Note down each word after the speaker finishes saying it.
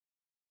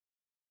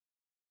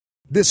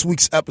This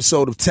week's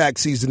episode of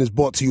Tax Season is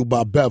brought to you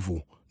by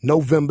Bevel.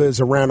 November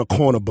is around the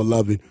corner,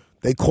 beloved.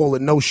 They call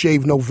it No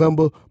Shave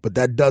November, but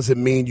that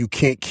doesn't mean you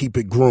can't keep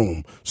it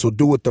groomed. So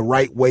do it the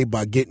right way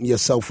by getting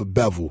yourself a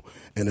Bevel.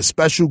 And a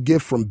special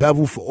gift from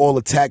Bevel for all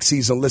the Tax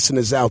Season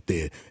listeners out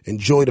there.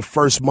 Enjoy the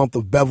first month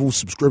of Bevel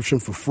subscription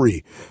for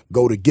free.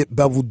 Go to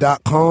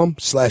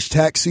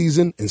getbevel.com/tax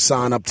season and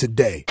sign up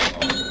today.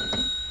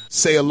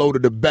 Say hello to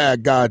the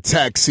bad guy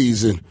Tax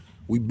Season.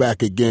 We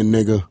back again,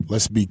 nigga.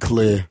 Let's be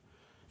clear.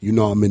 You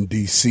know I'm in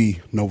D.C.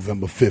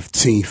 November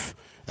 15th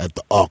at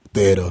the Arc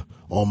Theater.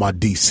 All my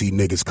D.C.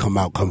 niggas come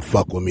out, come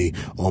fuck with me.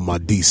 All my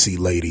D.C.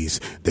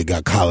 ladies, they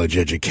got college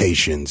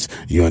educations,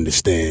 you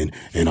understand,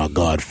 and are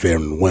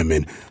God-fearing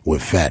women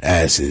with fat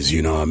asses,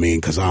 you know what I mean?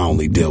 Because I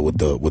only deal with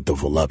the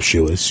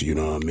voluptuous, you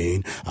know what I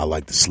mean? I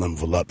like the slim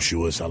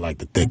voluptuous, I like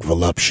the thick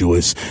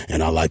voluptuous,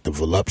 and I like the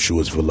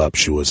voluptuous.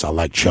 I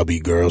like chubby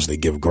girls, they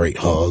give great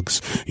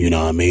hugs, you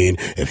know what I mean?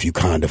 If you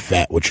kind of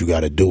fat, what you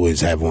got to do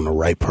is have on the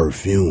right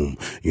perfume,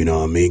 you know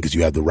what I mean? Because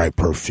you have the right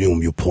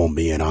perfume, you pull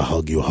me in, I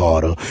hug you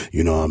harder,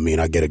 you know what I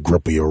mean? I get a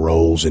grip of your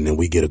rolls, and then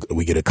we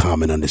get a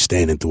common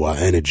understanding through our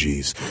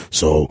energies.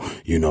 So,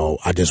 you know,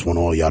 I just want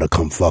all y'all to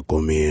come fuck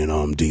with me in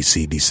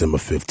DC December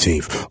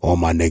 15th. All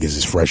my niggas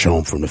is fresh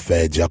home from the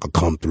feds. Y'all could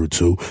come through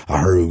too. I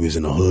heard we was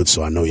in the hood,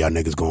 so I know y'all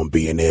niggas gonna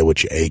be in there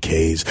with your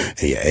AKs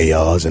and your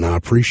ARs, and I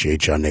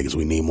appreciate y'all niggas.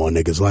 We need more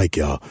niggas like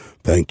y'all.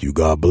 Thank you.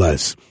 God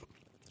bless.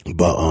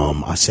 But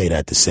I say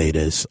that to say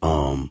this.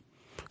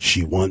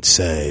 She once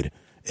said,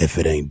 if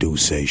it ain't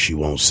Douce, she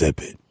won't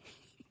sip it.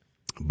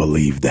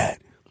 Believe that.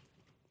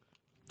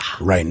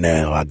 Right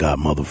now, I got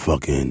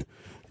motherfucking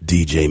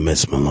DJ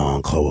Miss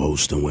Milan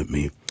co-hosting with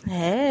me.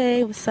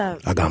 Hey, what's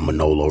up? I got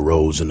Manolo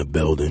Rose in the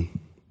building.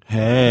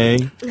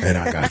 Hey. And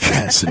I got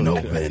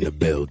Casanova in the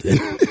building.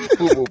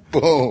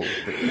 Boom.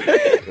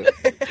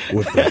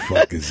 What the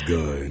fuck is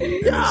good? And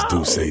it's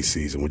Douce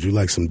season. Would you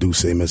like some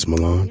Douce, Miss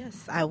Milan?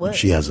 Yes, I would.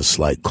 She has a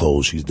slight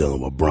cold. She's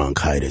dealing with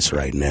bronchitis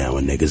right now,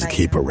 and niggas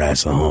keep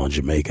harassing her on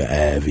Jamaica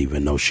Ave,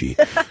 even though she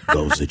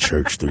goes to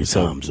church 3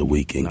 times a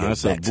week and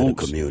gets back to the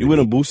community. You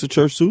went to Booster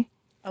Church too?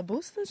 A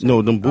booster?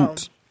 No, them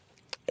boots.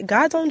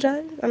 God don't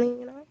judge. I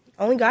mean, you know,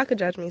 only God could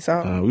judge me.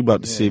 So We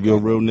about to see if you're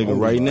a real nigga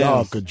right now.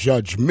 God could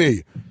judge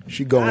me.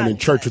 She going in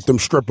church with them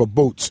stripper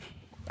boots.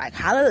 like,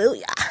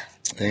 hallelujah.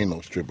 Ain't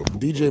no stripper.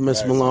 DJ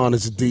Miss Milan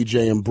is a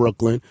DJ in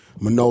Brooklyn.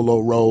 Manolo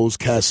Rose,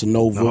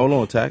 Casanova. Now, hold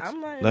on, Tax.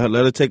 Let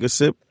her take a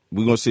sip.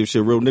 We're going to see if she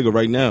a real nigga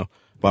right now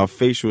by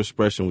facial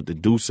expression with the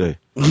Douce.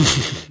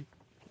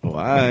 All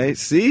right,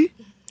 see?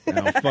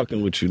 Now I'm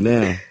fucking with you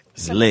now.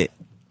 It's lit.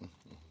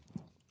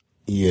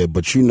 Yeah,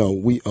 but you know,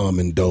 we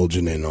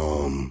indulging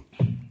in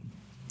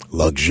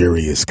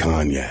luxurious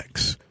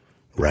cognacs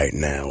right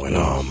now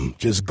and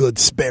just good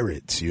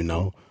spirits, you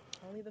know.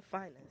 Only the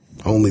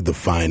finest. Only the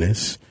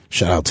finest.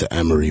 Shout out to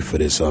Emery for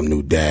this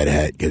new dad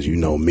hat, because you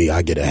know me,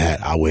 I get a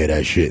hat, I wear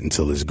that shit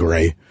until it's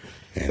gray,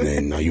 and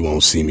then you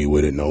won't see me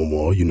with it no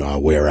more. You know, I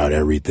wear out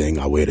everything.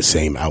 I wear the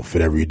same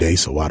outfit every day,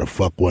 so why the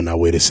fuck wouldn't I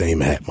wear the same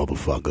hat,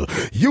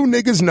 motherfucker? You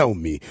niggas know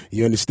me.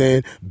 You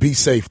understand? Be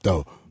safe,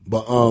 though.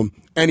 But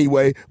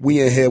anyway, we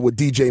in here with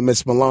DJ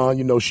Miss Milan.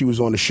 You know, she was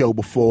on the show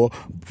before.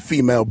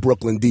 Female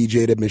Brooklyn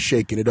DJ that been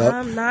shaking it up.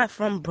 I'm not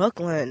from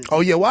Brooklyn.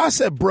 Oh, yeah, well, I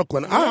said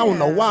Brooklyn. I don't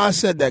know why I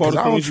said that, because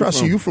I don't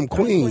trust you. You from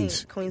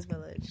Queens. Queens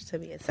Village, to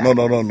be exact.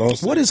 No.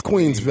 What is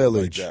Queens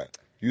Village? Like that.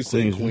 You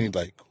say Queens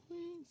like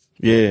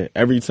Yeah,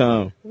 every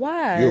time.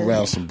 Why? you're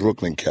around some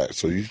Brooklyn cats,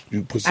 so you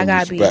put some I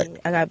gotta respect.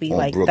 I gotta be on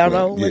like Brooklyn.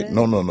 thorough with Yeah, it.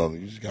 no.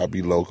 You just gotta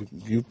be local.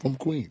 You from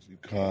Queens. You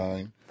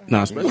kind.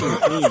 Nah,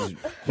 especially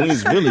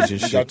Queens Village and You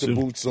shit, got the too.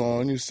 boots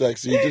on. You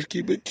sexy. Just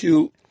keep it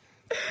cute.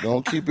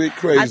 Don't keep it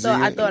crazy.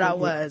 I thought I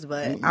was,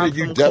 but Yeah, I'm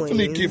you from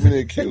definitely Queens. keeping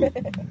it cute.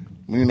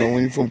 You know,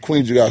 when you're from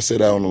Queens, you gotta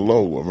sit out on the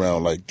low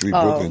around like 3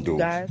 Brooklyn you dudes.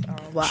 guys?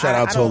 Well, Shout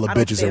out to all the I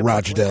don't bitches stay in Brooklyn,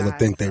 Rochdale that guys.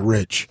 think they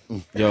rich.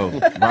 Yo,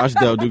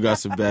 Rochdale do got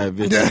some bad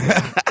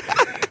bitches.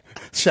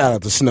 Shout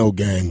out to Snow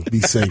Gang.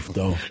 Be safe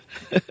though.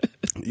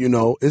 You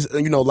know,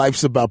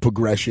 life's about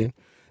progression.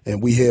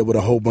 And we here with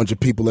a whole bunch of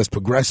people that's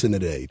progressing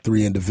today.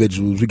 3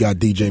 individuals. We got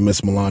DJ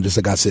Miss Milan, just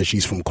like I said,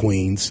 she's from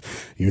Queens.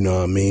 You know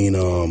what I mean?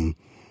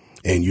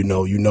 And you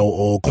know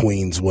all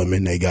Queens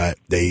women,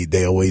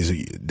 they always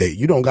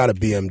you don't got a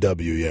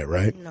BMW yet,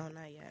 right? No,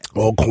 not yet.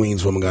 All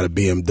Queens women got a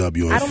BMW, I don't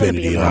want a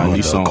Infinity, BMW. Honda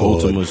Need some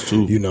Accord. Ultimas,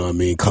 too. You know what I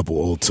mean?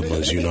 Couple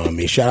Ultimas, you know what I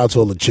mean? Shout out to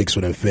all the chicks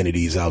with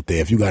Infinities out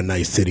there. If you got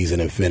nice titties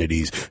and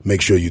Infinities,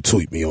 make sure you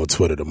tweet me on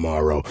Twitter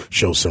tomorrow.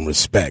 Show some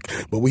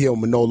respect. But we here with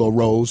Manolo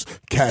Rose,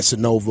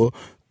 Casanova,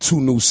 2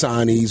 new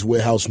signees,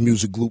 Warehouse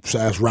Music Group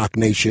 / Rock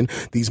Nation.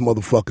 These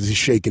motherfuckers is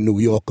shaking New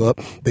York up.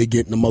 They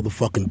getting the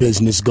motherfucking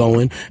business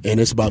going, and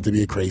it's about to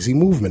be a crazy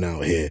movement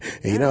out here.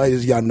 And you know,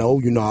 as y'all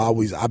know,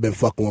 I've been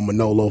fucking with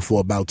Manolo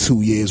for about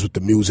 2 years with the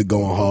music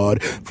going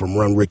hard from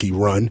Run Ricky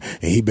Run,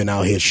 and he been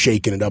out here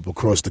shaking it up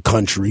across the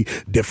country,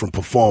 different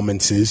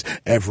performances,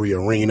 every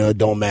arena.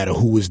 Don't matter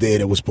who was there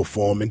that was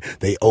performing,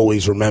 they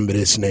always remember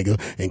this nigga.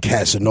 And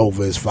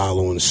Casanova is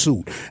following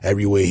suit.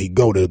 Everywhere he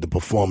go, the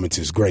performance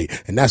is great,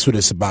 and that's what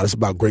it's about. about. It's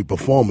about great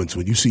performance.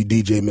 When you see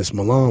DJ Miss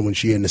Milan, when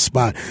she in the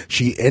spot,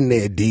 she in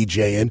there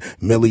DJing,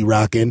 Millie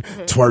rocking,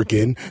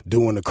 twerking,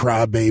 doing the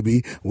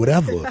crybaby,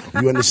 whatever.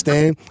 You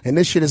understand? And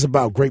this shit is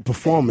about great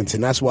performance,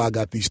 and that's why I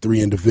got these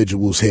three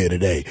individuals here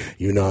today.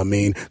 You know what I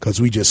mean? Because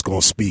we just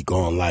gonna speak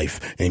on life,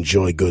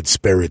 enjoy good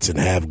spirits, and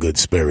have good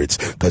spirits.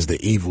 Because the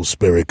evil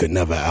spirit could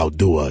never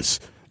outdo us.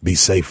 Be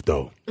safe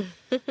though.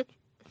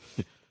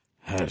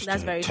 That's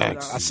very true.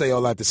 I say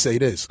all that to say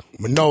this.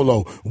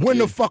 Manolo, when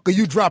the fuck are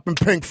you dropping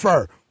Pink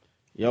Fur?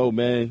 Yo,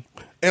 man.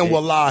 And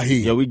Wallahi.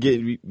 Yo,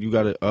 you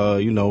got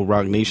to,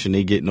 Rock Nation,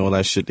 they getting all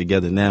that shit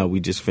together now. We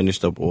just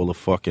finished up all the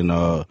fucking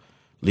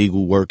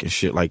legal work and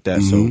shit like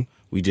that. So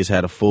we just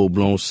had a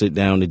full-blown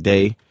sit-down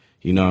today.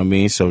 You know what I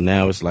mean? So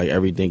now it's like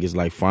everything is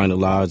like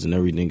finalized and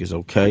everything is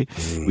okay.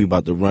 We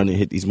about to run and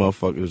hit these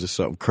motherfuckers with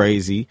something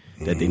crazy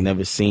that they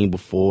never seen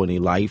before in their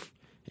life.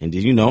 And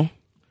then,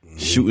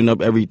 shooting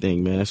up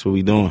everything, man. That's what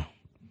we doing.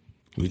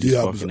 We just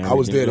I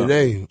was there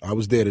today. I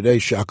was there today.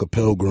 Shaka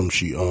Pilgrim,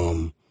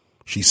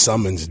 she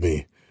summons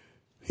me.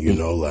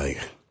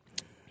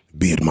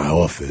 Be at my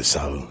office.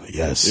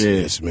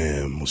 Yes,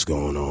 ma'am. What's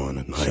going on?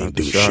 And I ain't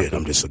do shit.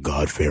 I'm just a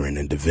God-fearing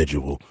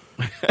individual.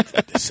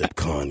 To sip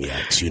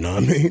cognacs, you know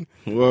what I mean?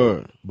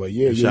 Word. But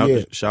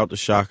Shout to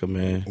Shaka,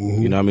 man.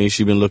 You know what I mean?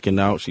 She been looking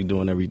out. She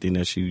doing everything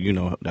that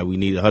that we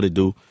needed her to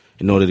do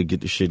in order to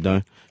get the shit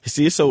done. You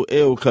see, it's so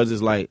ill because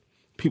it's like,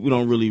 people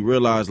don't really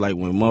realize, like,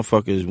 when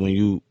motherfuckers, when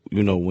you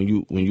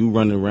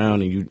running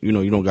around and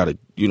you don't gotta,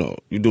 you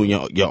doing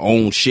your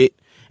own shit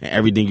and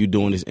everything you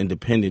doing is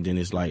independent, and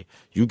it's like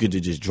you could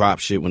just drop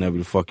shit whenever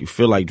the fuck you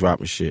feel like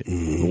dropping shit.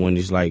 But when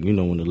it's like, when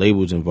the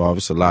label's involved,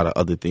 it's a lot of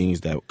other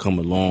things that come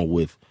along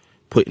with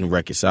putting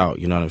records out.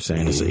 You know what I'm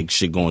saying? It's like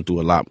shit going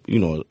through a lot,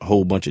 a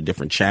whole bunch of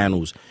different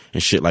channels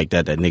and shit like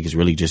that niggas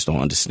really just don't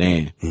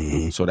understand.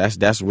 So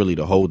that's really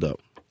the hold up.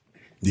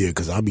 Yeah,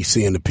 because I be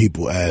seeing the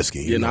people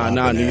asking.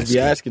 Niggas be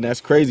asking. That's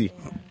crazy.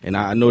 And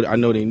I know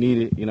they need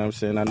it. You know what I'm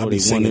saying? I know they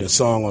want singing it. a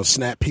song on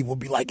Snap. People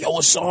be like, yo,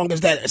 what song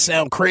is that? It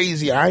sound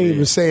crazy. I ain't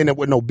even saying it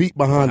with no beat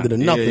behind it or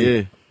nothing.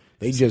 Yeah.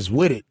 They just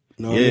with it.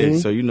 You know what I mean?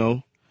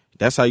 So,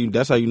 that's how you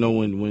know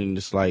when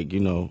it's like,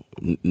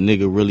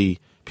 nigga really,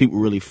 people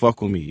really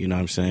fuck with me. You know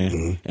what I'm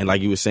saying? And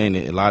like you were saying,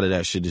 a lot of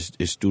that shit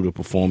is through the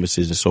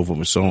performances and so forth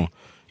and so on.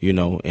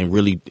 And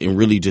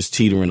really just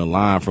teetering the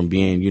line from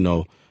being,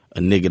 a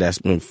nigga that's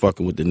been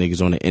fucking with the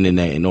niggas on the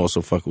internet and also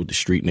fucking with the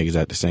street niggas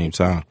at the same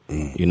time.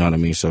 You know what I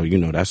mean? So,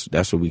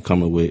 that's what we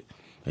coming with.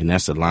 And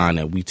that's the line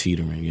that we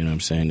teetering, you know what I'm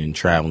saying, and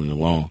traveling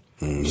along.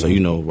 So,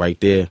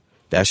 right there,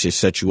 that shit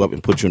set you up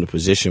and put you in a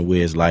position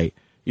where it's like,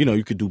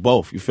 you could do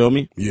both. You feel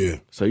me? Yeah.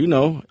 So,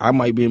 I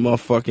might be in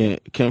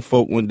motherfucking Ken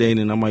Folk one day and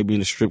then I might be in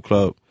the strip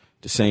club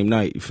the same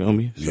night. You feel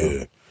me? So,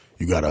 yeah.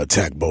 You got to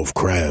attack both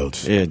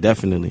crowds. Yeah,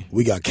 definitely.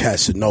 We got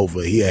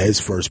Casanova. He had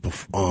his first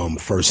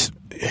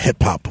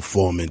hip-hop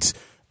performance,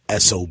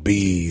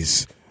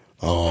 SOBs,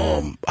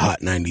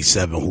 Hot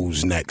 97,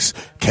 Who's Next.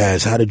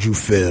 Cas, how did you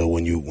feel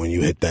when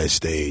you hit that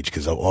stage?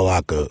 Because all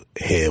I could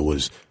hear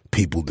was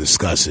people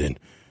discussing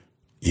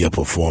your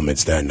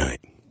performance that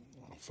night.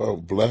 I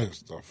felt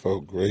blessed. I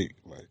felt great.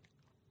 Like,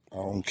 I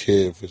don't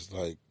care if it's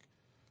like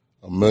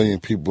 1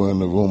 million people in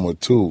the room or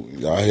two.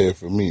 Y'all here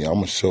for me. I'm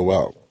going to show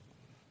out.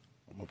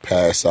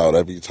 Pass out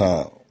every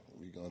time.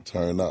 We're going to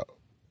turn up.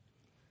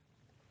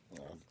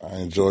 I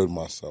enjoyed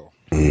myself.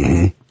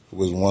 It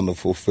was a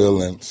wonderful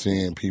feeling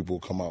seeing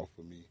people come out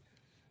for me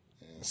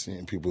and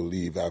seeing people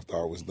leave after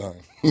I was done.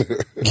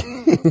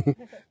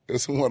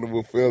 It's a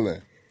wonderful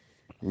feeling,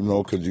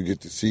 because you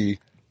get to see,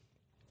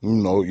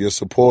 your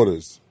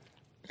supporters.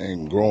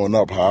 And growing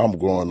up, how I'm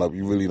growing up,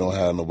 you really don't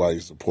have nobody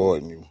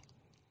supporting you.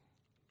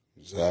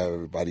 You just have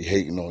everybody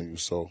hating on you,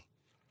 so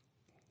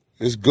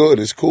it's good,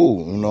 it's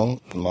cool,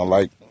 and I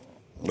like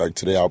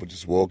today I was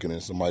just walking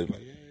and somebody like,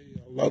 hey,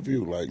 I love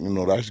you,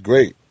 that's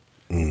great.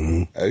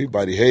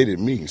 Everybody hated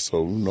me,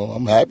 so,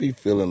 I'm happy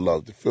feeling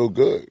loved. It feel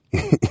good.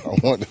 I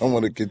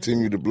want to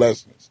continue the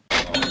blessings.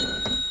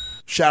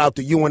 Shout out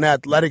to UN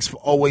Athletics for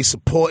always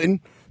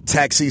supporting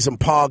Tax Season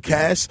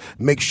Podcast.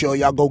 Make sure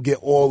y'all go get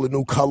all the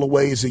new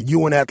colorways at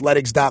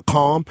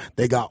unathletics.com.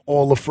 They got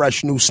all the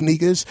fresh new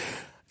sneakers.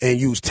 And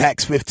use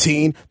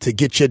TAX15 to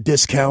get your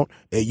discount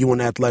at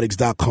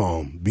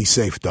unathletics.com. Be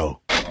safe,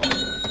 though.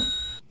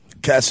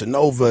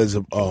 Casanova is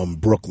a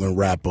Brooklyn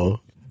rapper,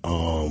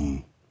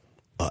 an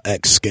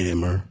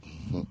ex-scammer.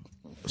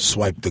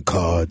 Swipe the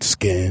card,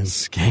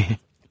 scam.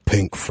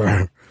 Pink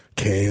Fur,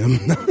 Cam.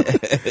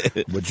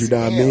 But you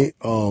know what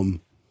I mean?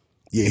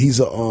 Yeah, he's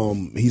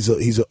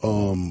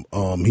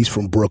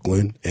from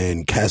Brooklyn,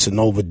 and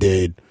Casanova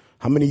did,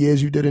 how many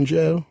years you did in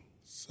jail?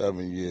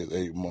 7 years,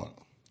 8 months.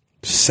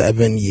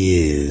 7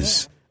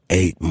 years,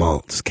 8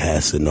 months,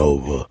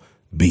 Casanova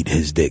beat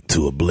his dick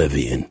to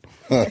oblivion.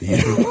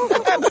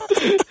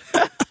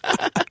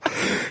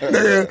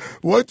 Nigga,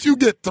 once you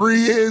get 3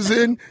 years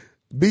in,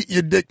 beat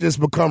your dick just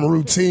become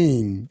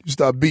routine. You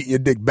start beating your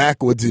dick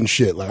backwards and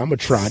shit. Like, I'm going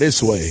to try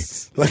this way.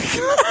 Like,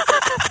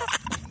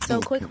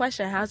 so, quick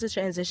question. How's the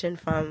transition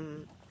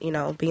from,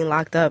 being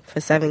locked up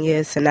for 7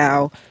 years to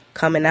now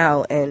coming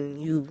out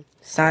and you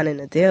signing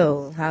a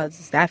deal. How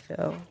does that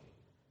feel?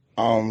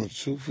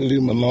 Truthfully,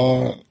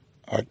 Milan,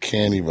 I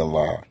can't even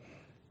lie.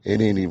 It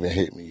ain't even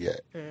hit me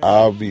yet.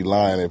 I'll be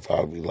lying if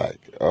I be like,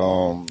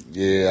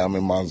 yeah, I'm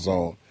in my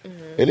zone.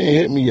 It ain't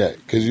hit me yet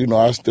because, you know,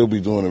 I still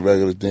be doing the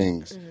regular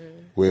things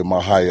where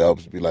my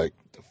higher-ups be like,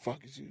 the fuck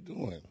is you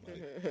doing?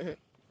 Like,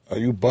 are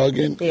you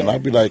bugging? Yeah. And I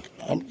be like,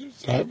 I'm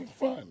just having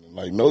fun.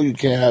 Like, no, you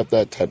can't have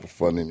that type of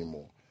fun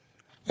anymore.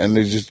 And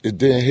it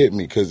didn't hit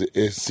me because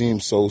it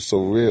seemed so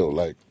real.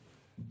 Like,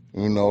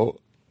 you know,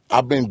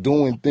 I've been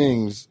doing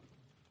things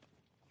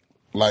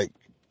like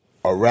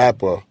a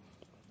rapper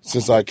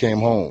since I came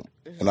home,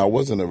 and I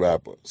wasn't a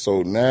rapper.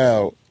 So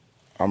now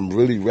I'm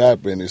really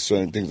rapping. There's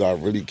certain things I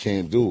really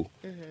can't do,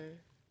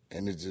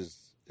 and it's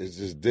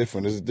just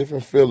different. It's a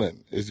different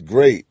feeling. It's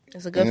great.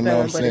 It's a good you know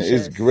feeling, what I'm but saying?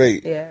 it's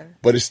great. Yeah.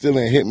 But it still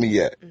ain't hit me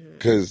yet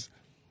because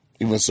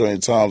even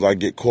certain times I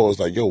get calls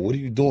like, "Yo, what are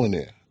you doing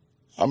there?"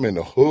 I'm in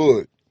the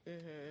hood,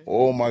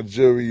 all my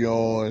jewelry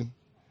on,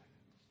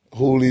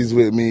 hoolies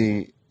with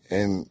me,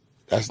 and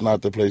that's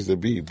not the place to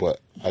be. But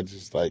I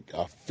just I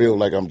feel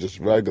like I'm just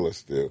regular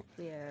still.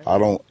 Yeah.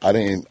 I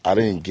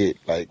didn't get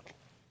like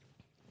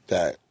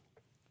that.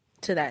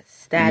 To that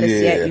status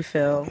yet, you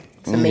feel,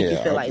 to make you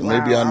feel like, wow,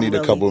 maybe I need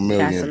I'm a couple really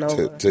million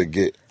Casanova. to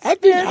get. I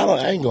think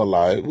I ain't gonna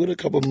lie. With a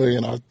couple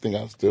million, I think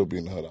I'll still be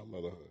in the hood. I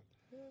love the hood.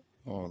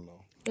 I don't know.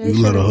 Yeah, You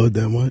love the hood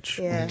that much?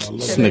 Yeah.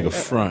 This nigga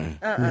fronting.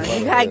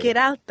 You gotta get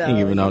out though. He ain't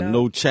giving out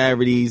no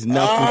charities,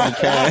 nothing for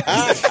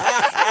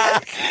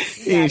cash.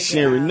 He ain't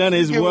sharing none of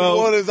his Giving wealth.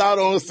 orders out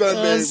on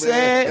Sunday,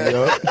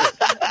 man.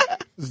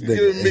 This Giving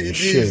nigga Mickey ain't D's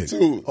shit.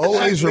 too.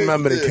 Always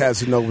remember the Yeah.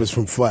 Casanovas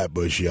from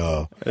Flatbush,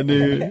 y'all.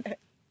 Dude.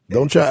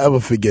 Don't y'all ever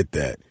forget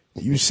that.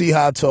 You see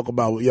how I talk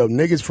about,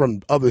 niggas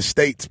from other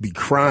states be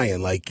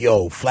crying like,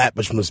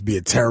 Flatbush must be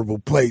a terrible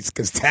place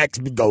because tax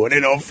be going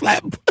in on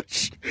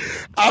Flatbush.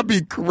 I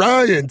be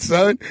crying,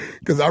 son,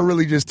 because I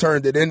really just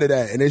turned it into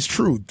that. And it's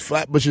true.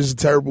 Flatbush is a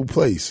terrible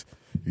place.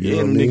 You Yeah, know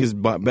them what I mean?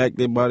 niggas back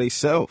there by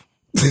themselves.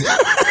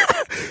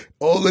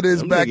 All it is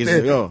Them back niggas,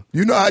 there. yo,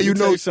 You know how you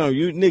tell know. you something.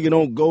 You nigga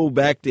don't go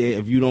back there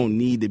if you don't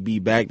need to be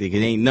back there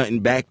because ain't nothing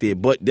back there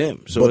but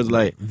them. So it's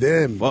like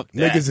them fuck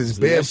that. niggas is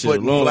So that shit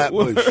barefoot in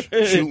alone-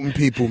 Flatbush shooting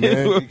people,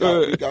 man. We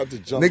got the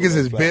jungle Niggas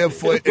is back.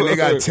 barefoot and they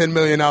got $10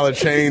 million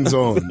chains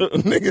on.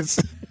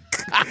 Niggas.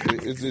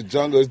 It's the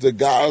jungle. It's the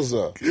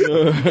Gaza.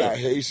 You got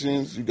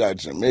Haitians. You got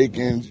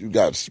Jamaicans. You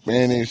got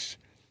Spanish.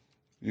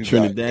 You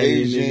got Trinidadian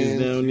Asians. niggas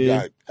down You there.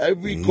 got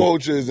every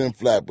culture is in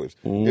Flatbush.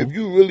 If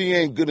you really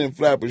ain't good in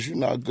Flatbush, you're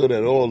not good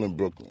at all in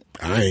Brooklyn.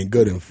 I ain't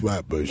good in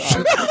Flatbush.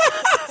 You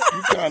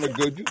kind of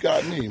good. You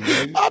got me,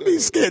 man. You I be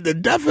scared to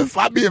death if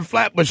I be in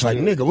Flatbush. Like,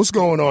 nigga, what's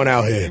going on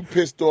out here? You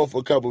pissed off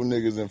a couple of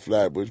niggas in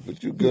Flatbush,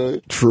 but you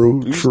good.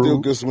 True, You true.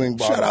 still could swing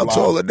by Shout the out block.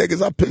 to all the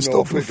niggas I pissed You know,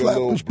 off in pick a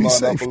little Flatbush. Be blunt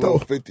safe, up, a little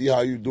though. 50,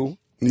 how you do?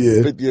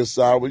 Yeah. 50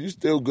 aside, but you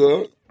still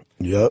good.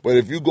 Yep. But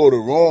if you go the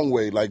wrong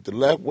way, like the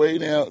left way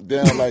down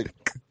like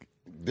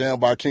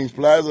down by Kings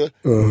Plaza,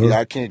 yeah,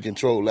 I can't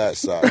control that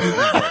side. You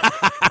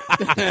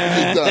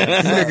done.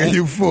 Nigga,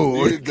 you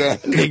fool. You done.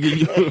 Nigga,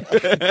 you.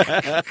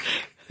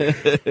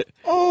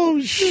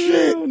 Oh,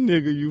 shit. Oh,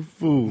 nigga, you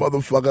fool.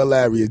 Motherfucker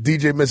hilarious.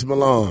 DJ Miss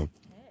Milan.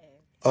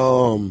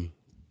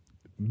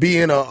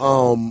 Being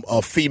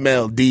a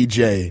female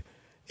DJ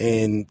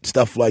and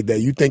stuff like that,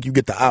 you think you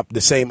get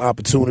the same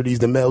opportunities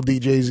the male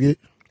DJs get?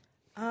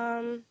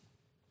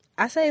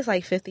 I say it's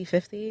like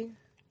 50-50.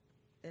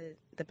 It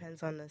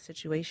depends on the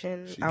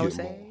situation, She I would get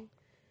say.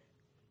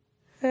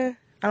 more.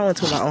 I don't want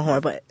to toot my own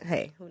horn, but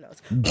hey, who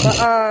knows? But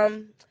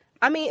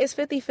I mean, it's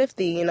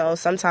 50-50. You know,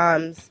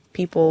 sometimes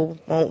people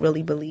won't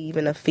really believe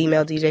in a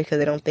female DJ because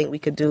they don't think we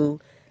could do,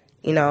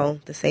 you know,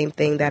 the same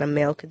thing that a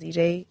male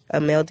DJ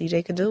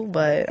could do.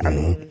 But I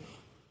mean,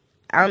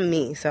 I'm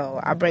me, so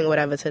I bring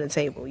whatever to the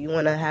table. You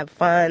want to have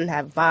fun,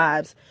 have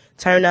vibes,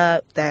 turn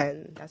up,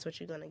 then that's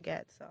what you're gonna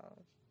get. So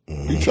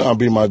You trying to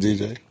be my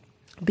DJ?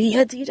 be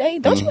a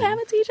DJ. Don't you have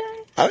a DJ?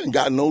 I ain't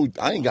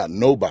got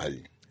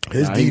nobody.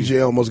 His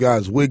DJ almost got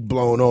his wig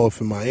blown off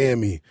in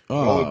Miami.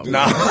 Oh,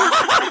 Nah.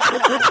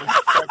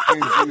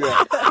 Fucking do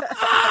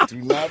that.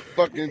 Do not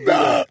fucking do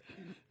that.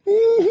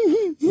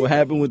 what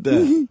happened with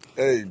that?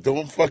 Hey,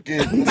 don't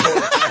fucking promote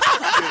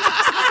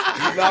that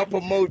shit. Do not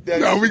promote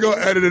that No, shit. we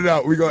gonna edit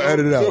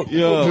it out.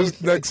 Yo.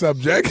 Just next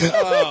subject.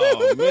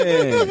 Oh,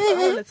 man. I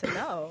wanted to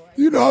know.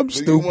 You know I'm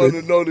You want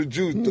to stupid. know the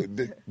juice.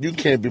 You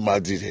can't be my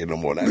DJ no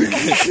more. Now. You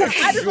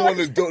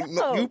wanna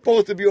no, you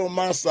supposed to be on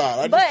my side.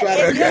 I just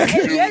But try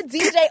if to your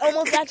DJ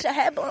almost got your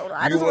head blown,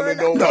 I You just want want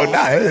to to know know. No,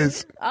 not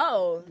his.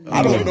 Oh,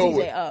 I don't know DJ,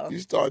 what. You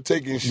start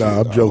taking shit.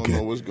 Nah, I'm I joking.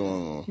 don't know what's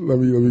going on. Let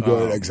me go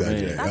ahead and Oh,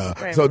 exaggerate. man.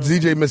 That's So great.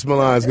 DJ Miss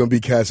Milan is gonna be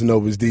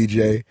Casanova's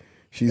DJ.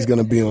 She's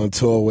gonna be on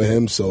tour with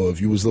him. So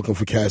if you was looking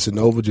for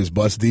Casanova, just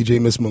bust DJ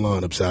Miss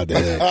Milan upside the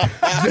head.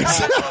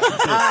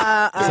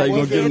 That's how you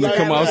gonna get him to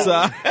come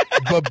outside?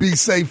 But be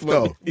safe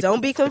though.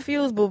 Don't be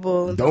confused, boo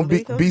boo. Don't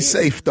be confused.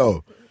 safe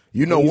though.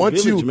 You know,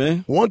 Queens Village,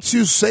 man. once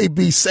you say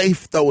be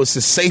safe though, it's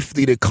the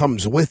safety that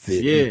comes with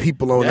it. Yeah, And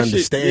people don't That shit-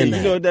 understand yeah,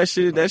 that. You know that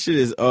shit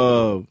is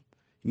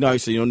No, you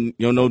say you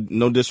don't know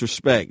no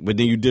disrespect, but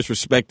then you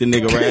disrespect the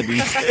nigga right after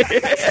you say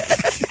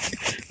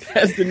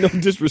That's the no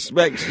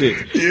disrespect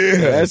shit.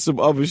 Yeah. That's some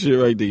other shit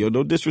right there. Yo,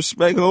 no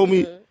disrespect,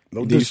 homie.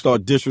 No, then you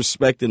start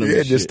disrespecting them. Yeah,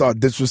 and just shit. start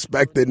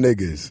disrespecting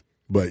niggas.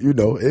 But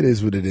it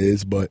is what it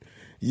is. But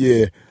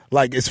yeah,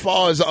 like as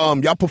far as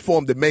y'all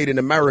performed at Made in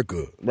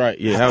America, Right?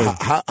 Yeah.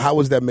 how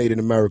was that Made in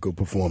America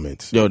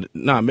performance? Yo,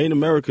 Made in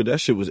America, that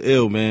shit was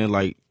ill, man.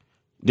 Like,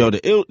 yo, the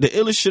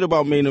illest shit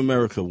about Made in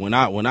America when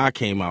I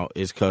came out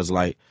is cause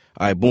like,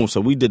 all right, boom.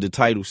 So we did the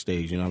title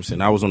stage. You know what I'm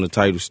saying? I was on the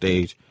title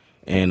stage,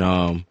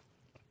 and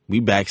we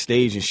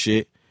backstage and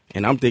shit.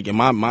 And I'm thinking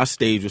my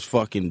stage was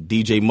fucking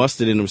DJ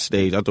Mustard in them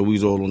stage. I thought we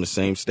was all on the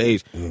same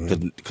stage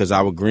because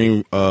our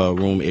green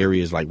room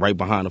area is like right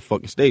behind the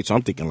fucking stage. So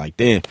I'm thinking like,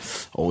 damn,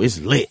 oh, it's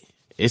lit.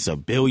 It's a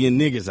billion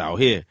niggas out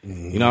here.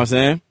 You know what I'm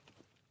saying?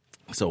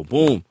 So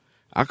boom,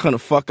 I kind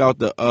of fuck out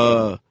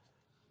the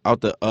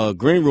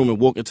green room and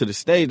walk into the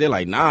stage. They're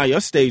like, nah, your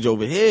stage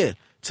over here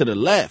to the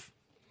left.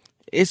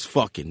 It's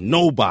fucking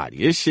nobody.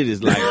 This shit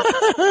is like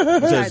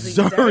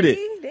deserted.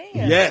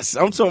 Yes,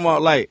 I'm talking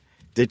about like.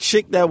 The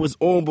chick that was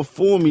on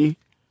before me,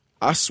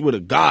 I swear to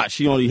God,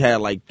 she only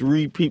had like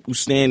 3 people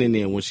standing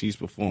there when she's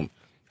performing.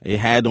 It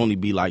had to only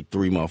be like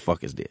 3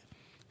 motherfuckers there.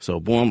 So,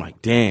 boy, I'm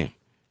like, damn,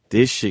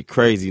 this shit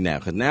crazy now.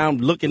 Because now I'm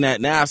looking at,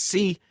 now I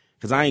see,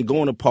 because I ain't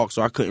going to park,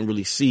 so I couldn't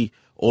really see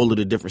all of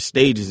the different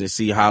stages and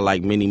see how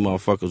like many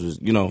motherfuckers was,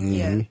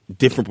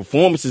 different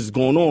performances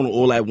going on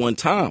all at one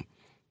time.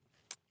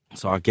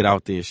 So I get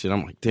out there and shit.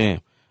 I'm like, damn,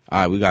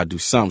 all right, we got to do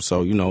something.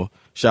 So,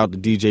 shout out to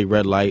DJ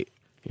Red Light.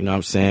 You know what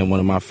I'm saying? One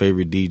of my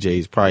favorite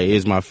DJs. Probably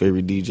is my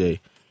favorite DJ.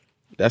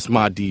 That's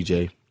my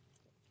DJ.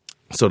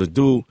 So the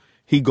dude,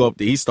 he go up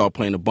there, he start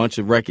playing a bunch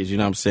of records, you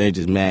know what I'm saying?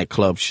 Just mad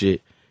club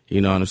shit,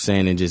 you know what I'm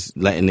saying? And just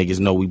letting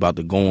niggas know we about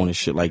to go on and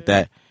shit like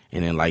that.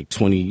 And then like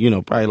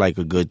 20, probably like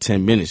a good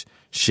 10 minutes,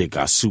 shit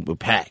got super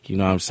packed, you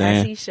know what I'm saying?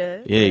 As he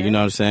should. Yeah, you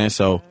know what I'm saying?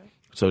 So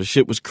the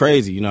shit was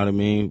crazy, you know what I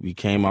mean? We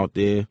came out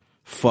there,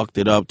 fucked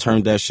it up,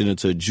 turned that shit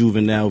into a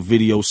juvenile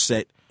video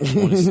set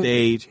on the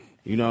stage.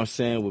 You know what I'm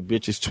saying? With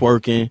bitches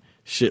twerking,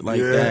 shit like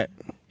that.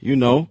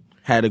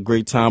 Had a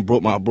great time.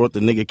 Brought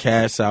the nigga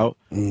Cass out.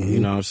 You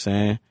know what I'm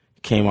saying?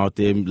 Came out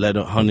there, let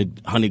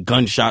 100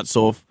 gunshots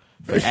off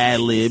for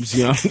ad-libs,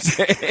 you know what I'm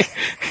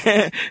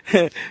saying?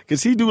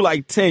 Because he do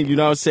like 10, you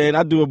know what I'm saying?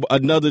 I do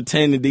another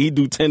 10, and then he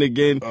do 10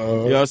 again. You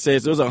know what I'm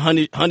saying? So it was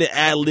 100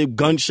 ad-lib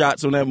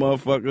gunshots on that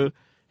motherfucker.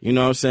 You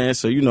know what I'm saying?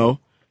 So,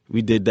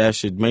 we did that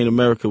shit. Made in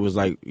America was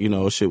like,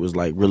 shit was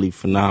like really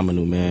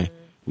phenomenal, man.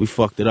 We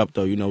fucked it up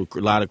though, a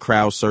lot of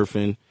crowd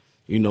surfing,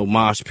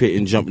 mosh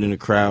pitting, jumping in the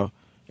crowd,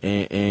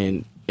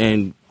 and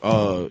to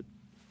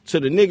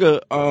the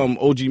nigga,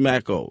 OG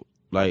Macko,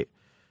 like,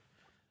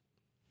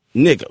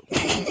 nigga,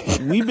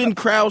 we been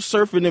crowd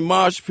surfing and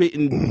mosh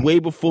pitting way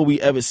before we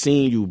ever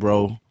seen you,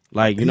 bro.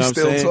 Like, you know what I'm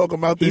saying? He's still talking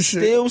about this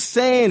shit? He's still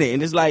saying it,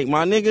 and it's like,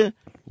 my nigga,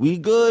 we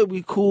good,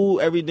 we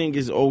cool, everything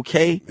is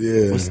okay.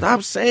 Yeah. But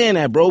stop saying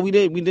that, bro. We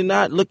did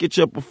not look at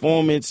your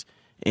performance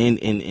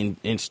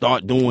and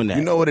start doing that.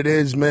 You know what it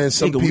is, man?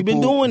 Some Nigga,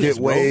 people get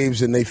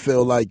waves and they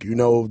feel like,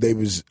 they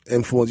was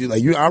influenced.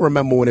 Like, I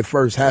remember when it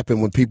first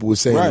happened, when people were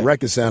saying the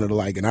record sounded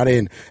alike, and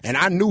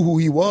I knew who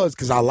he was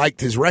because I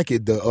liked his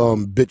record, the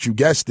Bitch You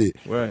Guessed It.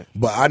 Right.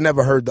 But I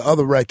never heard the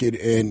other record,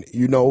 and,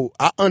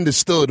 I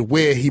understood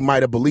where he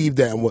might have believed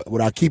that. And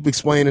what I keep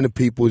explaining to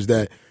people is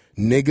that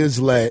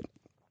niggas let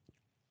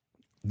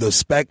the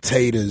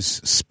spectators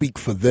speak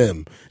for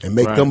them and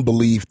make them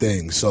believe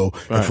things. So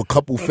if a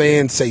couple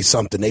fans say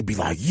something, they be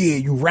like, yeah,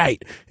 you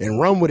right, and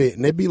run with it.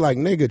 And they be like,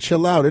 nigga,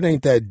 chill out. It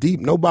ain't that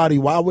deep.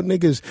 Why would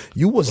niggas,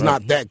 you was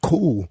not that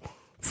cool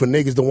for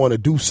niggas to want to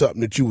do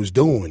something that you was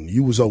doing.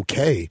 You was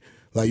okay.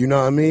 Like, you know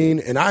what I mean?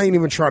 And I ain't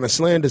even trying to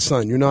slander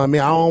son. You know what I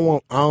mean? I don't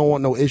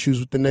want no issues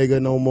with the nigga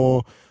no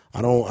more.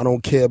 I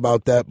don't care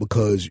about that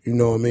because, you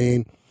know what I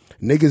mean?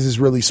 Niggas is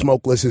really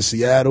smokeless in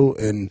Seattle,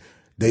 and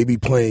they be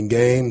playing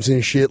games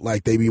and shit,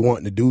 like they be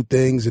wanting to do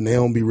things, and they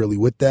don't be really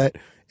with that.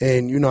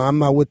 And, I'm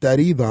not with that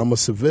either. I'm a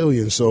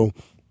civilian, so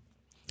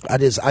I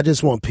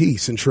just want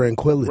peace and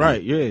tranquility.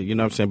 Right, yeah, you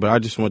know what I'm saying? But I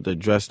just want to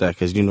address that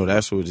because,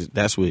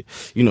 that's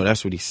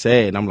what he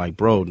said. And I'm like,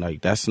 bro,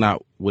 like, that's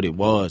not what it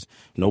was.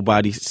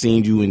 Nobody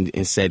seen you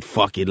and said,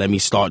 fuck it, let me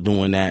start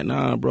doing that.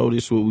 Nah, bro,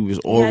 this is what we was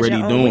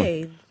already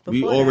doing.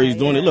 We already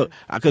doing it. Look,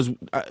 because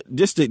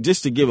just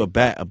to give a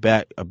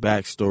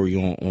backstory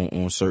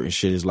on certain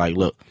shit is like,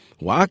 look,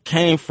 where I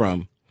came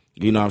from,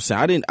 you know what I'm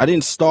saying? I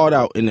didn't start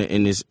out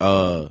in this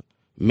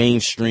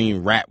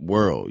mainstream rap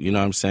world. You know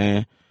what I'm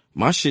saying?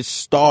 My shit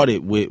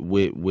started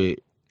with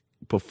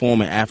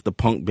performing after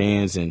punk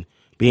bands and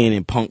being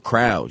in punk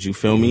crowds. You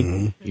feel me?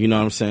 Mm-hmm. You know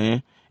what I'm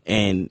saying?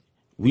 And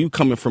we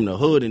coming from the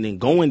hood and then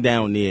going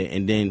down there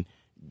and then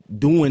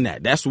doing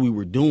that. That's what we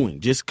were doing.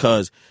 Just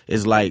cause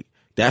it's like,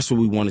 that's what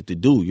we wanted to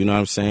do, you know what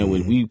I'm saying?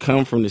 When we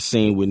come from the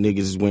scene where niggas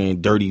is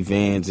wearing dirty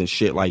Vans and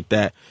shit like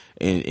that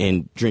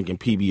and drinking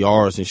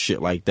PBRs and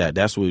shit like that,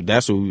 that's where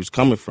we was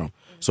coming from.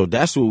 So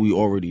that's what we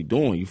already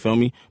doing, you feel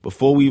me?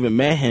 Before we even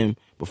met him,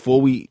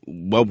 before we,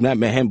 well, not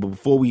met him, but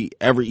before we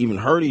ever even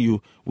heard of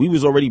you, we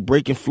was already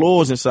breaking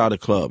floors inside the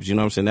clubs. You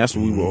know what I'm saying? That's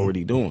what we were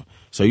already doing.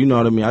 So you know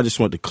what I mean? I just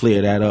wanted to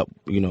clear that up,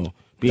 you know.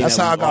 That's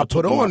how I got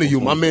put on to you.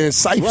 My man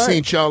Syfe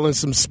seen y'all in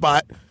some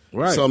spot.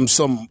 Right.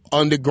 Some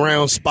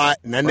underground spot,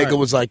 and that nigga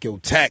was like, yo,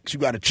 Tax, you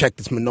got to check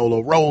this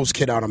Manolo Rose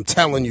kid out, I'm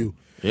telling you.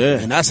 Yeah.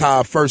 And that's how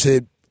I first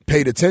had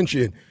paid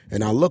attention,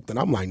 and I looked, and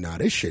I'm like, nah,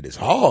 this shit is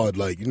hard,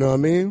 like, you know what I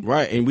mean?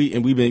 Right, and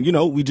we've been, you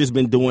know, we just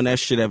been doing that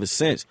shit ever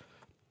since.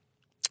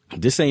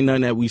 This ain't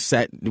nothing that we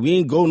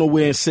ain't go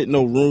nowhere and sit in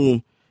no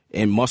room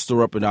and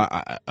muster up an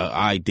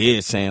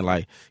idea saying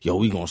like, yo,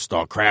 we gonna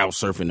start crowd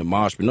surfing the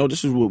mosh, but no,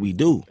 this is what we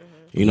do.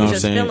 You know what I'm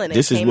saying?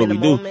 This is what we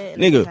do.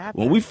 Nigga,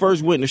 when we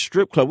first went in the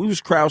strip club, we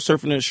was crowd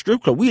surfing in the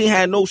strip club. We ain't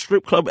had no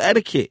strip club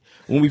etiquette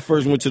when we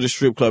first went to the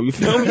strip club. You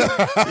feel me? We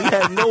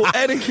had no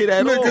etiquette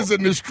at all. Niggas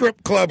in the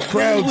strip club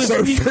crowd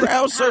surfing.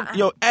 Crowd surfing.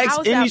 Yo, ask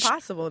How is any. that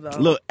possible, though?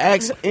 Look,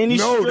 ask any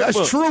stripper. No,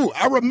 that's true.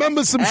 I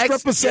remember some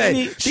strippers said,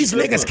 these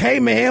niggas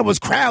came in here was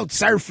crowd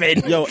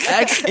surfing. Yo,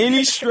 ask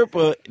any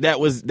stripper that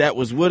was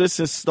with us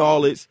in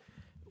Starlets.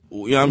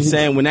 You know what I'm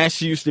saying? When that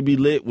shit used to be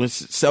lit, when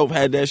Self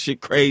had that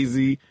shit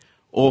crazy.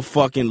 Or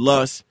fucking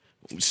Lust,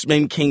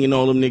 Spin King and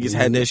all them niggas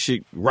had that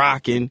shit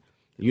rocking.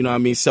 You know what I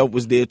mean? Self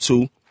was there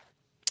too.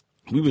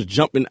 We was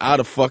jumping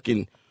out of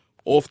fucking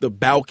off the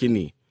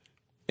balcony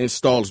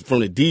installed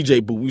from the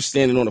DJ booth. We was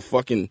standing on a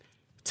fucking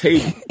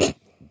table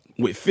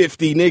with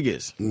 50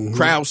 niggas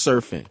crowd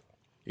surfing.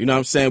 You know what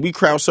I'm saying? We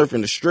crowd surfing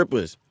the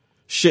strippers,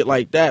 shit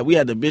like that. We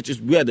had the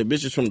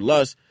bitches from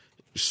Lust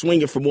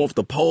swinging from off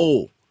the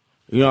pole.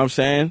 You know what I'm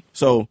saying?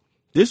 So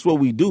this is what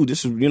we do.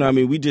 This is, you know what I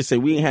mean? We just say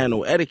we ain't had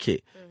no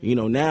etiquette. You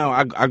know, now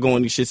I go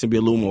on these shits and be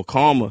a little more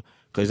calmer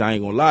because I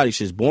ain't gonna lie, these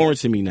shit's boring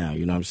to me now.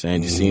 You know what I'm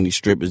saying? Just seeing these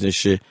strippers and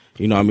shit.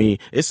 You know what I mean?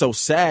 It's so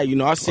sad. You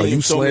know, I see. Are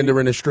you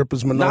slandering the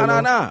strippers,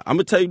 Manolo? Nah. I'm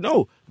gonna tell you,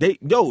 no. This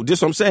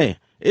what I'm saying.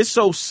 It's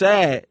so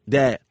sad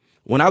that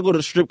when I go to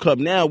the strip club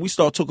now, we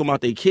start talking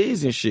about their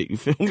kids and shit. You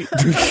feel me?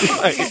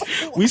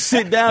 Like, we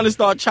sit down and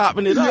start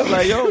chopping it up.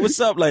 Like, yo, what's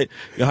up? Like,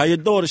 yo, how your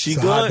daughter? She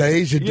so good? How the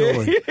Asia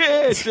doing?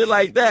 Yeah, shit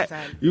like that.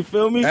 You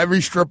feel me?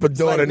 Every stripper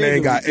daughter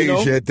name got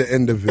Asia at the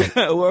end of it.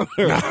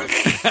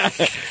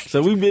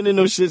 So we've been in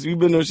those shits. We've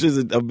been in those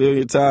shits a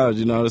billion times.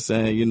 You know what I'm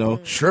saying? You know,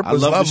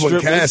 strippers love when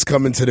Cass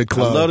come into the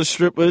club. I love the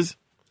strippers.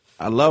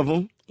 I love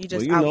them. You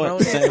just at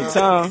the same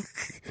time,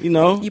 you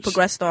know. You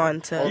progressed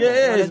on to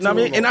I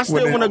mean, and I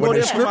still want to go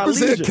there for my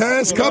leisure.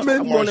 Cass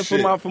coming, I'm going there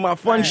for my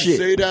fun shit.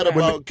 Say that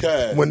about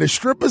Cass. When the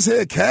strippers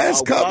hear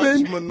Cass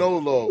coming,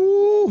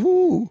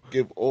 Manolo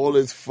give all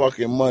his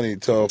fucking money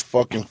to a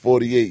fucking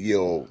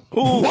 48-year-old.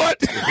 What?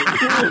 This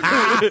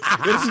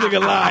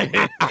nigga lying.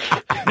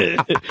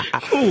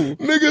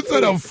 Nigga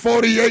said a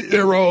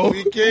 48-year-old.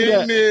 We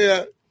came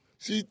there.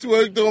 She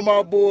twerked on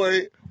my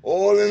boy.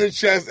 All in the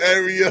chest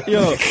area.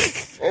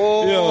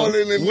 All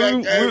in the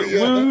neck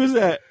area. Where was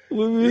that?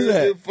 Where was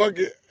that?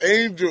 Fucking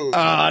Angel.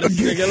 This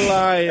nigga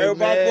lying, and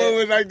my boy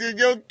was like,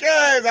 yo,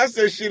 Cass. I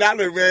said, shit, I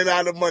done ran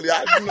out of money.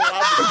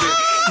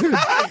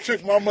 I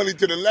took my money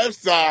to the left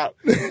side.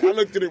 I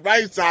looked to the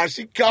right side.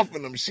 She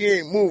cuffing them. She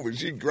ain't moving.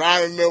 She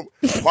grinding them.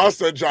 My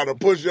son trying to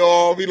push her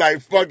off. He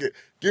like, fuck it.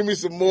 Give me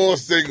some more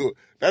single.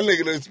 That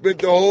nigga done spent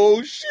the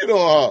whole shit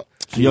on her.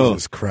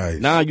 Jesus Christ.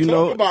 Nah, you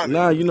know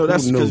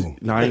that's because,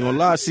 I ain't gonna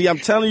lie. See, I'm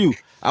telling you,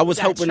 I was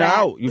helping her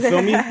out. You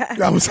feel me?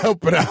 I was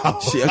helping her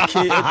out. Shit, a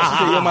kid,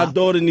 yo, my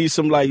daughter needs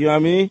some, like, you know what I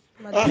mean?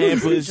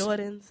 Pampers,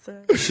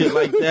 Jordans, shit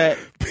like that.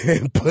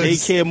 Pampers.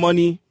 Daycare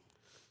money.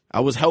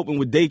 I was helping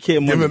with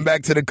daycare money. Giving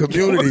back to the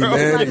community,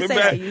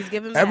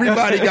 man.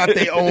 Everybody got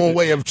their own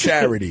way of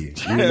charity.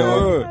 You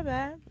know? My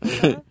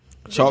bad.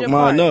 Chalk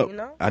mine up. You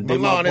know? I did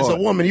my part. As a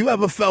woman, you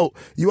ever felt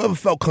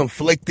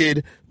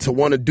conflicted to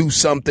want to do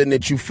something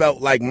that you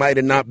felt like might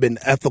have not been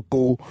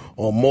ethical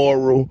or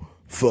moral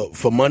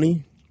for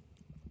money?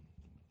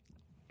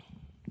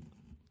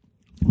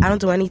 I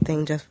don't do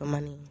anything just for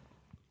money.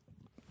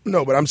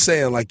 No, but I'm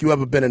saying, like, you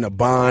ever been in a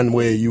bond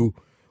where you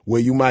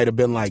might have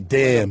been like,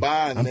 damn,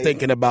 I'm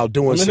thinking about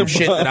doing some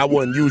shit that I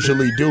wouldn't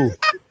usually do.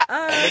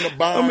 I'm in a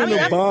bond.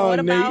 I've thought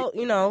about,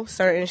 you know,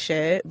 certain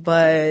shit,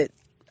 but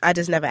I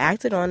just never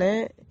acted on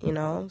it, you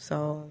know,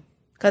 so.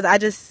 Because I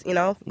just, you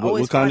know,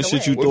 always what kind of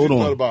shit you What thought you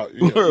on? thought about?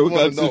 What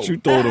kind of shit you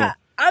thought on?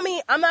 I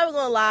mean, I'm not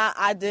gonna lie.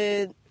 I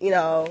did, you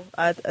know,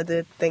 I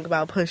did think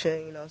about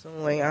pushing, you know,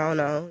 some way. I don't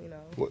know, you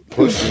know. What,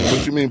 pushing?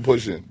 What you mean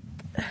pushing?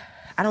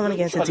 I don't want to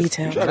get into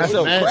detail. That's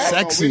so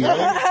sexy. You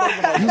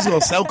was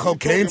gonna sell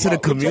cocaine to the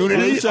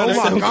community? Oh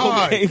my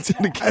God,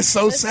 that's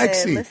so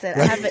sexy. Listen,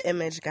 I have an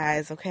image,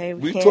 guys. Okay,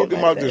 we talking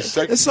about this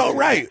sex. It's all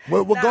right.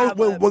 What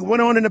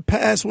went on in the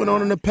past went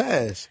on in the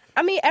past.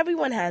 I mean,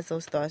 everyone has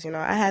those thoughts. You know,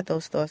 I had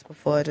those thoughts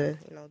before to,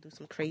 you know, do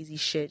some crazy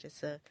shit just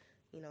to,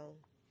 you know,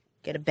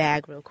 get a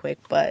bag real quick,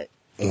 but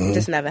it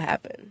just never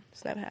happened.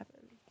 It's never happened.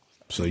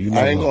 So you,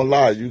 I ain't gonna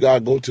lie. You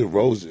gotta go to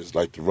Roses,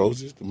 like the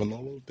Roses, the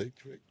Manolo, they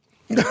trick.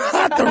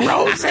 The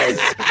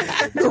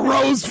Roses, the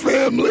Rose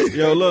family.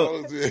 Yo,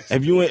 look,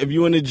 if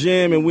you in the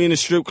gym and we in the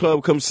strip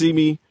club, come see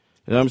me.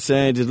 You know what I'm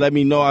saying? Just let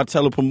me know. I'll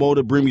tell a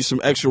promoter, bring me some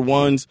extra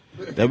ones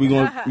that we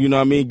going to, you know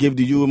what I mean, give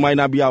to you. It might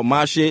not be out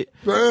my shit,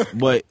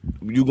 but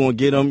you going to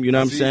get them, you know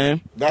what I'm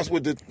saying? That's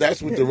what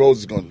the Rose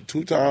is going to do.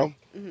 2 times,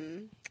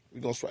 we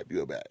going to swipe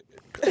you a bag.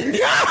 We're going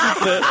to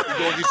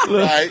get you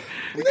right.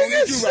 We're going to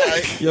get you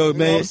right. Yo, you man.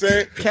 know what I'm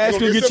saying? Cash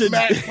gonna get your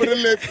Mac for the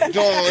lip,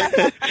 John.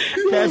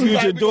 Cash gonna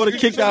get your daughter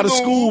kicked out of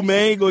school,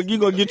 man. You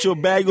gonna get your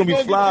bag, you gonna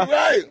be fly.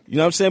 Right. You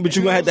know what I'm saying? But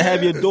you gonna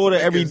have your daughter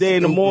every day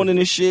in the morning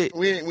and shit.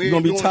 You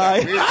gonna be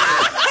tired. We're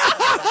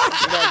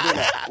not doing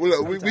that.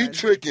 Look, we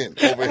tricking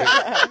over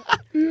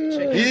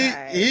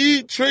here.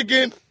 He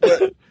tricking,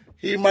 but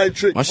he might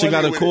trick. My shit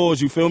got a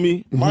cause, you feel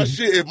me?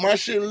 If my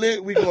shit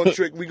lit, we gonna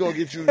trick. We gonna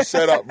get you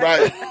set up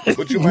right.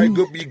 But you might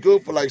be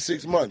good for like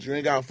 6 months. You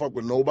ain't gotta fuck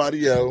with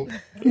nobody else.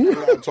 You ain't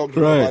gotta talk to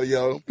nobody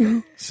else.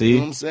 See, you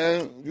know what I'm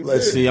saying?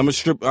 Let's see. I'm a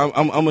strip. I'm a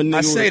nigga.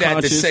 I say that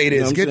conscious, to say this: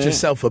 you know get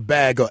yourself a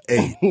bag or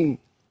 8.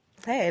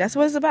 Hey, that's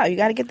what it's about. You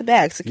got to get the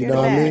bag. Secure You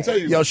know the what bag. I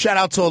mean? Yo, shout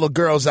out to all the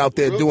girls out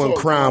there doing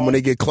crime when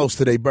they get close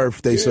to their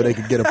birthday so they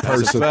can get a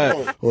purse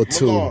or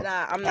 2.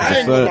 Nah, I'm not. I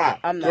ain't gonna lie.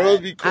 I'm not. Girls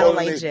be I don't calling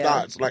like their jail.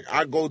 thoughts. Like,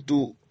 I go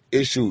through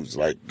issues.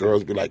 Like,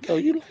 girls be like, yo,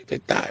 you like the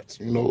thoughts.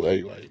 You know, like,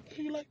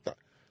 you like that.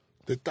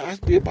 The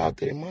thoughts be about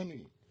their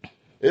money.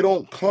 It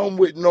don't come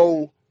with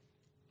no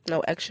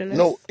extraness.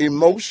 no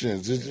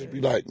emotions. It just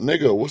be like,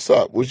 nigga, what's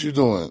up? What you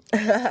doing?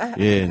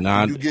 Yeah,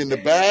 nah. You getting the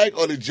bag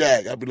or the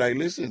jag? I be like,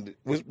 listen,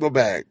 what's my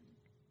bag?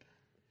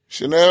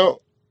 Chanel?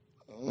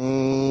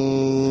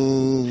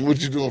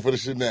 What you doing for the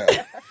Chanel?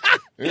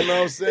 You know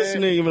what I'm saying? This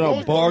nigga even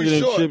out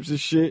bargaining chips and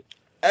shit.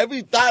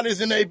 Every thought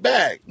is in their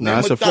bag. Nah,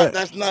 that's a thought fact.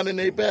 That's not in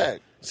their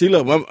bag. See,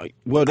 look, well,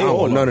 they I don't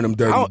all want none of them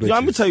dirty bitches.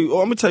 I'm gonna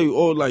tell you,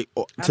 all like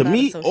to not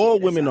me, associated all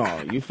with women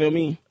that. are. You feel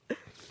me?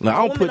 Like I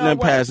don't Women put are nothing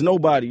what? past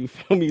nobody. You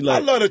feel me? I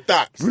Like, love the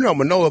thoughts. You know,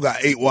 Manolo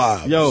got 8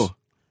 wives. yo,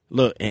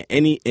 look, and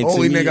Only to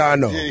me, nigga I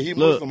know. Yeah, he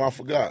Look. Muslim, I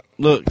forgot.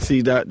 Look,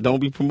 see that? Don't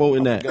be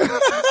promoting that.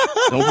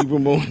 Don't be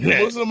promoting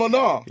that. Muslim or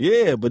no?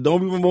 Yeah, but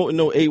don't be promoting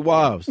no 8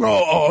 wives.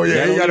 Oh, yeah,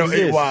 That he got don't no 8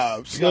 exist.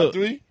 wives. You got Look.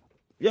 3?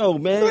 Yo,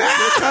 man,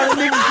 what kind of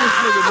niggas this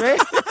nigga, man?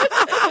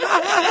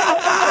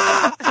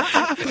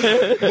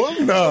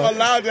 Muslims are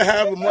allowed to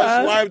have as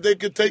much wife they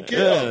can take care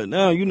Yeah, of.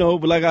 no, you know,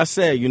 but like I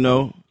said, you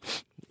know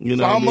So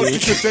how what I much mean? you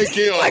can take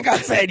care of? Like I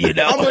said, you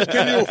How know. much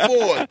can you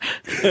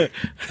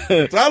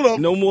afford? Tell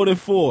them. No more than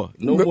 4.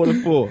 No more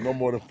than 4. No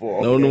more than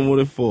 4. No, okay. no more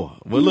than 4.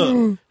 But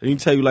look, let me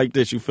tell you like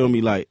this. You feel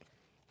me? Like,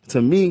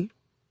 to me,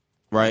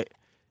 right?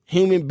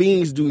 Human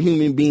beings do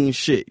human being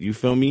shit. You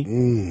feel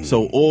me?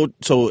 So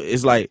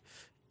it's like,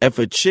 if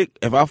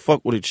I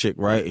fuck with a chick,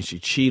 right, and she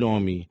cheat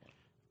on me,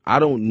 I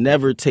don't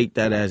never take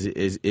that as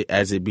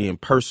it being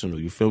personal.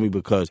 You feel me?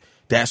 Because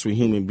that's what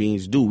human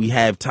beings do. We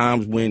have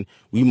times when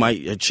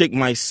a chick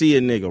might see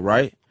a nigga,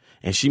 right,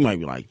 and she might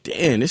be like,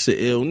 damn, this an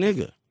ill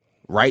nigga.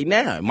 Right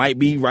now, it might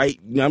be right.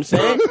 You know what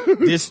I'm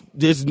saying?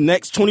 this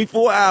next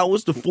 24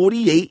 hours to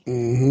 48,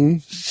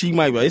 she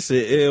might be like, it's an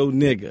ill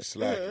nigga.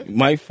 Slacking.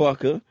 Might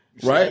fuck her.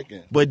 Right,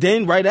 Slacking. but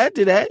then right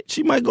after that,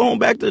 she might go on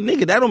back to the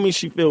nigga. That don't mean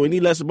she feel any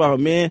less about her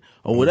man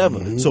or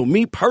whatever. So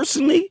me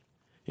personally,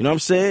 you know what I'm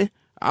saying?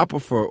 I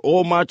prefer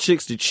all my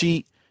chicks to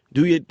cheat,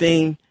 do your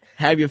thing,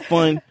 have your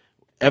fun.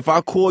 If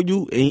I call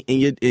you and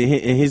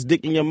his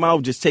dick in your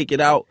mouth, just take it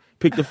out,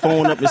 pick the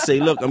phone up and say,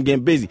 look, I'm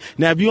getting busy.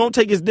 Now, if you don't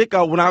take his dick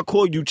out when I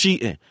call you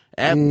cheating,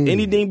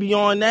 anything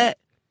beyond that,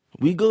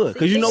 we good.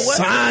 Because you know what?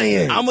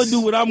 Science. I'm going to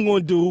do what I'm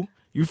going to do.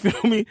 You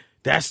feel me?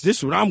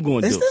 This what I'm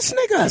going to do. Is this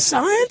nigga a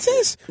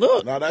scientist?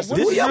 Look, No, that's this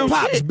Who is your real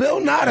pops, shit. Bill,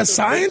 not a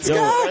science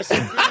guy?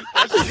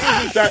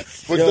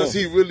 But does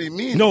he really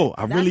mean it? No,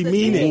 I really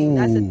mean it.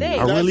 That's the thing.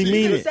 I really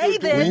mean You it. say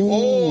this. We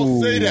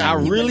all say that. I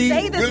really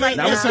say this right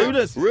Now, I'm gonna tell you now.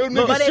 this. Real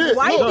Look, nigga But shit. if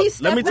wifey Look,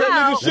 step let me tell you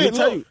out, this shit. Let me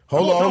tell you.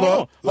 Hold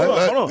on.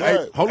 Hold on,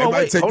 Everybody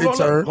wait. take Hold their on,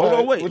 turn. Hold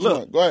on, wait. Which Look,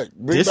 one? Go ahead.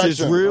 Bring this back is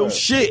Sean. Go real ahead.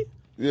 shit.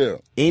 Yeah.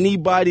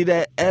 Anybody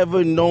that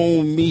ever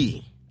known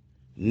me,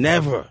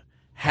 never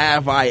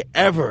have I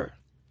ever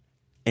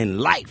in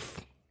life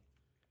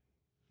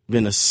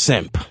been a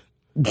simp.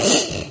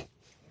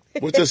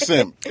 What's a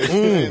simp?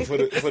 Explain for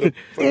the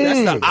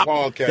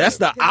podcast. That's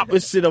the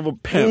opposite of a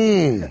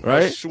pimp,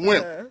 right?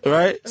 Shrimp.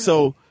 Right?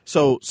 So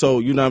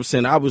you know what I'm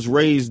saying? I was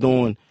raised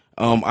on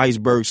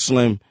Iceberg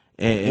Slim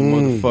and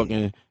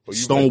motherfucking you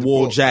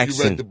Stonewall read the book.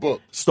 Jackson. You read the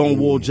book.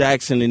 Stonewall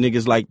Jackson and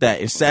niggas like that.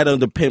 And sat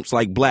under pimps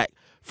like Black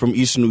from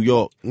East New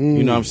York.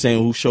 You know what I'm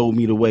saying? Who showed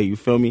me the way, you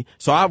feel me?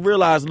 So I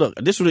realized, look,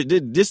 this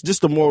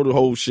the moral of the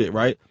whole shit,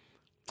 right?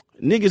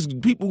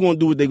 Niggas, people gonna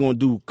do what they gonna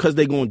do because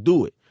they gonna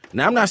do it.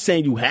 Now, I'm not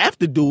saying you have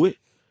to do it,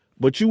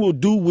 but you will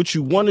do what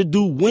you want to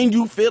do when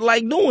you feel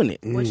like doing it.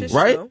 Which is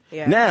right? true,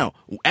 yeah. Now,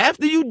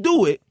 after you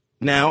do it,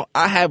 now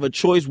I have a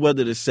choice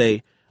whether to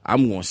say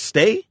I'm going to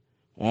stay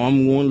or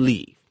I'm going to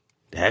leave.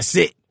 That's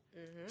it.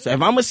 So if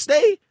I'm going to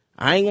stay,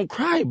 I ain't going to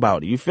cry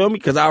about it. You feel me?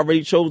 Because I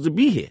already chose to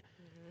be here.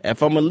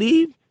 If I'm going to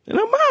leave, then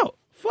I'm out.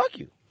 Fuck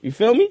you. You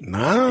feel me?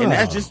 Nah. And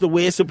that's just the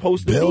way it's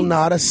supposed to Bill be.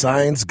 not a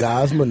science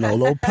guy's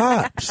Manolo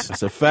Pops.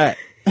 That's a fact.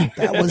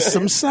 That was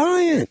some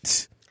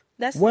science.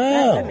 That's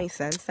Wow. that makes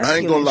sense. That's I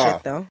ain't human gonna lie.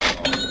 shit, though.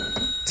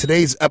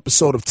 Today's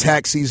episode of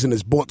Tax Season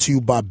is brought to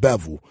you by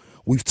Bevel.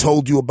 We've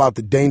told you about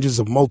the dangers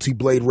of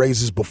multi-blade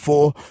razors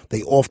before.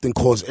 They often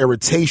cause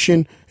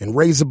irritation and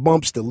razor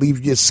bumps that leave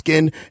your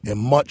skin in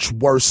much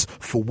worse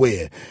for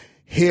wear.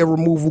 Hair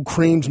removal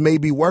creams may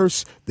be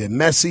worse. They're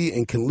messy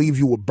and can leave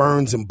you with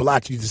burns and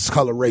blotchy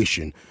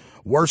discoloration.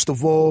 Worst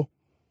of all,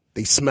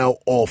 they smell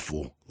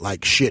awful,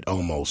 like shit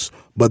almost.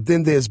 But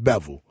then there's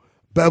Bevel.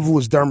 Bevel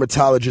is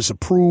dermatologist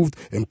approved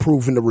and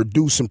proven to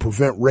reduce and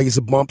prevent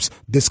razor bumps,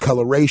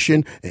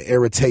 discoloration, and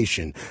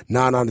irritation.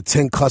 9 out of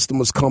 10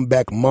 customers come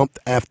back month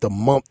after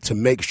month to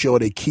make sure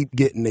they keep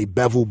getting their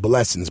Bevel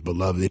blessings,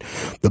 beloved.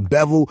 The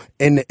Bevel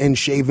end-to-end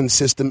shaving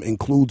system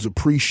includes a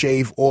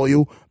pre-shave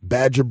oil,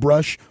 badger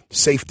brush,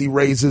 safety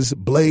razors,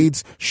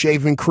 blades,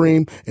 shaving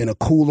cream, and a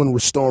cool and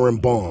restoring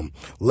balm.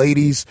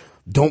 Ladies,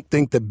 don't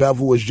think that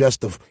Bevel is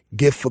just a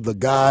gift for the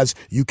guys.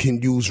 You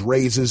can use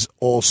razors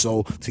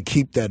also to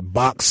keep that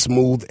box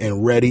smooth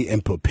and ready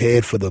and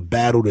prepared for the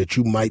battle that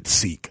you might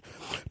seek.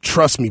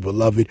 Trust me,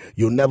 beloved,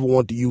 you'll never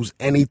want to use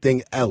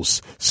anything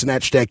else.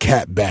 Snatch that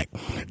cat back.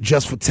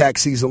 Just for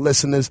tax season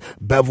listeners,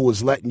 Bevel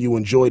is letting you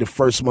enjoy the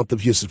first month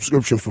of your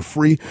subscription for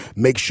free.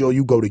 Make sure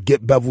you go to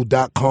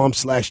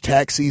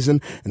getbevel.com/tax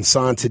season and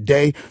sign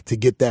today to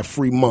get that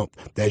free month.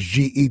 That's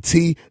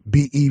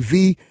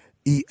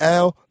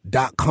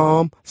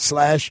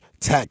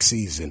GETBEVEL.com/tax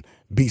season.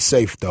 Be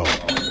safe, though.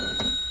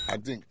 I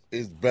think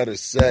it's better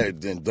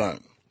said than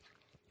done,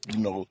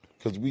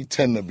 because we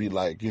tend to be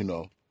like,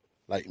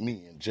 like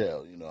me in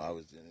jail. I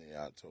was in there,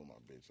 I told my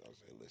bitch, I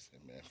said, listen,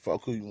 man,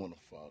 fuck who you want to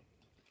fuck.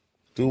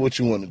 Do what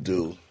you want to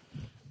do.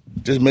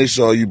 Just make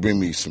sure you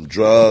bring me some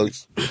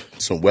drugs,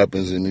 some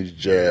weapons in this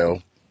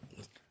jail.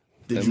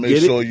 Did and you make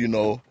get sure, it?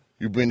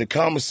 You bring the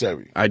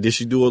commissary. Did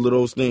she do all of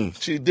those things?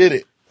 She did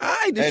it. All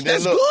right, And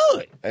that's then, look,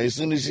 good. As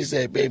soon as she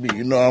said, baby,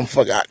 I'm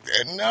fucking out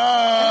there. No!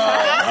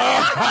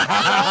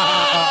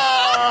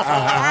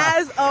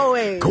 As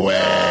always. Quick. Look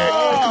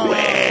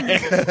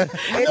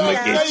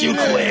at you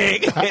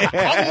quick. I'm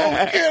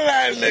gonna kill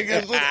that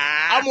nigga. So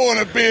I'm on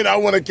a bid. I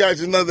want to catch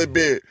another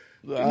bid.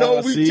 We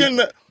tend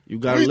to. You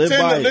gotta live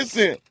by it.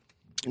 Listen,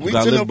 we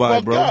gotta tend live to by it,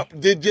 fuck bro. up.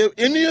 Did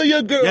any of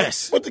your girls?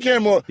 Yes. Put the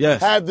camera on. Yes.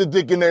 Have the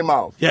dick in their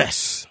mouth.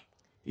 Yes.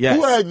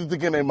 Who had the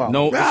dick in their mouth?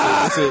 No. Who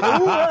had you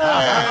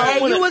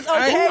was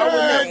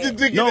okay. the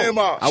dick in their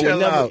mouth? I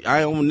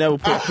would never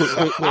put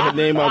her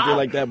name out there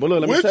like that. But look,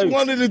 let me Which tell you.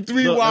 one of the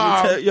three Look,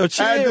 wives? yo,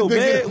 chill,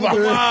 man. With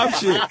the wild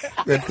shit.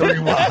 The 3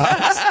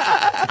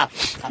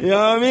 wives. You know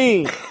what I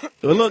mean?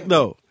 But look,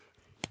 though.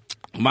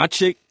 My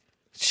chick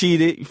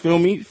cheated, you feel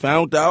me?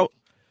 Found out.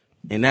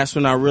 And that's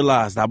when I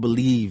realized I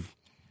believe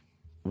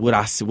what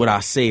I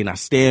say, and I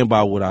stand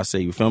by what I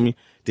say, you feel me?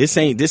 This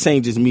ain't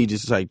just me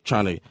just like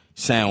trying to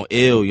sound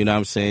ill, you know what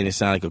I'm saying? It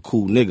sound like a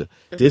cool nigga.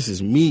 This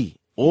is me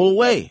all the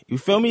way. You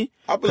feel me?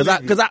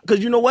 Cause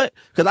you know what?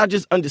 Cause I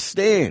just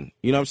understand.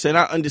 You know what I'm saying?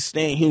 I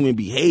understand human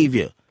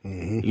behavior.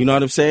 Mm-hmm. You know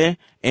what I'm saying?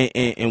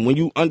 And when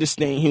you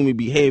understand human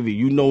behavior,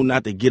 you know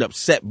not to get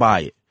upset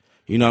by it.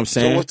 You know what I'm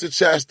saying? So what's the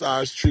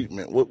chastised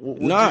treatment? What do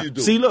you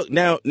do? See, look,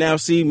 now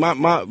see,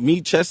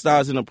 me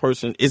chastising a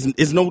person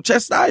is no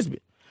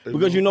chastisement.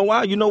 Because you know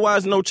why? You know why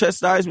it's no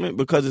chastisement?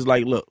 Because it's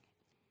like, look,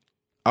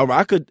 all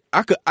right,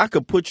 I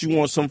could put you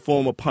on some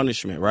form of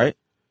punishment, right?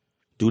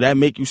 Do that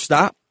make you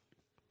stop?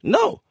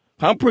 No.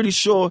 I'm pretty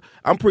sure,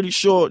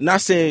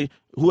 not saying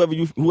whoever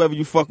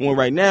you fucking with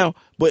right now,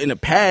 but in the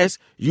past,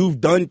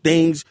 you've done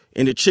things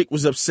and the chick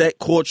was upset,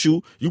 caught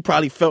you. You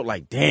probably felt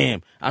like,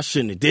 damn, I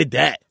shouldn't have did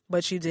that.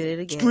 But you did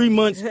it again. 3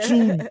 months,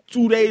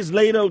 2 days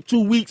later,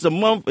 2 weeks, a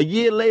month, a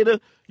year later,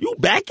 you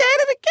back at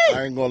it again.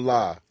 I ain't gonna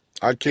lie.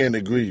 I can't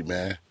agree,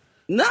 man.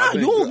 Nah,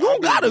 you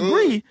don't gotta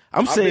agree.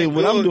 I'm saying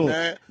what I'm doing.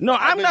 Man. No,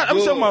 I'm not. I'm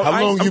talking about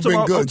How long you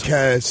been good,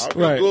 Cass? I've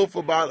been good for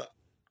about.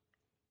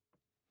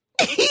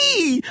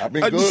 I've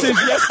been good. Since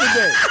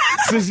yesterday.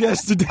 Since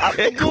yesterday. I've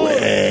been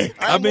good.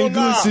 I've been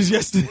good since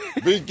yesterday.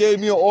 Bitch gave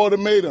me an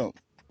ultimatum.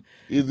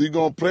 Either you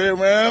gonna play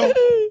around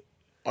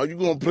or you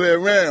gonna play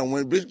around.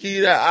 When bitch give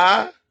you that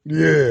eye,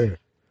 Yeah.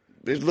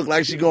 bitch look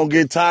like she gonna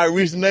get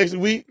Tyrese next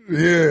week.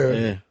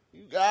 Yeah.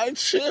 You gotta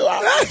chill.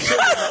 I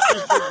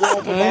been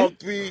going for about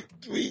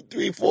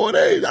 4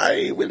 days. I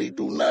ain't really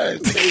do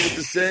nothing. Stay with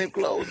the same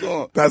clothes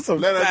on. That's a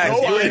Let her fact.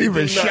 know You I ain't even do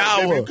nothing.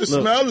 shower. Baby, you can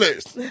smell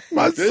this.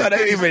 My This son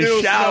ain't thing even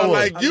still shower. smell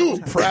like you.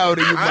 Proud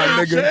of you, my I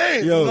ain't nigga.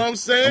 changed, you know what I'm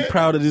saying? I'm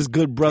proud of this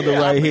good brother Yeah,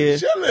 right I been here.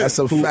 chilling. That's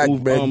a Who- fact, who,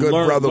 man. Good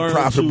learn- brother, learn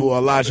profitable to-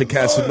 Elijah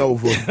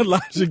Casanova.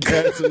 Elijah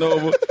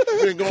Casanova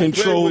Been gonna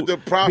play with the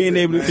prophet, being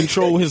able to man.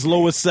 control his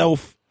lower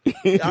self. I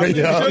been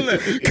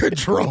chilling.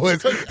 Control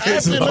his After,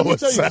 let me lower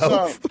tell you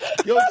self. something.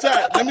 Yo,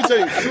 Tat, let me tell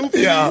you.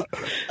 Truthfully, Yeah.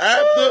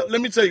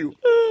 let me tell you.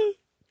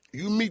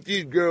 You meet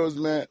these girls,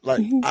 man.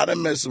 Like, I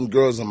done met some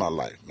girls in my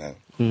life, man.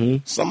 Mm-hmm.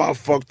 Some I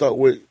fucked up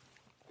with.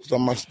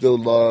 Some I still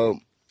love.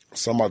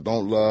 Some I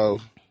don't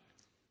love.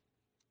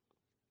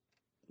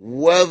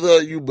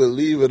 Whether you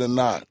believe it or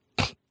not,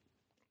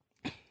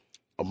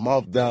 a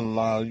month down the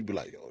line, you be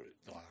like, yo,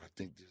 I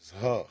think this is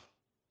her.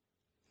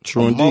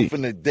 True A month indeed.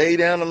 and a day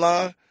down the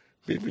line,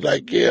 people be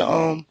like,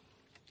 yeah,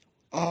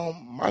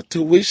 my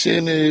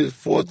tuition is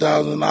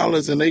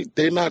 $4,000, and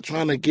they not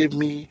trying to give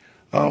me.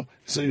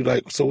 So you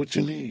like, so what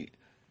you need?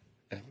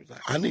 And he's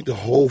like, I need the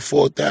whole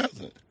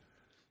 $4,000.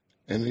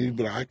 And then you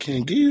be like, I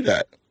can't give you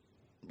that.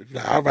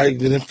 Like, all right,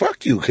 then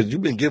fuck you, because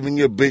you've been giving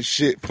your bitch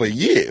shit for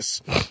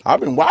years. I've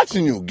been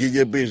watching you give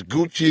your bitch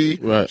Gucci,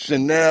 Right.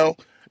 Chanel,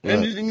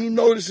 and you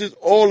notice it's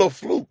all a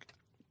fluke.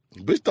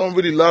 Bitch don't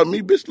really love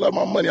me. Bitch love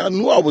my money. I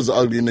knew I was an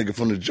ugly nigga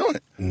from the joint.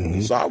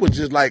 Mm-hmm. So I was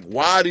just like,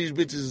 why these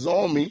bitches is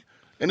on me?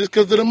 And it's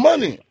because of the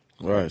money.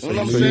 Right. So You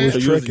know what you, I'm saying? so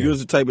you was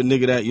the type of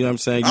nigga that, you know what I'm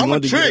saying? You I'm a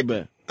wanted to get trick. it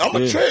back. I'm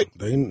a trick.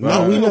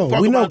 No, we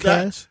know. We know,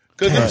 Cass.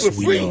 Because Cass, it's for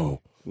we free.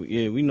 know.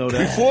 Yeah, we know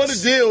that. Before the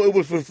deal, it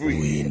was for free.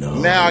 We know.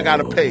 Now I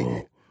gotta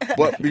pay.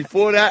 But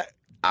before that,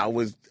 I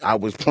was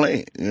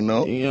playing, you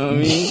know? You know what I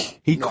mean?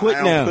 He quit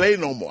I now. don't play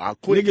no more. I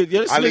quit. Nigga,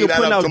 this I nigga leave that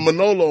putting up out- to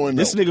Manolo and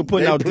This them. nigga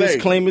putting They out play.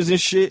 disclaimers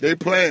and shit. They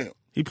playing.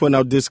 He putting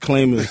out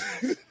disclaimers.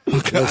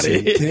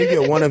 Listen, can you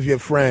get one of your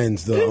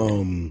friends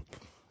to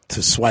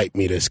swipe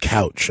me this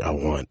couch I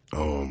want?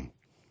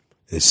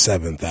 It's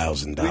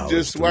 $7,000. We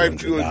just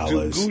swiped you a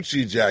 $200.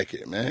 Gucci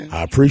jacket, man.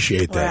 I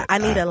appreciate Well, that. I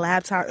need a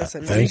laptop and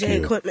some Thank DJ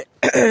you. equipment.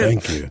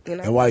 Thank you. You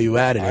know? And while you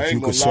at it, I if ain't you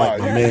gonna could swipe lie.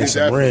 my You man get some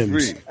that for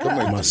rims, free. Come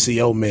on. my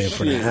CO man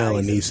for the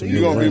Allen needs some You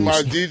new gonna be rims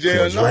my for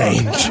DJ or his not?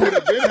 range. You would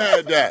have been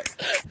had that.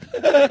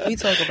 We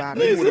talk about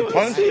We it. would have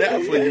punched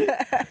that for you.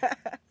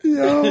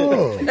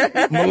 Yo,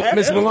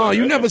 Miss Milan,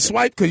 you never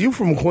swiped because you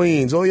from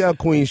Queens. All y'all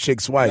Queens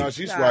chicks No, swipe.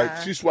 she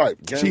swiped. She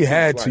swiped. Gang, She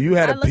had to. swiped. You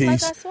had I a look like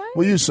piece. I swiped?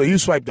 Well, you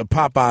swiped the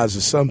Popeyes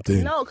or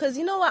something. No, because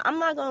you know what? I'm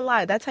not gonna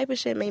lie. That type of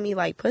shit made me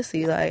like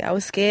pussy. Like I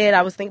was scared.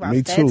 I was thinking about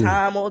Me that too.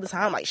 time all the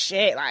time. Like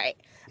shit. Like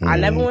I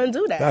never want to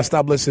do Gotta that.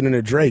 stop listening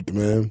to Drake,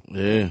 man.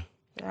 Yeah.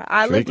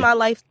 I lived Drinking. my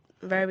life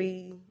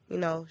very,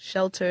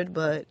 sheltered,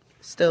 but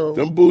still.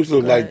 Them boots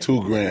look like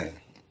good. $2,000.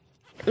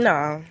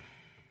 No,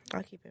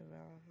 I'll keep it real.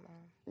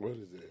 What is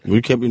it?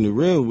 We kept it in the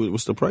real.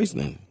 What's the price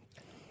then?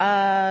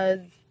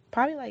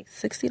 Probably like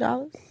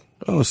 $60.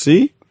 Oh,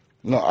 see?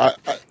 No,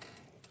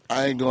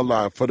 I ain't gonna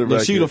lie. For the Look,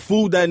 record, she'd have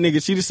fooled that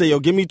nigga. She'd have said, yo,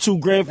 give me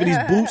 $2,000 for these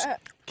boots.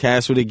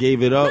 Cass would have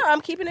gave it up. No,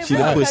 I'm keeping it She'd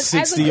real. have put because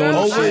as a 60 on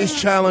girl, the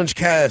Always challenge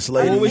Cass,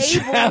 lady. Always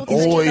able challenge. to,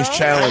 Always I ain't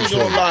challenge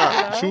gonna her.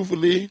 lie.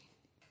 Truthfully,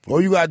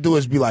 All you gotta do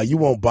is be like, you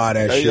won't buy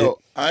that hey shit. yo,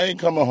 I ain't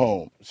coming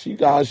home. She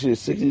got her shit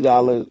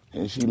 $60,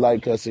 and she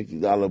like her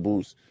 $60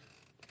 boots.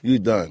 You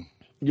done.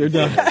 You're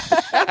done.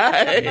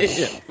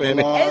 Come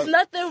on. There's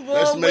nothing wrong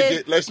Let's make with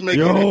it. Let's make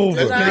Yo. it. Let's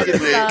design make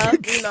it lit. stuff, You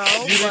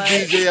the but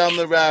DJ, I'm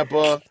the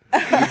rapper.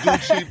 We do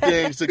cheap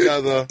things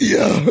together.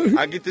 Yeah.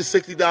 I get the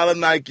 $60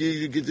 Nike.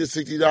 You get the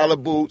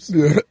 $60 boots.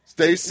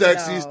 Stay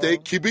sexy. No.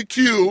 Keep it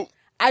cute.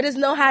 I just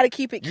know how to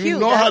keep it cute. You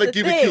know That's how to the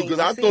keep thing. it cute because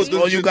I See? thought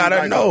Well, you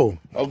gotta know.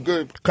 A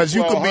good. Because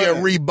you could be a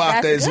 1200. Reeboker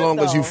That's as good, long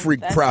as you though. freak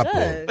That's proper.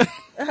 good.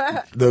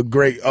 The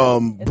great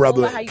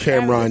brother about how you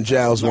Cameron carry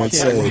Giles once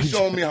Yeah, said. you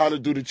showing me how to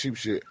do the cheap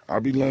shit. I'll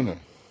be learning.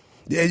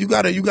 Yeah, you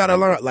gotta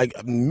learn.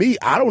 Like me,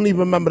 I don't even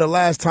remember the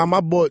last time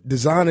I bought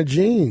designer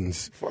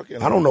jeans.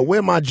 Fucking I don't know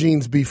where my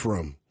jeans be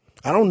from.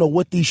 I don't know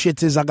what these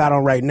shits is I got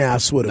on right now. I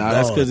swear to Nah, God.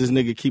 that's because this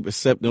nigga keep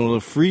accepting all the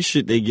free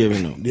shit they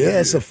giving him. Yeah,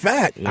 it's a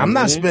fact. I'm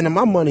not spending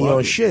my money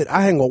on shit.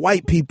 I hang with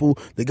white people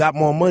that got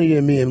more money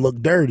than me and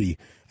look dirty.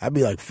 I'd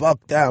be like, fuck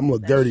that. I'm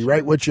look dirty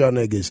right with y'all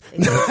niggas.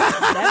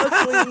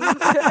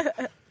 Never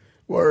clean.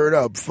 Word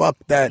up. Fuck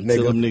that,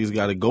 Till them nigga. niggas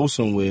gotta go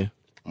somewhere.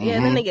 Yeah,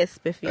 then they get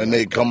spiffy. And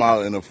they come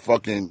out in a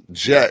fucking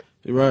jet.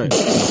 Right. And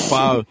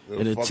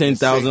a Fucking $10,000 Saint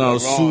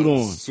suit Laurent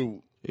on.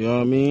 suit. You know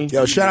what I mean?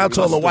 Yo, shout out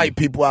to all the white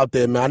people out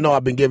there, man. I know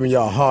I've been giving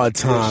y'all a hard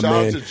time, shout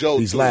out man, to Joe,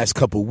 these too. last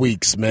couple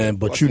weeks, man.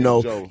 But you Fucking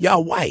know, Joe.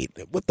 y'all white.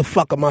 What the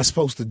fuck am I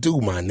supposed to do,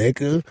 my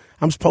nigga?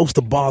 I'm supposed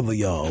to bother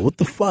y'all. What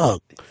the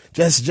fuck?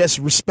 Just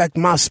respect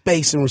my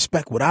space and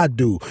respect what I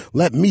do.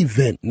 Let me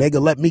vent,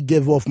 nigga. Let me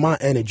give off my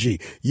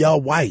energy.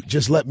 Y'all white.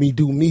 Just let me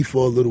do me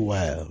for a little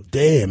while.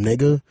 Damn,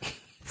 nigga.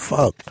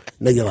 Fuck.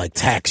 Nigga like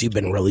Tax, you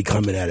been really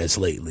coming at us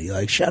lately.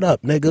 Like, shut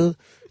up, nigga.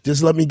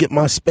 Just let me get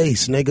my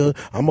space, nigga.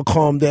 I'ma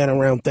calm down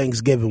around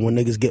Thanksgiving when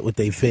niggas get with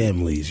their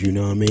families, you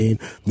know what I mean?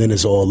 Then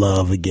it's all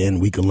love again.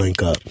 We can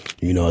link up,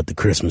 at the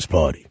Christmas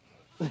party.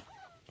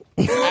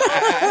 Thank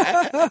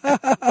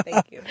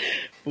you.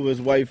 For his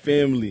white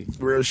family.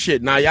 Real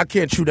shit. Nah, y'all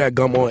can't chew that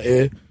gum on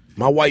air.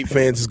 My white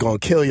fans is gonna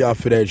kill y'all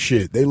for that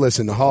shit. They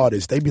listen the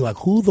hardest. They be like,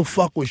 who the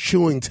fuck was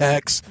chewing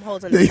Tax? I'm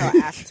holding it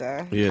till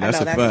after. Yeah,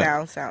 that's I know a that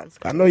fact. sounds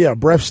I know y'all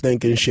breath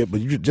stink and shit,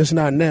 but you just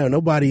not now.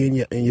 Nobody in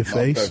your My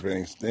face. pepper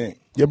ain't stink.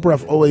 Your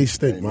breath always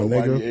stink, my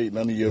Nobody nigga. ate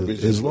none of your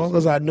bitches. As long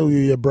as I knew you,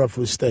 your breath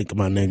would stink,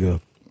 my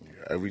nigga.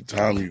 Every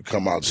time you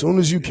come out. As soon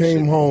as you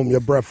came home,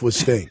 your breath would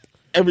stink.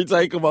 Every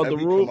time you come out the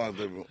Every room. come out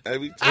the room.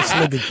 Every This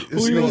time. nigga, Who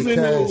this you was nigga in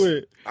there Cass.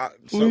 with?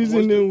 Who you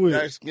in there with?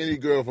 That skinny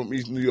girl from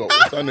East New York.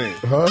 What's her name?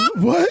 Huh?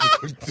 What?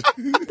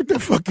 What the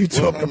fuck you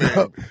talking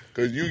about?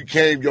 Because you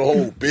came, your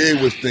whole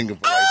beard was stinking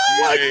for like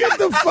 3 What? days. Get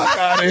the fuck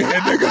out of here, You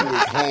nigga.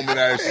 was home and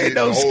that shit.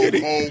 no The whole skinny.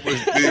 home was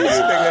This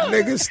stinking.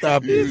 nigga,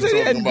 stop You was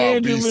it. talking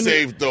about be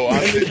safe, though.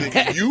 I said,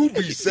 nigga, you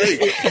be safe.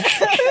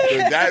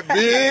 'Cause that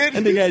beard.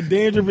 And they got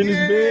dandruff in his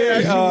Yeah,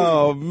 beard. you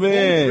Oh, was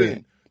man.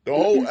 moving. The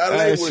whole LA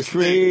That's was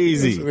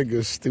crazy. This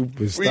nigga's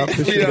stupid. Free Stop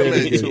the MA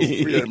too.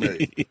 shit. Free MA.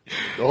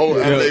 The whole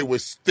LA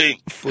was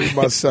stink. Free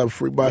my son,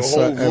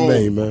 whole MA,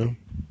 room. man.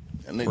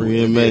 That nigga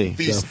Free was MA.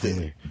 feasting.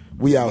 Definitely.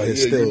 We out here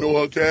Yeah, still. you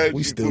know her, Cash?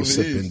 We She still from the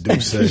sipping East.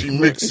 Douce. She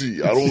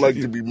mixy. I don't like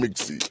to be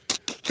mixy.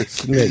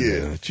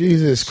 Nigga,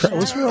 Jesus Christ,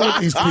 what's wrong with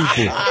these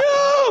people?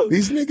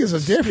 These niggas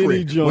are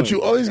different. joint. What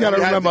you always gotta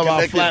We had remember to about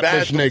connect the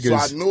Flatbush bathroom,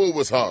 niggas. So I knew it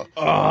was her.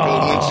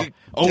 'Cause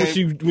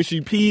When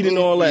she peed and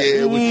all that.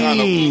 Yeah, it was kind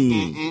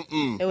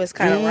of. It was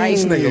kind of right.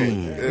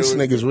 This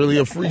nigga's really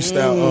a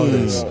freestyle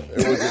artist.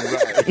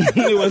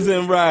 It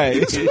wasn't right.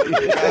 It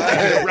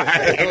wasn't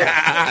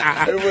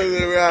right. It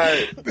wasn't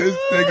right. This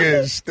nigga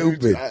is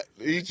stupid.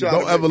 He tried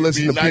Don't to ever make me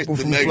listen be to nice people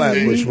the from next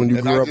Flatbush day, when you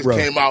and grew I up just rough.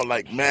 came out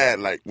like mad,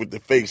 like with the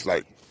face,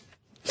 like.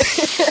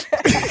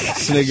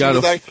 This nigga She got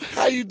was a like,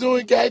 "How you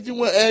doing, guys? You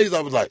want eggs?"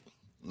 I was like,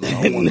 "No, I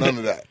don't want none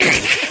of that."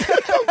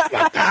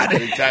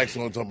 They taxed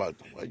on talking about,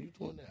 "Why you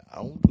doing that? I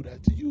don't do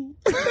that to you."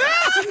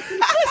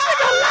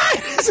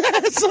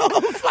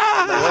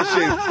 That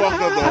shit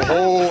fucked up the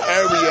whole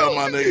area,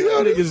 my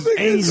nigga. niggas The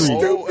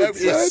angry. whole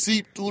area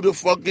seeped through the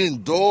fucking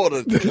door,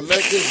 the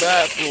connected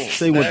bathroom.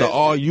 Say what the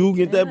RU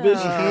get that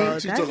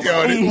bitch. She that's talking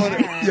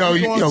about,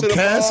 Yo,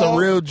 Cass a real.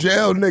 real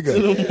jail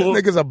nigga.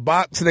 Nigga's a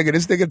box nigga.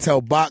 This nigga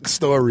tell box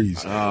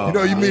stories. You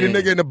know, you meet a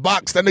nigga in the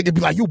box, that nigga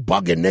be like, "You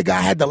bugging, nigga.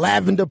 I had the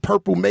lavender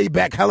purple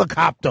Maybach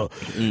helicopter.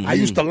 I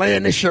used to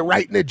land this shit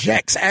right in the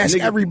jacks. Ask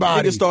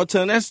everybody." Nigga start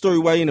telling that story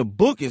while he in the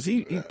bookings.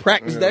 He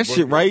practiced that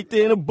shit right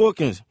there in the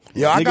bookings.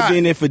 Yo, I nigga got-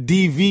 been there for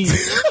DV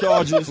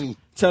charges,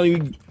 telling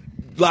you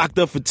locked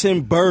up for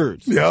 10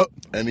 birds. Yep.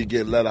 And he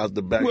get let out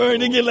the back. Word, door.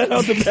 they get let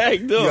out the back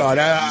door. Yo,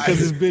 that- Because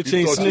this bitch You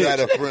ain't thought you had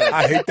snitch. a friend.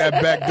 I hate that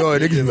back door.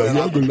 Niggas be like,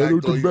 "Yo, I can let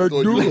out the back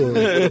door.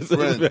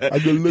 I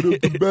can let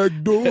out the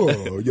back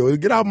door." Yo,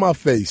 get out my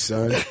face,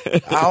 son.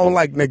 I don't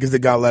like niggas that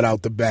got let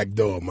out the back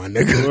door, my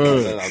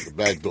nigga. Let out the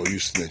back door. You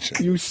snitching.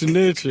 You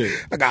snitching.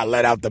 I got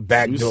let out the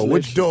back You door.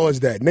 Which snitching. door is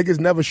that? Niggas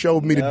never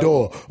showed me the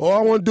door. All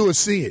I want to do is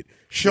see it.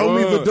 Show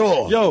me the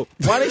door. Yo,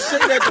 why they say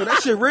that though?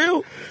 That shit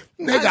real?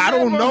 Nigga, I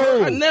don't never know.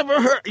 heard- I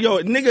never heard. Yo,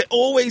 nigga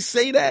always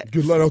say that.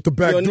 Get let out the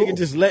back Yo, door. nigga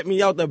just let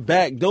me out the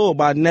back door,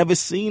 but I never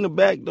seen the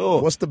back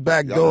door. What's the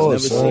back Y'all door, never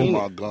son? seen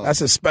it.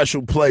 That's a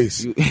special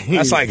place.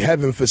 That's like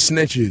heaven for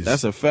snitches.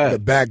 That's a fact. The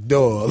back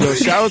door. Yo,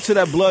 shout out to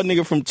that blood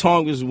nigga from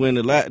Tongas when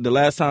the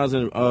last times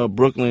in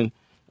Brooklyn,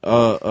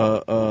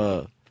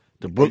 the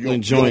Brooklyn You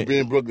joint. don't be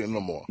in Brooklyn no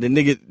more. The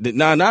nigga,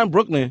 not in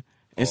Brooklyn,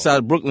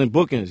 inside Brooklyn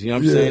bookings. You know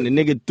what I'm saying? The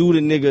nigga threw the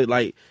nigga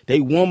like they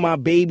won my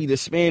baby, the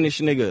Spanish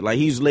nigga. Like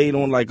he's laid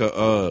on like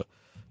a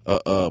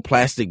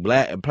plastic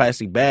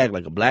bag,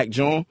 like a black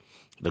John,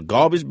 the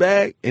garbage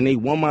bag, and they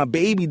won my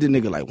baby. The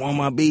nigga like won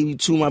my baby,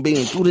 to my baby,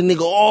 and threw the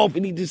nigga off,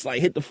 and he just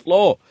like hit the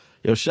floor.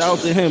 Yo, shout out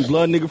to him,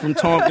 blood nigga from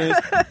Tompkins.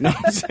 You know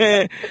what I'm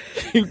saying?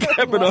 You kept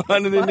it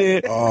 100 in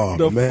there. Oh,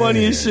 the man.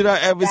 funniest shit I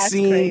ever That's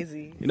seen.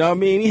 crazy. You know what I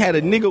mean? He had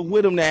a nigga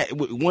with him that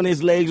one of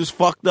his legs was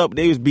fucked up.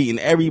 They was beating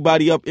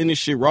everybody up in this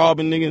shit,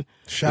 robbing niggas.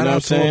 Shout you know out what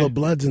I'm to all saying? the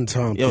Bloods in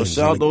Tompkins. Yo,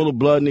 shout out to all the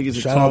blood niggas in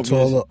Shout out to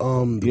all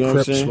Tompkins. the You know what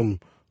I'm Crips saying?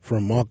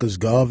 from Marcus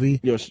Garvey.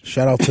 Yo,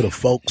 Shout out to the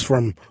folks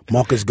from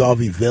Marcus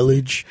Garvey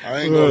Village.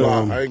 I ain't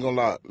gonna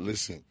lie.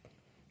 Listen.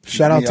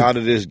 Shout Keep out me to out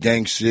of this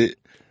gang shit.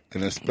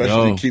 And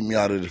especially Yo. keep me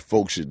out of the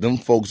folk shit. Them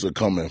folks are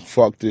coming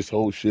fuck this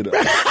whole shit up.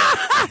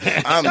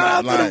 I'm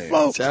not lying.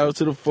 Shout out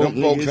to the folk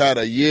Them folks niggas. had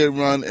a year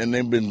run and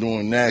they've been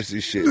doing nasty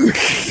shit.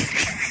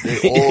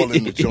 They all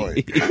in the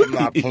joint. I'm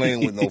not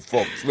playing with no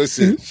folks.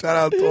 Listen, Shout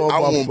out to all I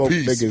my want folk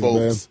peace, niggas,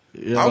 folks.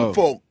 man. Yo. I'm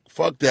folk.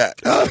 Fuck that.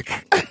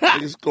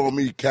 Niggas call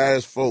me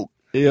Cash folk.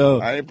 Yo,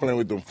 I ain't playing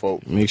with them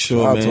folk. make man.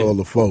 sure, Shout out man. to all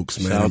the folks,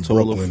 man. Shout out in to all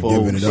the Brooklyn, folks.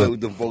 giving it Play up.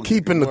 with them folks.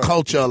 Keeping the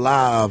culture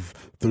alive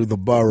through the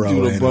borough.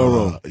 Through the and,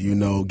 borough. you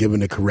know, giving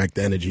the correct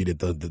energy that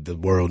the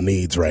world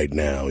needs right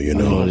now, you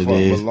know know. what it Fuck,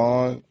 is.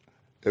 Milan,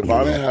 if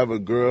I didn't have a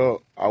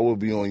girl, I would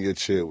be on your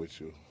chair with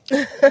you.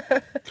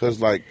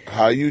 Cause like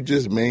how you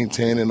just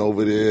maintaining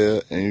over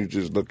there and you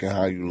just looking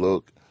how you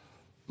look,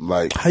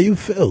 like How you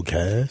feel,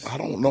 Cass? I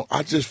don't know.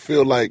 I just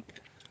feel like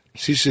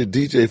she should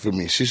DJ for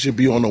me. She should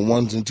be on the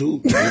ones and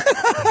twos. You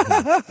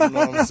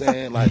know what I'm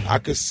saying? Like I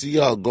could see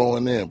her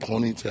going in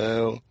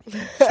ponytail,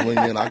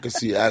 swinging. I could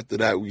see after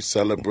that we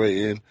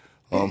celebrating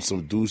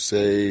some Douce.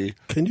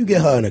 Can you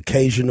get her an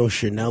occasional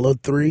Chanel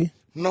 3?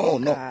 No,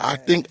 I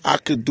think I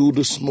could do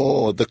the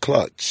small, the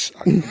clutch.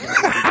 I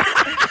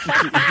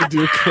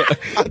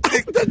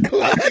think the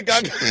clutch.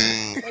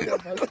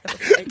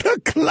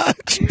 The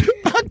clutch.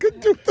 I could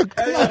do the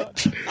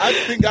clutch. I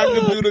think I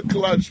could do the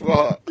clutch for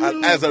her.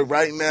 As of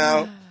right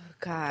now,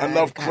 God,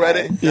 enough God.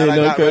 credit Yeah, that I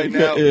no got credit, right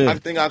now, yeah. I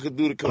think I could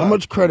do the clutch. How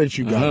much credit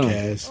you got,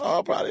 Cass?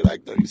 Oh, probably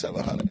like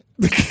 3,700.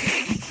 I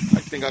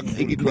think I could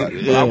do the clutch.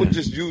 But I was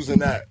just using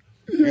that,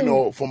 you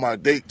know, for my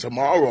date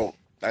tomorrow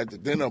at the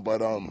dinner.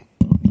 But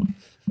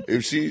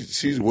if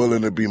she's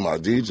willing to be my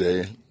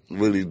DJ,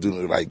 really do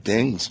the right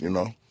things, you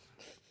know,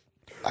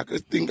 I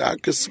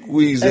could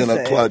squeeze in a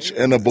Listen. clutch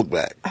and a book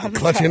bag.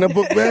 Clutch in a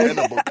book bag? And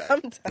a book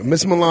bag.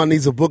 Miss Milan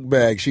needs a book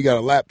bag. She got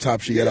a laptop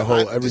she got to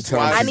hold every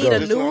time I she need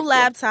goes. a new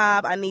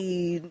laptop. I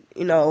need,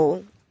 you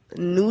know,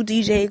 new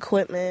DJ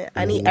equipment.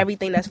 I need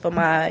everything that's for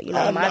my, you know,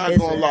 I'm my not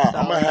business. gonna lie. So.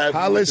 I'm gonna have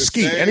Holla at the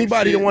Skeet. same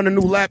Anybody that shit. want a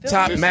new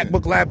laptop, Listen.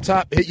 MacBook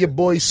laptop, hit your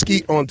boy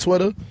Skeet on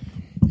Twitter.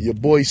 Your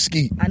boy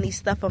Skeet. I need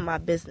stuff for my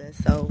business,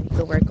 so we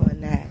could work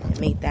on that and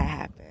make that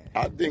happen.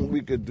 I think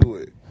we could do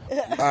it.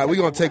 All right, we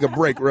gonna take a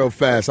break real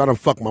fast. I done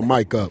fucked my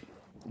mic up.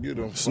 You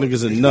don't. This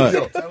nigga's a nut.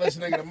 Yo,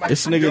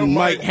 This nigga Your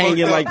Mike mic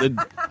hanging fucked like up.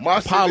 the my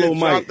shit Apollo done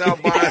mic. dropped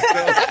out by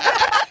itself.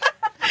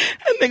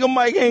 That nigga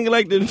Mike hanging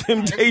like the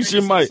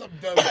Temptation Mike.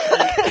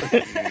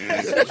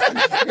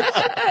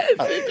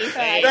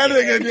 That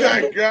nigga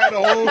Jack got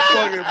the whole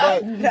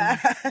fucking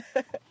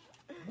mic.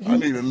 I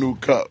need a new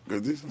cup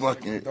because this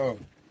fucking. Took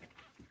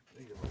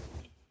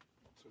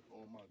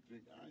all my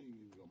drink. I ain't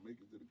even gonna make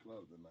it to the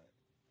club tonight.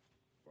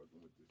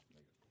 Fucking with this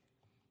nigga.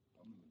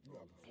 I'm in the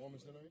club.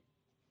 Performance tonight?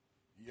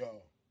 Yo.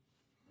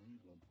 I'm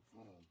gonna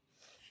perform.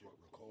 Shit,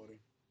 recording.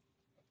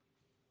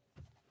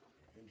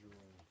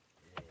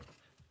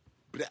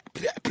 Blah,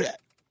 blah, blah.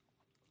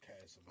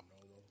 Cass and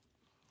Manolo.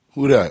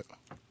 Who that?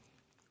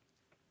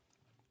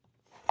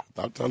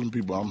 Stop telling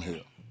people I'm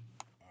here.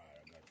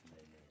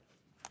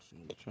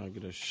 Trying to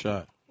get a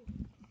shot.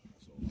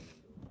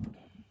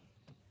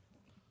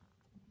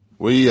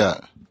 Where you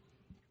at?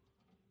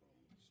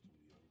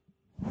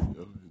 Yo,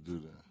 you do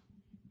that.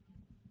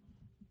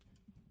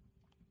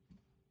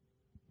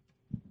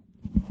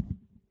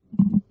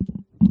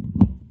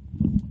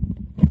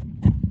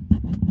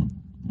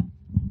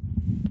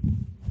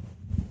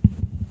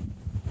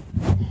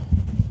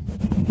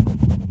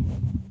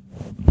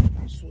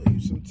 I swear you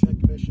some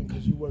technician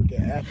because you work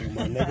at Apple,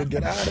 my nigga.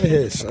 Get out of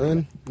here,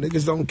 son.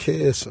 Niggas don't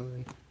care,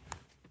 son.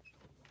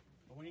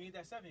 When you need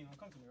that 7, you gonna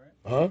come to me,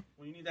 right? Huh?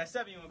 When you need that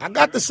 7, you gonna I come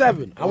got to the me,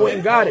 7. I went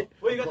and got it. right?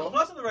 Well, you got the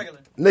plus or the regular?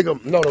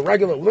 Nigga, no, the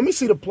regular. Let me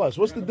see the plus.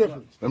 What's the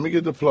difference? Let me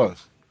get the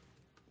plus.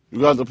 You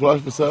got the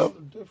plus for sale?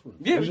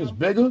 Yeah, It's we just know.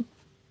 bigger?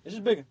 It's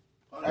just bigger.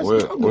 That's Where- I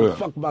don't give where? a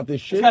fuck about this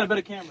It's shit. got a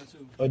better camera,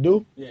 too. I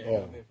do? Yeah, it's Oh.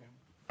 got a better camera.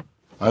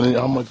 I need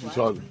how much you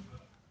charging?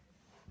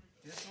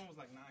 This one was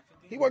like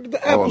 $9.50. He worked at the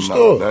Oh Apple no,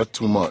 store. that's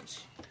too much.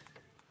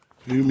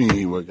 What you mean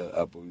he work at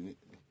Apple?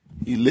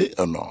 He lit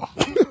or no?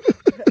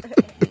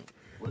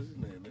 What's his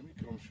name? Let me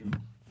come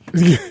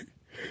shoot.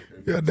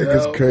 Y'all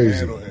niggas crazy.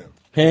 Handle him.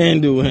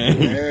 Handle him.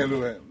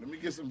 Handle him. Let me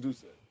get some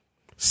Douce.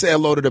 Say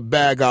hello to the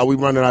bad guy. We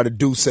running out of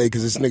Douce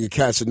because this nigga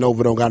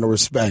Casanova don't got no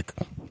respect.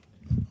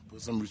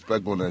 Put some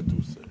respect on that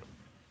Douce.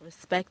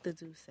 Respect the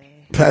Douce.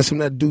 Pass him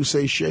that Douce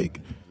shake.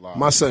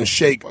 My son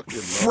Shake,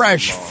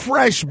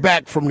 fresh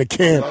back from the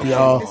camp,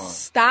 y'all.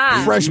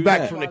 Stop. Fresh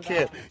back from the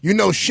camp. You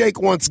know,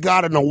 Shake once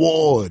got an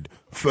award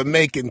for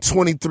making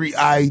 23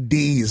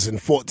 IEDs in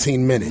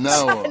 14 minutes.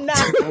 No,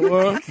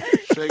 No,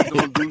 Shake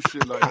don't do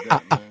shit like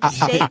that, man.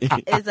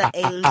 Shake is an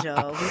angel.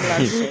 We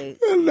love Shake.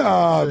 Nah,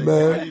 How you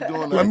man.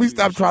 doing Let me that?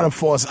 stop trying to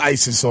force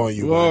ISIS on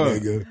you, my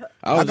Word. nigga.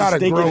 I was gotta just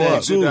thinking grow that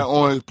up. too. Did that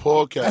on his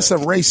podcast. That's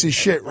some racist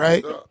shit,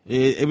 right?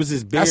 It was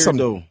his beard, That's some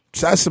though.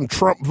 That's some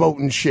Trump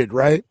voting shit,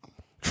 right?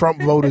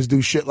 Trump voters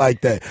do shit like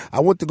that. I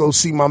went to go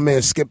see my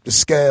man Skip the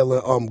Scale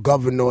and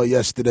Governor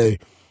yesterday.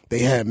 They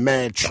had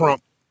mad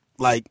Trump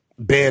like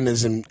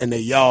banners in their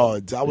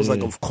yards. I was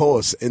like, of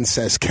course,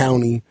 Incest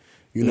County.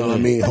 You know what I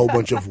mean? A whole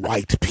bunch of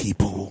white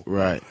people.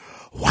 Right.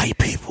 White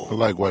people. I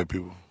like white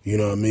people. You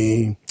know what I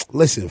mean?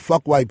 Listen,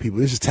 fuck white people.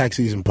 This is Tax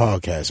Season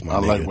Podcast, my I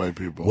nigga. like white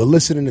people. Well,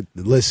 listen.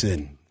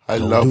 I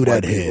don't love do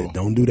that white here. people.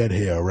 Don't do that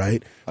here, all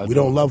right? I We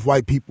don't don't. love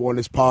white people on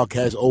this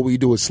podcast. All we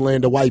do is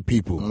slander white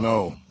people.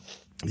 No.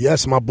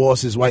 Yes, my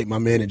boss is white, my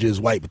manager is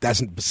white, but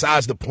that's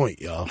besides the point,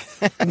 y'all.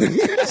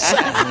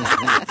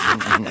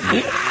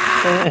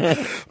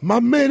 My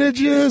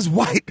manager is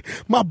white.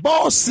 My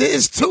boss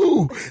is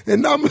too.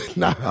 And I'm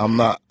I'm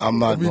not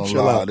me gonna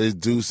chill lie. out. This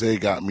Douce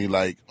got me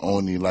like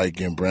only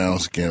liking brown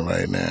skin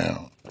right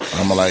now.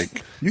 I'm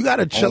like, you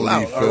gotta chill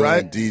Only out, all feeling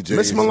right? DJs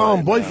Miss Malone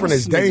right boyfriend now.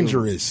 is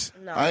dangerous.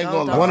 No, I ain't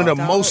don't- gonna lie. One of the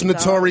don't- most don't.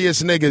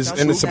 notorious niggas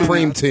in the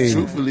Supreme team.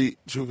 Truthfully,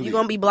 You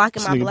gonna be blocking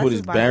This my nigga blessings put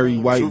his by Barry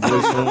name. White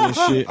voice on and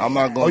shit. I'm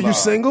not gonna Oh, lie. you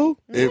single?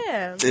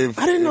 Yeah. If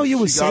I didn't know you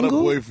she was got single.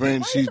 a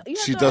boyfriend, she you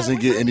she not doesn't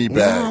know get any bags.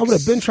 Nah, I would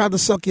have been trying to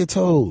suck your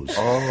toes.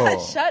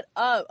 Oh, Shut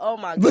up. Oh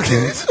my Look god. at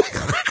this.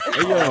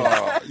 Hey,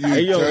 yo. you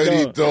Hey, yo,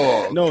 dirty no.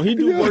 dog. No, he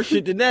do worse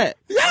shit than that.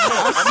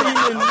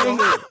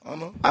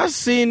 I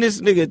seen this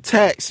nigga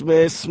Tax,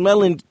 man,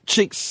 smelling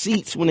chicks'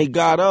 seats when they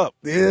got up.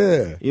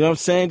 Yeah. You know what I'm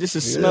saying? Just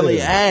to smell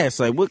their ass.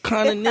 Like, what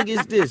kind of nigga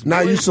is this?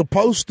 Now boy? you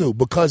supposed to,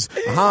 because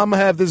how I'ma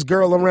have this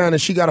girl around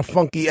and she got a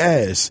funky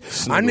ass.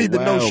 I nigga need to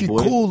know wild, she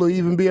boy. cool to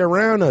even be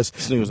around us.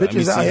 This nigga was like,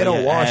 Bitches out here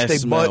don't wash their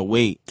butt.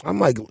 Wait. I'm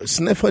like,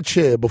 sniff her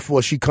chair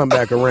before she come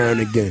back around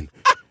again.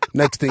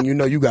 Next thing you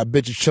know, you got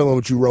bitches chilling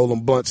with you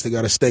rolling blunts. They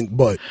got a stink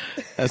butt.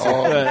 That's a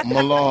Oh, fact.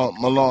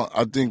 Malone,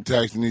 I think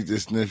Tax needs to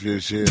sniff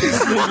your shit.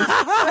 Sniff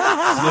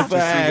her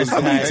ass.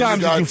 How many Tax.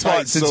 times got did you fart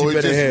tight, since so you it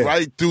been just in here?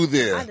 right through I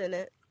there.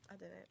 didn't.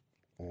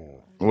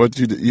 What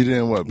you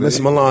didn't what? Miss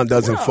babe? Milan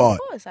doesn't No, fart.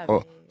 of course I Oh,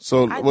 did.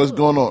 so I what's do.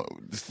 going on?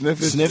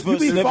 Sniff it. Sniff her, You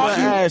be sniff her farting?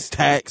 ass,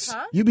 Tax.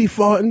 Huh? You be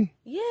farting?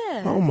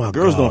 Yeah. Oh my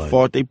Girls god. don't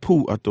fart, they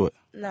poo, I thought.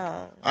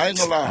 No. I ain't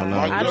gonna lie. I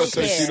My girl don't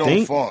said she care. don't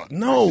Stink? fart.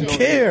 No,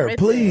 care, Ripping.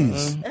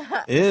 please.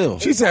 Ew.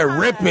 She said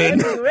ripping.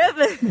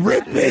 Ripping.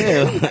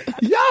 Ripping.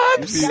 Yeah,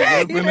 I'm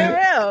saying. Keep it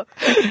real.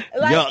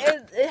 Like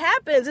Yuck. it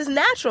happens. It's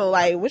natural.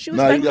 Like what you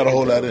Nah, you expect gotta me to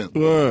hold do? that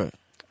in. Word.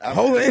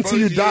 Hold it until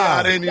you First year, die.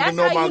 I didn't even That's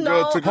know how my you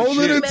girl know. took a Hold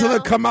it shit. until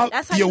it come out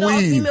That's how your you know a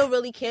weave. female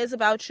really cares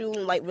about you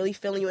and like really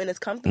feeling you and is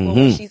comfortable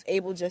when she's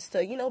able just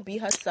to, be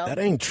herself. That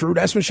ain't true.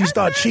 That's when she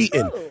start not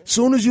cheating. true.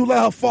 Soon as you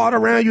let her fart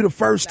around you the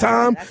first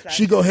time, that's not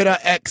she go hit her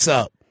ex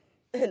up.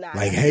 Nah,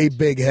 Like, hey,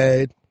 big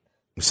head,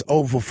 it's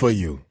over for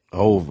you.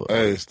 Over.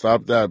 Hey,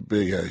 stop that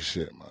big ass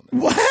shit,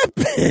 man. What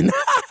happened?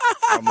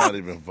 I'm not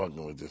even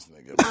fucking with this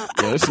nigga. Man.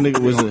 Yo, this nigga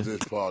was on a this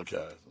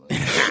podcast,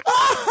 man.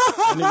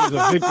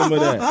 victim of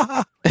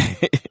that.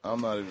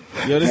 I'm not even.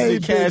 Yo, this Hey,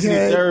 is Cassidy big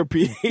head.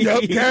 therapy.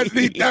 Yup,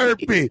 Cassidy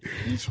therapy.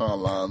 You trying to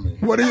lie on me?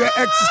 One of your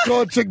exes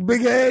called chick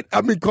big head?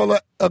 I mean, call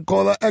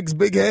her ex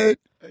big head?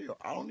 Hey, yo,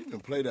 I don't even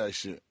play that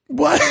shit.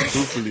 What?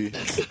 Truthfully,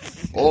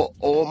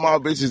 all my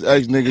bitches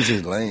ex niggas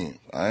is lame.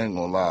 I ain't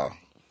gonna lie.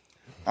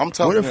 I'm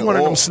tougher What if than one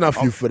of all- them snuff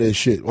you I'm- for this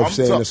shit? Of I'm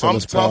saying tou- this on I'm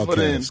this tougher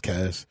than- podcast,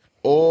 Cass.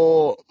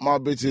 All my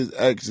bitches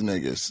ex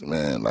niggas,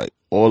 man. Like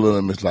all of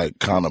them is like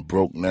kind of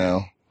broke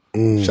now.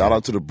 Shout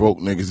out to the broke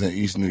niggas in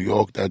East New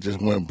York that just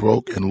went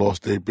broke and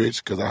lost their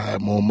bitch because I had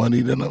more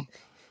money than them.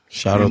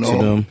 Shout out to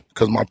them.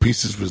 Because my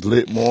pieces was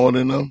lit more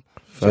than them.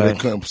 So they Fact.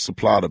 couldn't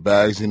supply the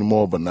bags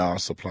anymore, but now I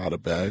supply the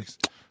bags.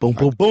 Boom,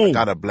 boom, I boom.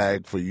 got a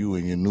bag for you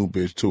and your new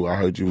bitch, too. I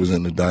heard you was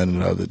in the diner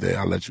the other day.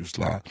 I let you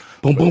slide.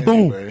 Boom, But boom,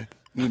 boom.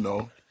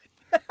 anyway,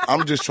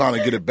 I'm just trying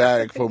to get a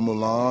bag for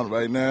Milan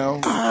right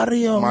now.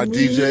 Mario, My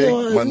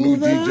DJ, my new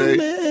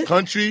DJ.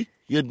 Country,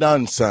 you're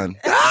done, son.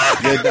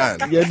 You're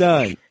done. You're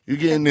done. You're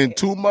getting in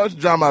too much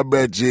drama,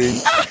 bitch.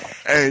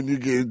 And you're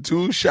getting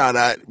too shot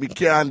at. We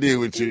can't deal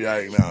with you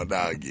right now,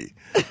 doggy.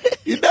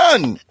 You're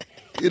done.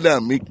 You're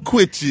done. We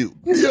quit you.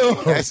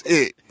 That's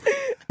it.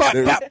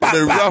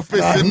 The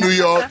roughest in New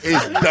York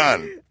is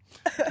done.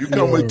 You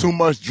come with too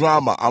much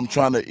drama. I'm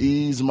trying to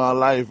ease my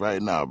life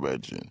right now,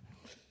 Brethren.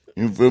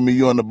 You feel me?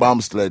 You on the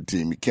bomb sled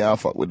team. You can't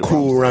fuck with the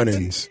Cool bomb sled.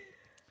 runnings.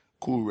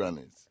 Cool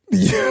runnings.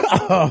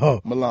 Yeah.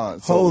 Milan.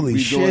 So Holy we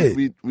shit.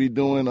 Doing, we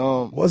doing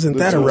Wasn't the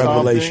that a two-time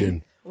revelation?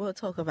 thing. We'll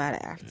talk about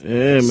it after.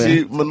 Yeah, man.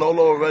 See,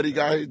 Manolo already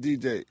got his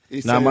DJ. He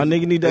Nah, said my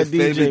nigga need that his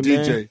favorite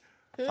DJ, man.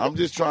 DJ. I'm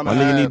just trying to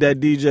My nigga have, need that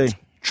DJ.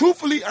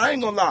 Truthfully, I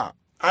ain't gonna lie.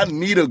 I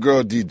need a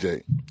girl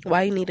DJ.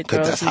 Why you need a girl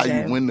Because that's DJ?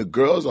 how you win the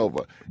girls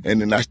over.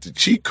 And then that's the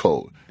cheat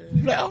code.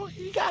 You like, oh,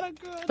 you got a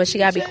girl But she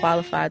gotta be DJ.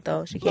 qualified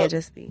though. She can't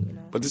just be,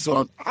 But this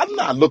one, I'm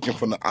not looking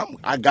for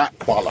I got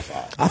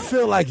qualified. I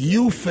feel like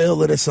you feel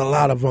that it's a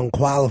lot of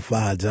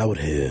unqualifieds out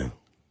here.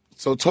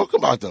 So talk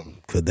about them.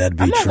 Could that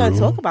be I'm not true? gonna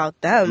talk about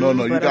them. No, you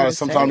but I'm gotta, just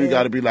sometimes you saying.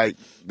 gotta be like,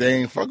 they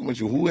ain't fucking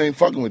with you. Who ain't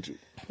fucking with you?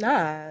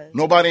 Nah.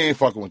 Nobody ain't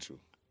fucking with you.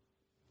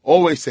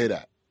 Always say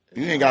that.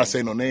 You ain't gotta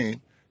say no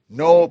name.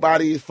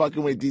 Nobody is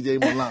fucking with DJ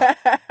Milan.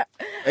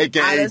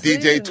 AKA Honestly,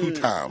 DJ Two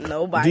Time.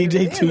 Nobody.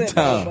 DJ is, Two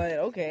Time. But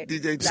okay.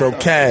 DJ Two So, Time.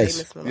 Cass,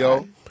 Famous Milan.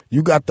 Yo.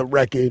 you got the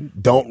record,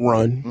 Don't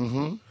Run.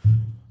 Mm-hmm.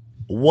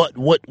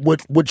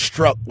 What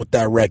struck with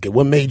that record?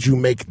 What made you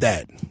make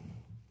that?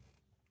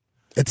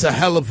 It's a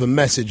hell of a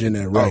message in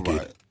that record. All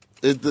right.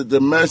 The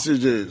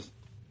message is,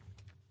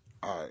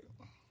 all right,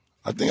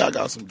 I think I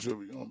got some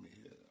jewelry on me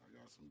here. I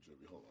got some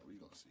jewelry. Hold on, we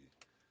gonna see.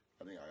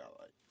 I think I got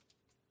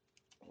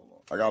hold on.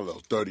 I got a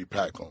little 30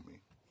 pack on me.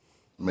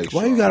 Make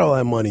Why sure you got all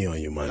that money on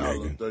you, my I got a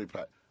little nigga? 30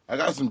 pack. I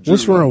got some jewelry.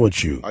 What's wrong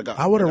with you?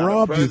 I would have got a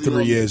robbed you Prezi 3 on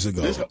me. years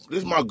ago. This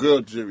is my girl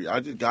jewelry.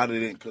 I just got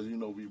it in because, we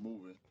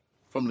moving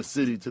from the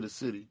city to the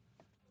city.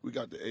 We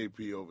got the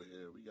AP over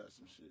here. We got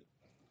some shit.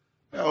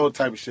 I got all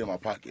type of shit in my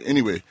pocket.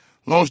 Anyway,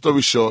 long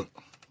story short,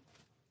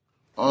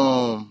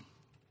 I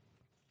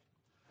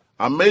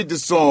made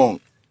this song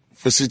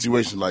for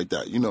situations like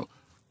that.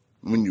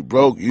 When you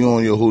broke, you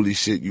on your holy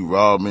shit, you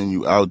robbing,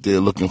 you out there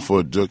looking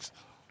for jokes.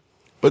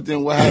 But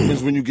then what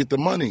happens when you get the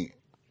money?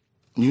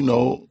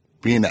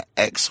 Being an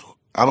ex,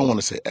 I don't want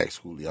to say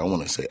ex-hoolie, I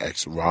want to say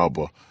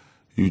ex-robber.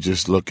 You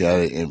just look at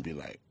it and be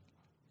like,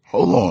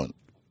 hold on,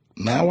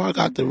 now I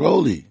got the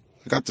rollie.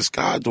 I got the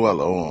Sky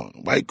Dweller on,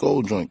 white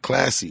gold joint,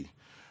 classy.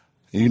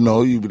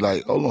 You be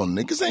like, hold on,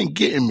 niggas ain't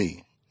getting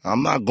me.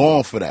 I'm not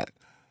going for that.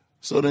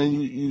 So then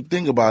you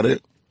think about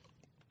it,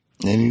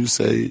 and you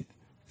say,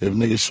 if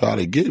niggas try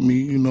to get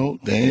me,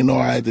 they ain't know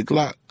I had the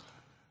Glock.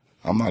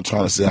 I'm not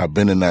trying to say I've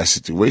been in that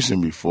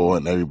situation before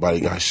and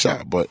everybody got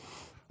shot, but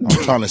I'm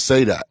trying to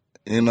say that.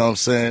 You know what I'm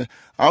saying?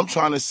 I'm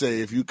trying to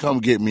say, if you come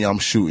get me, I'm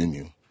shooting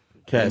you.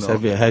 Cass,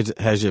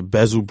 has your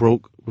bezel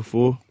broke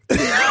before?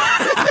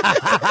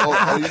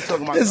 Oh, you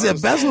talking about Is the it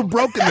other bezel side?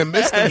 broke in the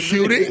midst of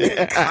shooting?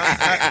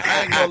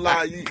 I ain't gonna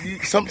lie. You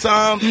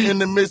sometimes in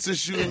the midst of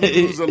shooting,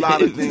 you lose a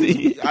lot of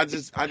things. I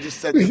just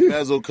said the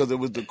bezel because it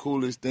was the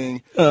coolest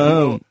thing.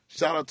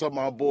 Shout out to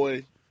my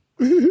boy.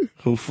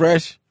 Who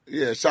fresh?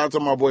 Yeah, shout out to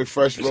my boy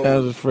Fresh Rose. Shout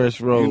out to Fresh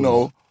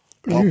Rose.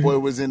 My boy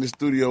was in the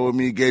studio with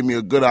me, gave me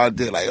a good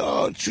idea, like,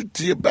 oh, shoot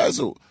to your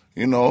bezel.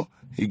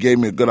 He gave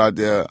me a good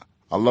idea.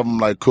 I love him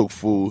like cook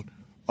food.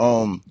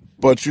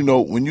 But you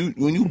know, when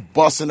you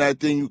busting that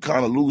thing, you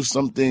kind of lose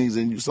some things,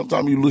 and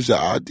sometimes you lose your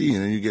ID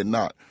and then you get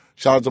knocked.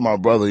 Shout out to my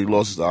brother, he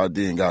lost his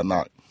ID and got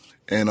knocked.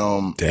 And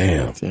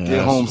Damn.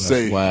 get home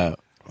safe. Wow.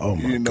 Oh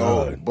my You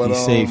know, God. but Be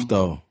safe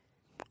though.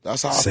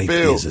 that's how Safety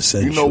I feel. is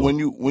essential. You know, when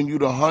you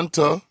the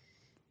hunter,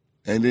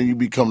 and then you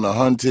become the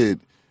hunted,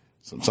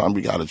 sometimes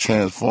you got to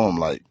transform.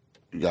 Like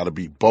you got to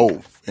be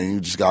both, and you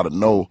just got to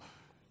know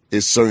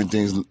it's certain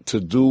things to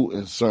do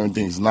and certain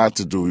things not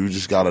to do. You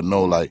just got to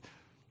know, like,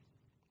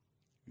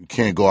 you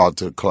can't go out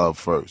to the club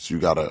first. You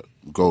got to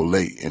go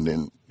late, and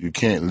then you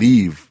can't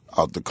leave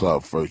out the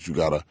club first. You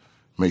got to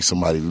make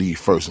somebody leave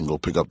first and go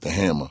pick up the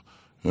hammer.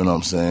 You know what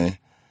I'm saying?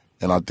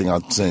 And I think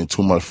I'm saying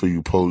too much for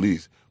you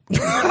police.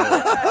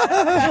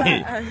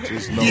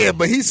 Just know. Yeah,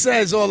 but he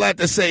says all that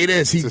to say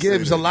this. He To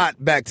gives say a that.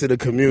 lot back to the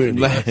community.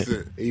 That's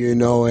it. You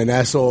know, and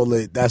that's all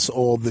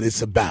that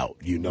it's about.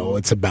 You know,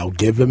 it's about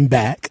giving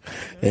back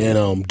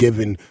and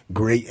giving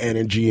great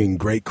energy and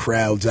great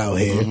crowds out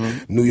here.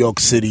 New York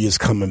City is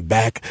coming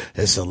back.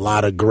 There's a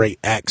lot of great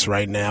acts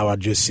right now. I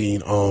just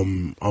seen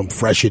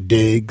Fresher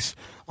Diggs,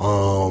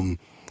 Young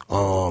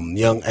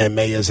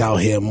M.A. is out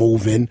here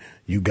moving.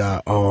 You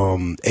got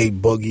A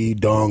Boogie,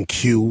 Don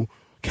Q,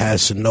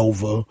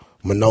 Casanova,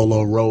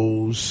 Manolo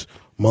Rose,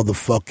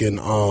 motherfucking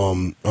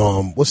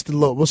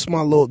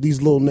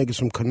these little niggas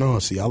from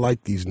Canarsie. I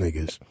like these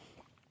niggas.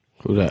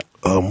 Who that?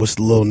 What's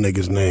the little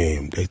nigga's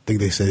name? They think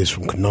they say it's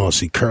from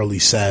Canarsie. Curly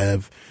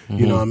Sav.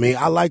 You know what I mean?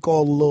 I like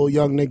all the little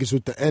young niggas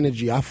with the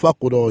energy. I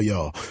fuck with all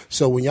y'all.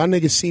 So when y'all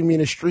niggas see me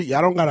in the street,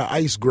 y'all don't gotta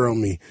ice grill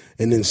me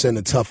and then send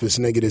the toughest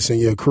nigga that's in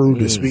your crew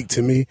to speak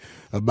to me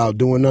about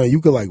doing nothing.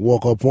 You could like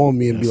walk up on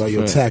me and be That's like, a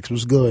yo, fact. Tax,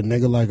 what's good,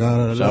 nigga? Like,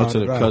 Shout out to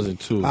the cousin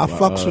too. I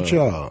fucks with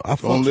y'all. I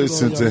fucks Don't with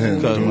listen all to y'all him.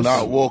 niggas. Cousin. Do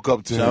not walk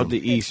up to Shout out him. to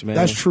East, man.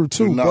 That's true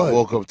too. Do not but,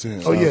 walk up to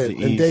him. Oh yeah, Shout out to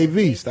and East. Dave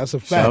East. That's a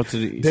Shout fact. out to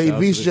the- shout Dave out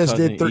to East the just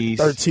did cousin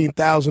East.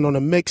 13,000 on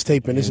a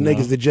mixtape, and there's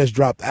niggas that just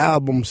dropped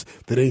albums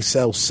that ain't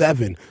sell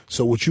 7.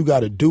 So what you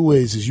got to do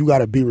is you got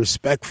to be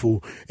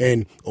respectful,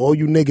 and all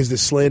you niggas that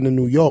slander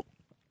New York.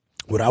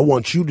 What I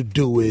want you to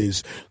do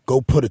is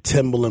go put a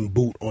Timberland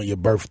boot on your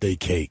birthday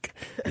cake.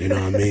 You know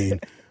what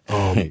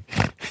I mean?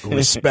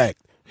 Respect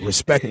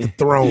the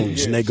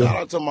thrones, Shout nigga.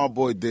 out to my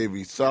boy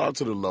Davey. Shout out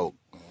to the Loke.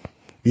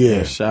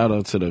 Yeah. Shout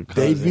out to the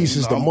cousin. Dave East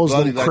is the I'm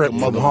Muslim bloody like Crip a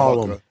from motherfucker.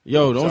 Harlem.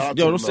 Yo, Shout out to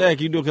don't the say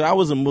like you do, because I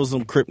was a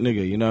Muslim Crip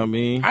nigga. You know what I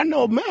mean? I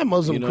know man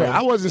Muslim You know? Crip.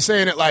 I wasn't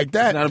saying it like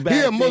that. It's not a bad He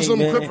a thing, Muslim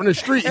man. Crip from the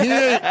street. He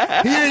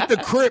ain't the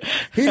Crip.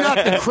 He not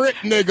the Crip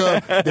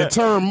nigga that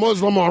turned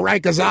Muslim on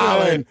Rikers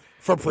Island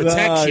for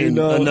protection Nah, you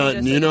know. or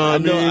nothing. You know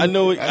what I mean? I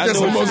know That's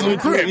what a you Muslim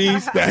went through, Crip.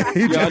 East. Yeah,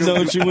 I know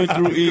what you went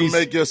through, You can East.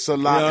 make your You know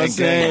salat what I'm and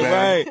saying?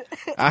 gangbang.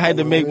 Right. I had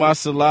to make my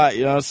salat,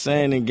 you know what I'm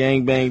saying, and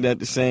gangbanged at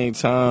the same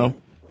time.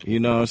 You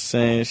know what I'm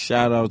saying?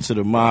 Shout out to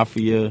the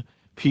Mafia,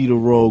 Peter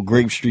Roll,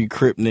 Grape Street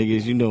Crip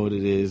niggas. You know what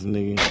it is,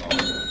 nigga.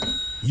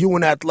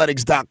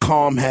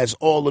 UNathletics.com has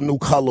all the new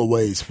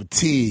colorways: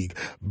 fatigue,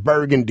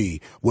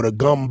 burgundy with a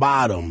gum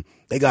bottom.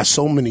 They got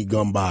so many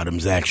gum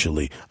bottoms,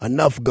 actually.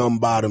 Enough gum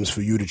bottoms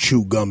for you to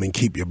chew gum and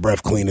keep your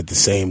breath clean at the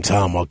same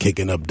time while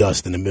kicking up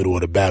dust in the middle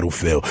of the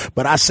battlefield.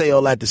 But I say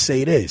all that to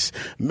say this.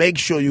 Make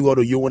sure you go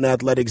to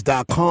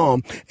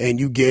UNathletics.com and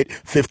you get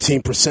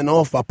 15%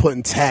 off by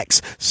putting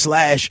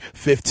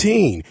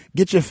tax/15.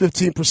 Get your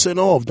 15%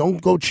 off.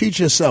 Don't go cheat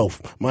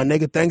yourself. My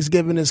nigga,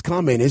 Thanksgiving is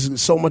coming.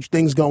 There's so much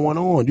things going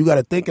on. You got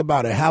to think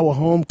about it. Howard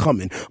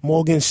Homecoming,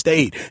 Morgan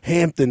State,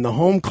 Hampton, the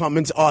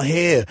homecomings are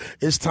here.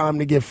 It's time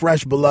to get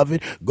fresh,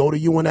 beloved. Go to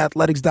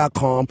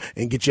UNathletics.com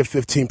and get your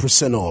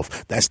 15%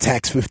 off. That's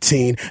tax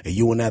 15 at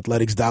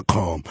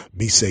UNathletics.com.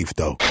 Be safe,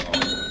 though.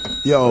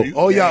 Yo, You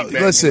oh y'all, gangbanging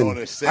listen. on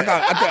this I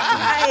got.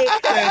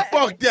 Man,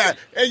 fuck that.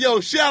 Hey, yo,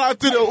 shout out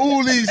to the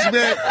Oolies,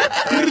 man.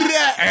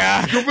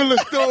 Gorilla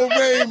Stone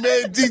Rain,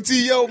 man.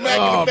 GTO, Mac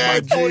Oh, in the my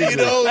bag, 40 Jesus.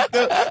 those.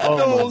 Oh,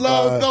 Throw my low,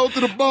 God. throw to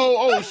the bone.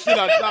 Oh, shit,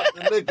 I dropped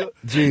the liquor.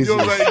 Jesus. You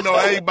already know,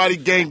 everybody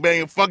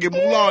gangbanging. Fucking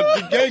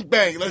Mulan,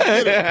 gangbang. Let's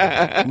get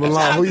it.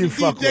 Milan, who you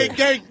fuck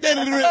DJ with?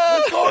 gang.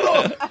 What's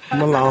going on?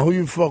 Milan, who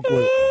you fuck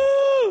with?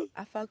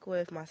 I fuck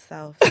with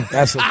myself.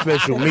 That's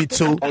official. Me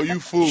too. Oh, you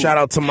fool. Shout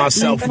out to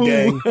myself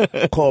gang.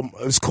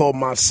 It's called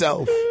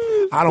myself.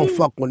 I don't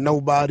fuck with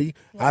nobody.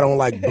 I don't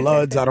like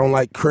Bloods. I don't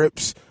like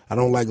Crips. I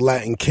don't like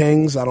Latin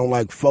Kings. I don't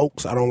like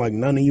folks. I don't like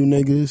none of you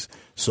niggas.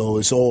 So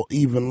it's all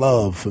even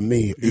love for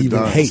me. You even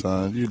done, hate.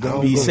 son. You I done.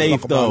 don't Be give a safe,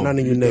 fuck about though. none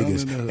of you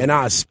niggas. And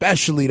I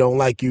especially don't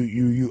like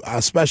you. I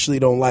especially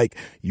don't like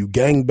you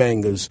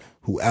gangbangers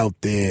who out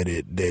there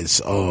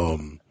that's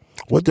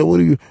what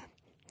are you?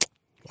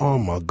 Oh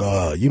my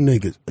God, you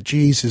niggas!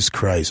 Jesus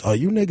Christ, are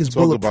you niggas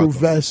Talk about bulletproof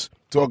them. vests?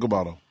 Talk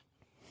about them.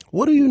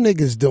 What are you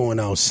niggas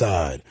doing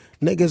outside?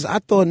 Niggas, I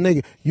thought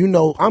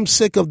I'm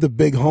sick of the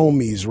big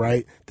homies,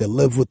 right? That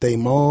live with their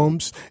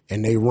moms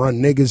and they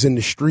run niggas in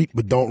the street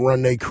but don't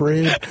run their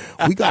crib.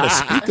 We gotta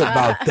speak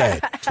about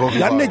that. Talk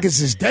Y'all about it.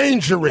 niggas is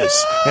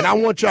dangerous. And I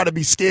want y'all to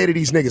be scared of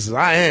these niggas.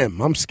 I am.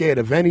 I'm scared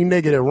of any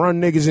nigga that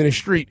run niggas in the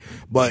street.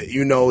 But,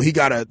 he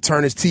gotta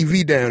turn his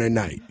TV down at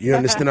night. You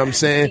understand what I'm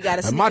saying? He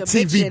gotta And my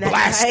sneak a bitch TV in at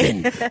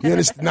blasting. night. You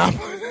understand?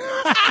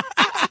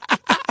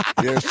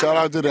 Yeah, shout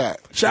out to that.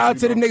 Shout out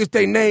to the niggas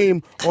they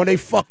name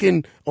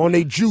on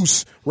they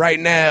juice right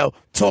now,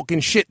 talking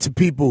shit to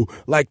people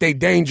like they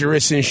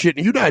dangerous and shit.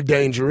 You're not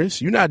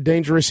dangerous. You're not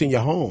dangerous in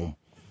your home.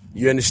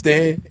 You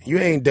understand? You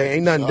ain't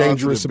nothing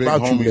dangerous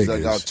about you niggas.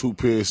 That got 2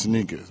 pair of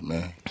sneakers,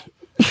 man.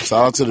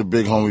 Shout out to the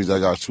big homies that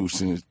got 2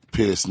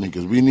 pair of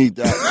sneakers. We need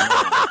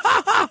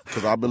that.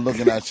 Because I've been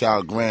looking at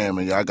y'all gram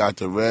and y'all got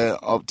the red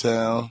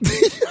Uptown and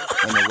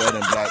the red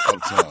and black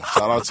Uptown.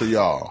 Shout out to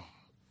y'all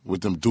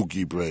with them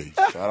dookie braids.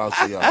 Shout out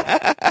to y'all.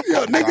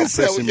 Yo, niggas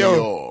said,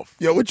 yo,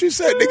 what you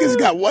said? Niggas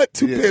got what?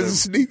 2 pairs of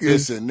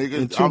sneakers? Listen,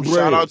 niggas,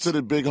 shout out to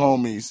the big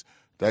homies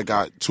that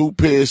got 2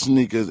 pairs of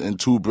sneakers and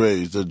 2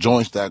 braids, the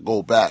joints that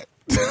go back.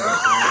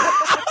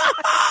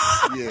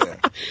 Yeah.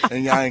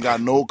 And y'all ain't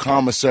got no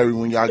commissary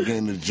when y'all get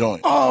in the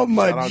joint. Oh,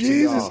 my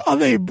Jesus. Are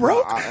they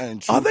broke?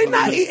 Are they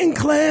not eating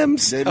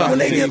clams when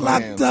they get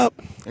locked up?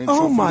 And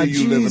oh, my you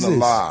Jesus. living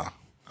a lie.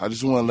 I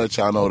just want to let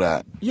y'all know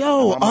that.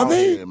 Yo, are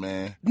they? Here,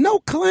 man. No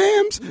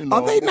clams? You know,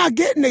 are they not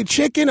getting their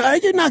chicken? Are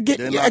you not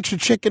getting your extra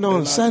chicken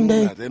on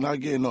Sunday? They're not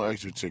getting no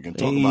extra chicken.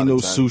 They ain't no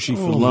sushi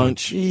for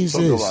lunch.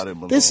 Jesus. Talk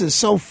about it, this is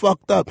so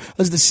fucked up.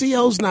 Is the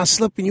CO's not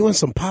slipping you in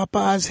some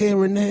Popeyes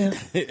here and there?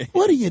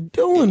 What are you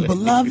doing,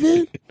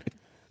 beloved?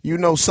 You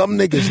know, some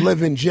niggas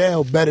live in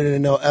jail better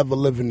than they'll ever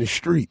live in the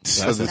streets.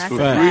 Because it's for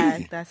fact.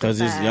 free.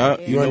 Because it's y'all.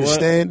 You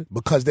understand?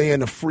 Because they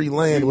in a free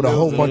land with a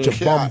whole bunch of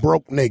bum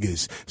broke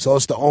niggas. So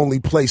it's the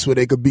only place where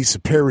they could be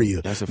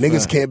superior.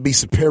 Niggas can't be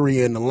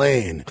superior in the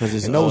land.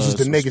 And those is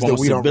the niggas that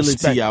we don't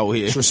respect. Out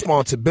here. It's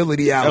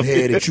responsibility out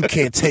here that you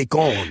can't take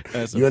on.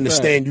 You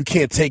understand? You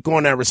can't take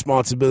on that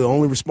responsibility. The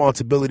only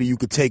responsibility you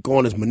could take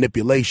on is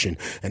manipulation.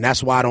 And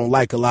that's why I don't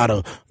like a lot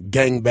of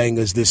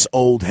gangbangers, this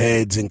old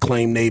heads, and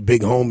claim they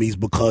big homies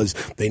because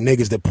they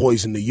niggas that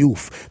poison the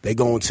youth. They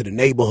go into the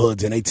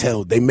neighborhoods and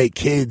they make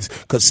kids,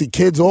 because see,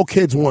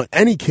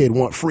 any kid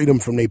want freedom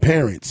from their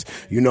parents,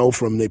 you know,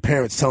 from their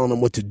parents telling them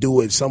what to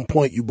do. At some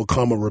point you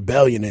become a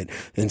rebellion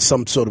in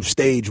some sort of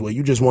stage where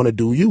you just want to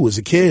do you as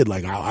a kid.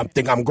 Like, I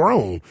think I'm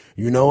grown,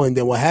 you know, and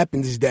then what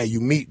happens is that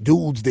you meet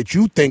dudes that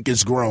you think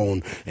is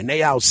grown and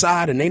they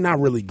outside and they not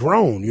really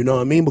grown, you know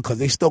what I mean? Because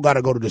they still got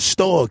to go to the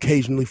store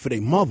occasionally for their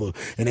mother,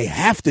 and they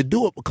have to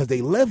do it because they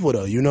live with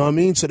her, you know what I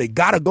mean? So they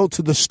got to go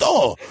to the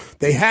store.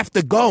 They have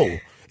to go.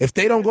 If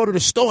they don't go to the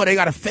store, they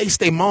got to face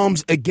their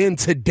moms again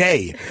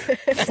today.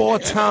 4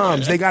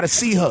 times. They got to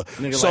see her.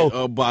 Nigga so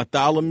like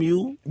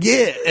Bartholomew?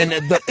 Yeah, and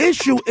the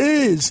issue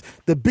is,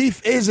 the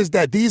beef is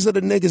that these are the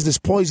niggas that's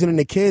poisoning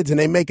the kids, and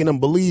they making them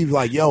believe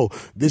like, yo,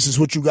 this is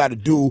what you got to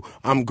do.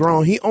 I'm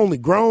grown. He only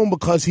grown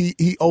because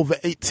he over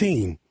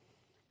 18.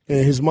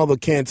 And his mother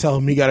can't tell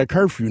him he got a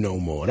curfew no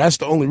more. That's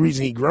the only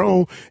reason he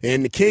grown.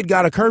 And the kid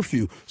got a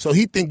curfew, so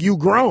he think you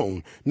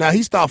grown. Now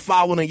he start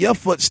following in your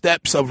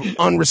footsteps of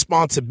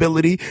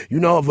unresponsibility, you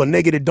know, of a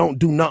nigga that don't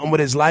do nothing with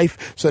his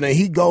life. So then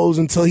he goes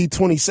until he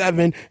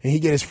 27 and he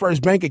get his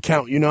first bank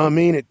account, you know what I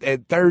mean,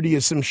 at 30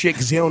 or some shit,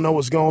 because he don't know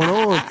what's going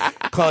on.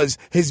 Because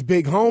his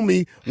big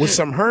homie was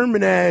some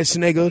Herman ass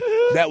nigga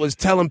that was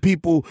telling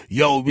people,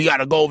 yo, we got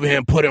to go over here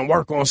and put in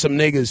work on some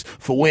niggas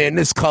for wearing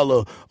this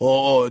color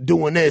or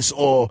doing this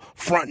or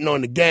fronting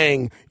on the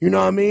gang, you know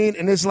what I mean?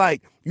 And it's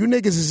like, you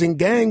niggas is in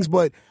gangs,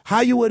 but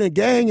how you in a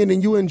gang and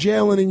then you in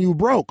jail and then you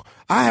broke?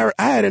 I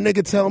had a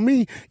nigga tell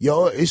me,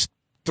 yo, it's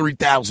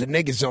 3,000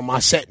 niggas on my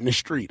set in the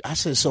street. I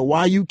said, so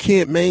why you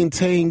can't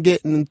maintain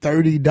getting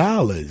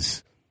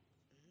 $30?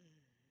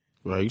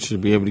 Right, you should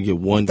be able to get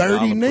 $1.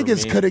 30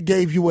 niggas could have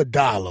gave you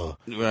 $1,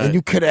 right, and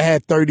you could have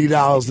had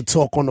 $30 to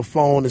talk on the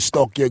phone and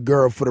stalk your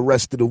girl for the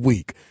rest of the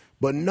week.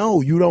 But no,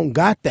 you don't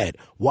got that.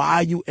 Why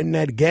are you in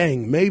that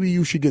gang? Maybe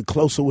you should get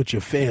closer with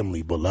your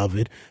family,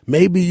 beloved.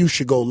 Maybe you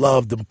should go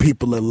love the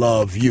people that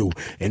love you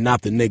and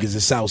not the niggas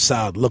that's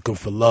outside looking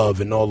for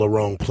love in all the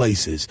wrong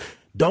places.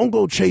 Don't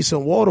go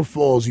chasing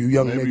waterfalls, you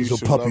young niggas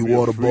with puppy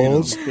water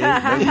balls.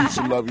 Maybe you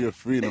should love your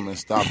freedom and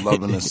stop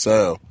loving the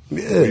cell.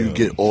 Yeah. You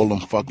get all them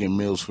fucking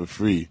meals for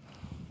free.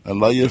 And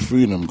love your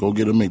freedom. Go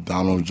get a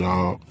McDonald's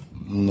job.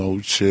 No,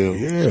 chill.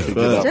 Yeah.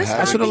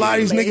 That's what a lot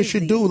of these niggas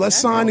should do. Let's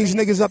sign these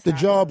niggas up to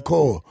Job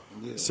Corps.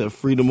 Said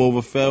freedom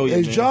over failure.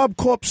 Is Job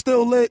Corps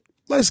still lit?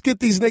 Let's get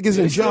these niggas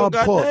in Job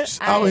Corps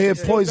out here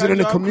poisoning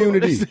the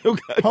community.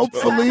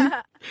 Hopefully.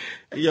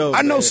 Yo,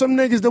 I know some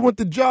niggas that went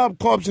to Job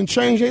Corps and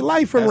changed their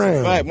life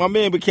around. Right. My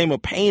man became a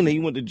painter. He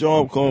went to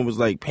Job Corps and was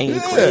like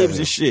painting cribs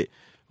and shit.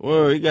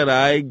 Well, he got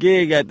a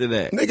gig after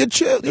that. Nigga,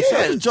 chill.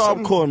 Yeah,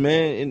 Job Corps,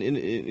 man. And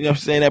you know what I'm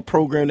saying? That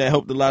program that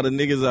helped a lot of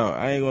niggas out.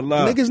 I ain't gonna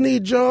lie. Niggas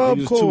need Job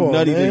niggas Corps, too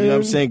nutty man. to, you know what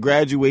I'm saying,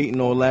 graduate and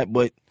all that,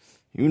 but,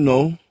 you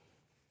know.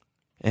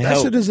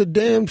 That shit is a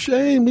damn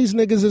shame. These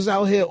niggas is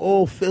out here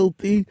all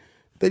filthy.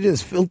 They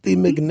just filthy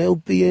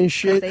McNilthy and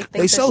shit.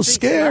 They so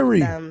scary.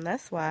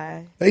 That's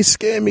why. They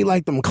scare me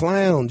like them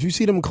clowns. You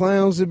see them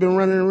clowns that been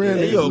running around?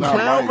 Yeah, yo,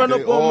 clown run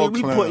up on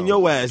me, we putting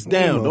your ass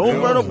down.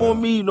 Don't run up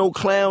on me, no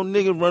clown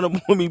nigga run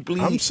up on me, please.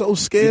 I'm so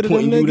scared of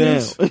them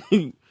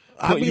niggas.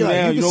 I putting be you like,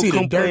 down. you You can see don't the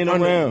come dirt playing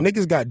under, around.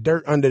 niggas got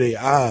dirt under their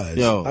eyes.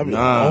 Yo, I be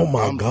nah. like, oh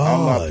my I'm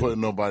God. not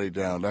putting nobody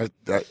down.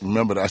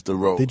 Remember, that's the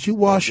road. Did you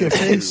wash your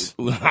face?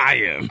 I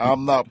am.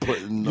 I'm not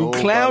putting You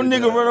nobody clown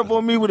nigga down. run up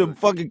on me with a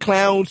fucking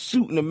clown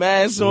suit and a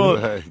mask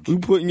on. Right. We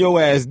putting your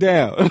ass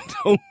down.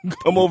 Don't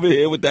come over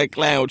here with that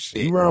clown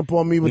shit. You run up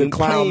on me with a You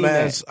clown clean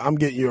that. mask, I'm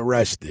getting you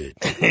arrested.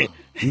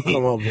 You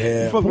come over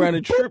here. Fuck around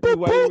and trip me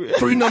while you.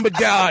 3-number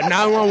dial,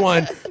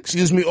 911.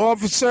 Excuse me,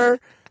 officer.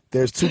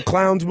 There's 2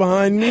 clowns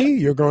behind me.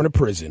 You're going to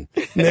prison.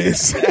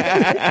 Niggas.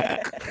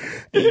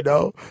 You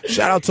know?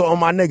 Shout out to all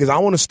my niggas. I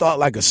want to start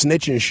like a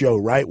snitching show,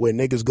 right? Where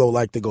niggas go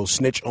like to go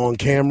snitch on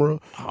camera.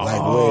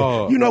 Like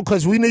where, you know,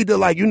 because we need to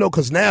like, you know,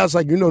 because now it's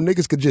like, you know,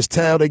 niggas could just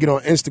tell. They get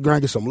on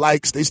Instagram, get some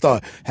likes. They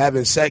start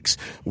having sex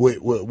with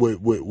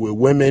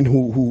women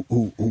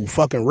who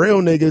fucking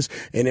real niggas.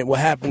 And then what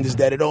happens is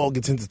that it all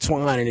gets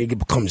intertwined and it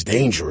becomes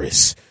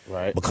dangerous.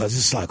 Right. Because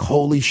it's like,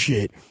 holy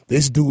shit,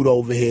 this dude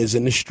over here is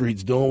in the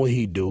streets doing what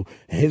he do,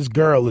 and his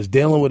girl is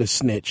dealing with a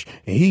snitch,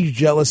 and he's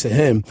jealous of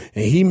him,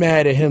 and he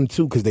mad at him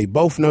too, because they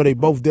both know they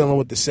both dealing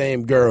with the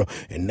same girl,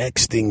 and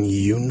next thing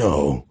you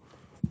know,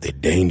 the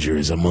danger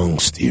is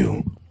amongst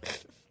you.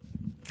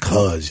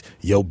 Cause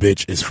your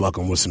bitch is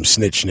fucking with some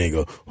snitch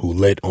nigga who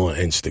lit on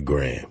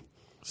Instagram.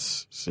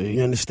 See?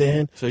 You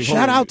understand? So you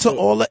Shout hold- out to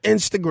all the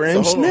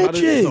Instagram So hold on,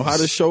 snitches. how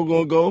the show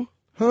gonna go?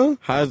 Huh?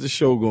 How's the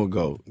show gonna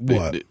go?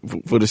 What?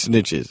 For the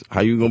snitches? How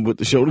you gonna put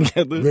the show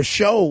together? The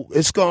show,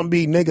 it's gonna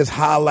be niggas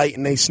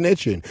highlighting they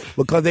snitching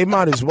because they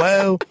might as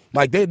well.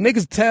 Like they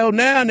niggas tell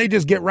now and they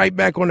just get right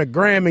back on the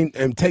gram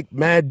and take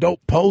mad dope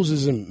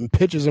poses and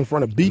pictures in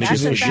front of beaches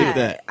That's a and shit shit. fact.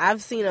 that.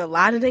 I've seen a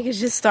lot of niggas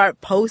just start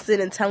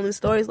posting and telling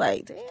stories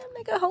like, damn,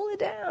 nigga, hold it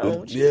down.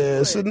 What you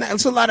Yeah, doing?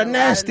 it's a lot of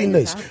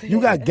nastiness. niggas out You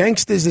got there.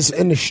 gangsters that's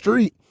in the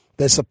street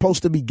that's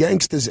supposed to be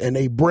gangsters and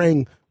they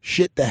bring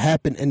shit that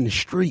happened in the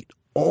street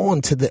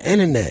onto the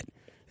internet.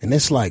 And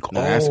it's like,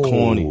 Nah, that's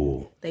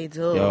corny. They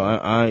do.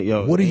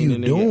 Yo, What are ain't you a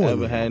nigga doing?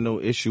 Ever had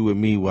no issue with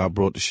me while I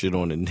brought the shit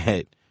on the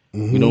net?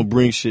 Mm-hmm. We don't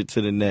bring shit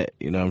to the net.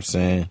 You know what I'm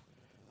saying?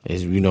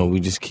 It's, you know, we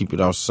just keep it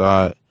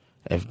outside.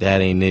 If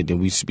that ain't it, then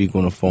we speak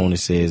on the phone and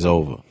say it's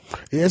over.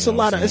 Yeah, it's a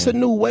lot of, it's a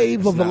new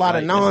wave of a lot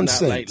of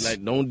nonsense.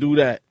 Like, don't do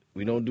that.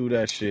 We don't do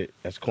that shit.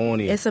 That's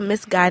corny. It's a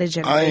misguided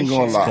generation. I ain't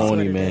gonna lie. That's what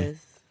Corny, it man.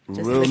 is.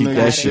 Just Real keep nigga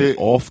that misguided. shit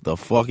off the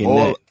fucking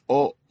net.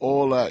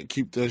 all that,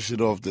 keep that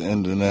shit off the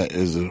internet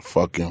is a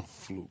fucking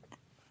fluke.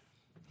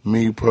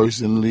 Me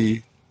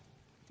personally,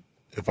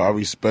 if I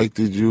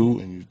respected you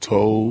and you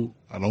told,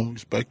 I don't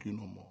respect you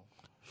no more.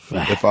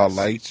 If I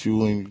liked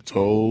you and you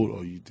told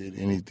or you did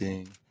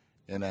anything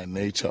in that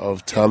nature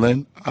of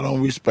telling, I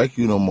don't respect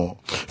you no more.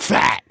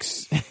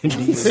 Facts.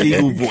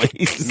 Seagull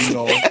voice. You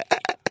know,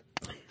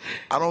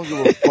 I don't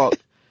give a fuck.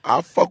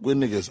 I fuck with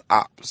niggas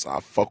ops. I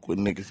fuck with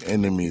niggas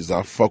enemies.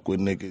 I fuck with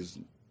niggas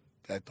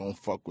that don't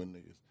fuck with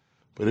niggas.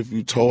 But if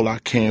you told I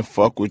can't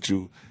fuck with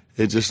you,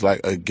 it's just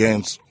like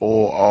against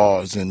all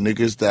odds. And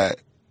niggas that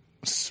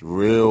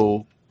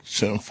real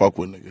shouldn't fuck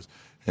with niggas.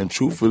 And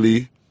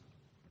truthfully,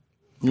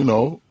 you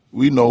know,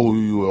 we know who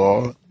you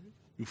are.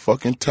 You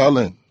fucking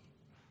telling.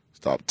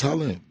 Stop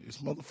telling. These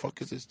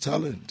motherfuckers is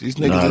telling. These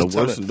niggas Nah, is the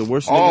worst- telling. the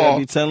worst nigga I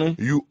be telling?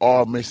 You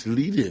are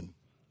misleading.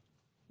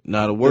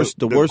 Nah, the worst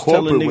The telling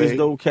corporate niggas way.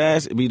 though,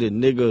 Cass, it be the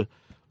nigga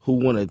who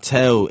wanna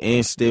tell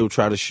and still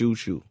try to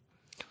shoot you.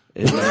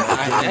 It's like,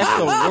 that's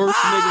the worst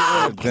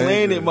nigga on the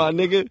planet, my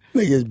nigga.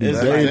 Niggas be It's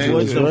like,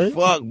 dangerous, what the right?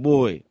 fuck,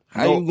 boy?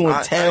 How No, you gonna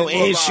I tell ain't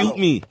gonna and lie, shoot though.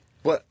 me?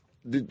 But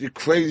the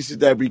crazy shit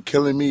that be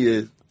killing me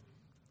is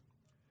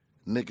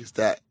niggas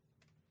that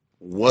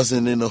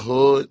wasn't in the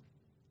hood,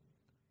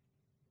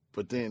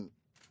 but then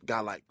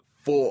got like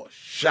 4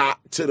 shot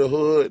to the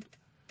hood.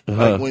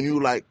 Uh-huh. Like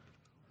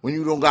when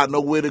you don't got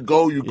nowhere to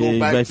go, you go Yeah,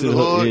 back to the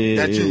hood Yeah,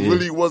 that you yeah,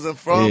 really wasn't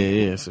from,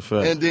 Yeah, it's a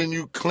fact. and then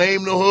you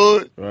claim the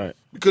hood Right,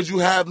 because you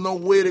have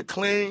nowhere to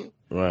claim,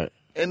 right.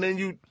 and then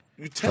you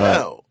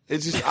tell.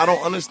 It's just I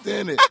don't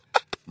understand it.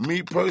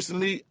 Me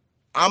personally,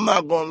 I'm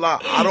not gonna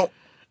lie.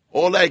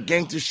 All that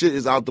gangster shit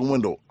is out the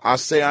window. I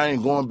say I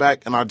ain't going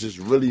back, and I just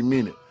really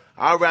mean it.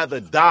 I'd rather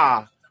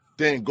die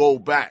than go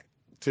back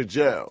to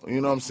jail. You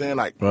know what I'm saying?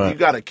 Like Right. you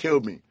gotta kill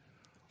me.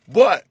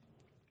 But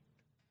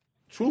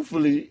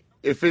truthfully,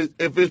 if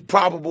it's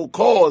probable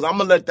cause, I'm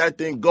gonna let that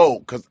thing go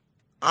because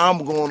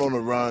I'm going on a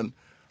run.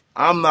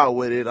 I'm not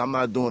with it. I'm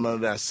not doing none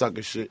of that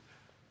sucker shit.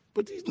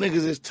 But these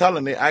niggas is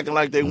telling, they acting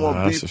like they want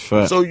that's beef. a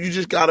fact. So you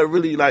just gotta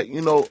really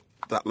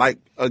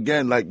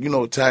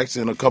Tax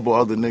and a couple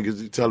other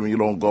niggas, you tell me you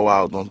don't go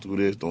out, don't do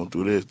this, don't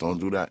do this, don't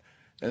do that.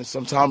 And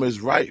sometimes it's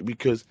right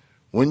because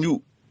when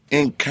you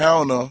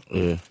encounter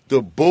Yeah,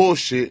 the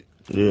bullshit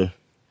yeah.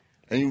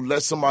 and you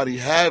let somebody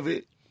have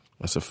it,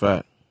 That's a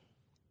fact.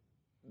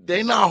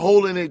 they not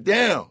holding it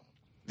down.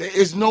 There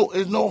is no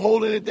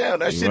holding it down.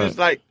 That shit Right. is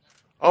like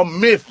a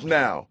myth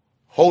now.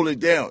 Hold it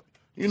down.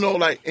 You know,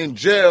 like in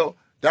jail,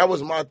 that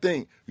was my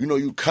thing. You know,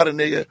 you cut a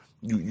nigga,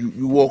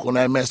 you walk on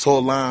that mess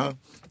hall line,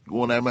 you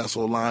go on that mess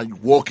hall line, you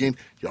walking,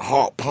 your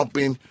heart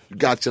pumping, you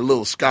got your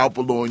little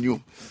scalpel on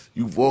you,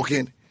 you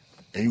walking,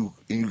 and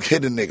you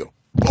hit a nigga.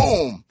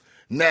 Boom.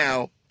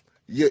 Now,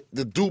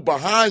 the dude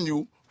behind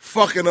you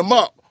fucking them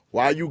up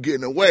while you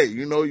getting away.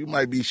 You know, you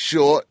might be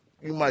short.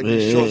 You might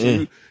be short.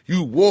 So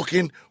you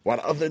walking while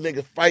the other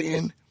nigga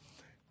fighting,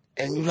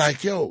 and you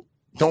like, yo,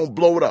 don't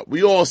blow it up.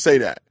 We all say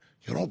that.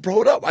 You don't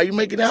blow it up. Why you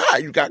making it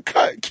hot? You got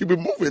cut. Keep it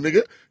moving,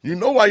 nigga. You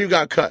know why you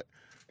got cut.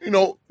 You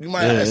know, you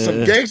might have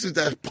some gangsters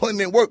that's putting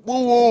in work,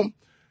 boom, boom.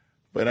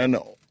 But I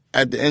know,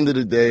 at the end of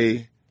the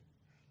day,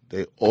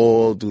 they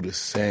all do the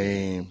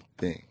same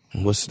thing.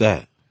 What's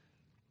that?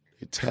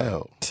 They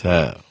tell.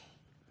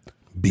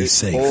 Be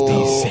safe.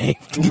 Be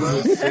safe. Do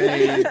the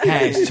same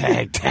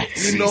Hashtag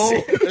taxi. You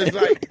know, it's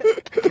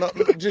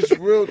like, just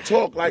real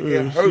talk, like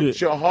it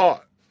hurts your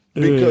heart.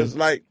 Because,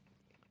 like,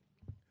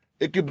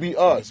 it could be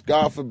us,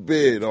 God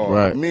forbid,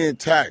 or me and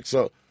Tax,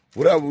 or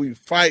whatever we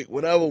fight,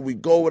 whatever we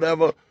go,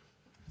 whatever.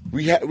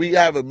 We have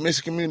a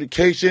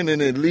miscommunication,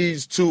 and it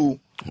leads to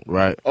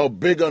a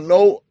bigger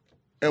note,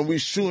 and we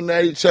shooting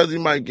at each other. You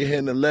might get hit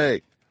in the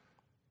leg.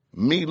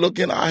 Me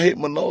looking, I hit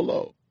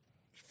Manolo.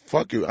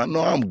 Fuck you. I know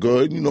I'm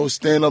good. You know,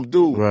 stand up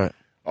dude. Right.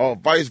 Or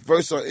vice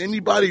versa.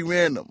 Anybody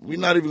random. We're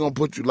not even gonna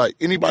put you like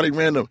anybody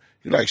random.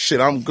 You're like,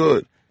 shit, I'm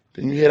good.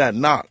 Then you hear that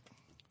knock.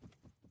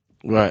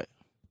 Right.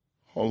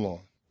 Hold on.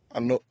 I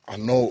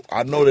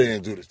know they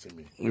didn't do this to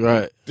me.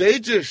 Right. They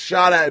just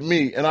shot at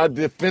me and I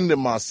defended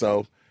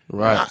myself.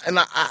 Right. And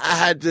I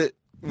had to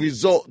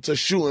resort to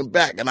shooting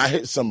back and I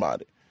hit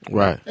somebody.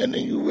 Right. And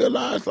then you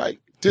realize like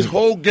this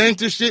whole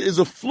gangster shit is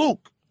a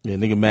fluke. Yeah,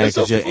 nigga mad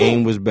because your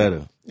aim was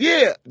better.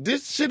 Yeah,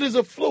 this shit is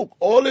a fluke.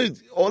 All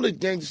the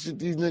gangster shit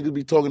these niggas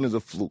be talking is a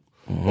fluke.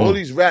 Mm-hmm. All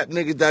these rap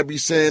niggas that be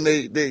saying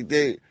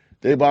they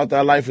about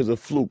that life is a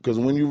fluke. Because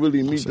when you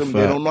really meet them,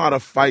 they don't know how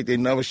to fight. They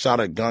never shot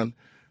a gun.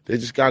 They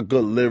just got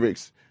good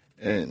lyrics,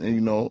 and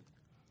you know,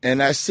 and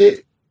that's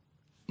it.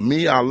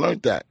 Me, I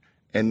learned that,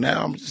 and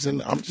now I'm just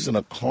in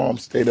a calm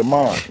state of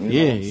mind. You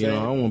know You know,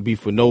 I don't want to be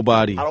for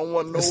nobody. I don't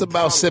want no. It's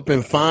about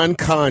sipping fine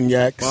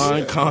cognacs,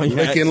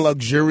 licking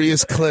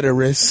luxurious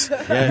clitoris.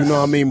 Yes. You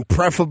know what I mean?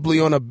 Preferably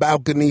on a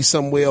balcony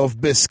somewhere off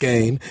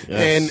Biscayne.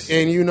 Yes.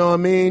 And you know what I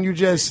mean? You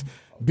just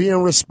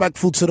being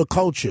respectful to the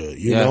culture.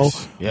 You know,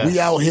 we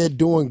out here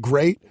doing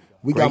great.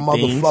 We got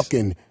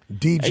motherfucking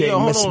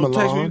DJ Miss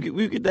Milan.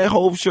 Where you get that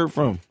whole shirt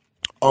from?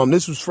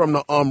 This was from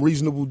the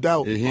Reasonable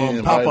Doubt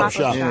pop-up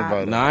shop.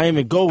 Nah, I ain't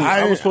even go.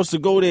 I was supposed to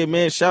go there,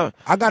 man.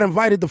 I got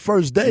invited the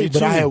first day,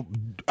 but I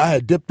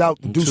had dipped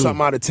out to do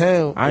something out of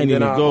town. I ain't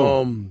even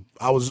go.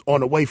 I was on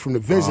the way from the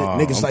visit.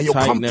 Niggas I'm like, yo,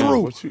 tight come now.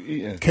 through. What you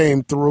eating?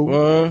 Came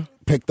through.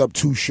 Picked up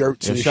 2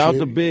 shirts and shout out shit.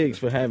 to Biggs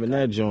for having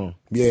that joint.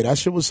 Yeah, that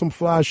shit was some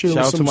fly shit.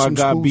 Shout out to my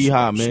guy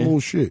B-High, man.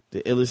 Smooth shit.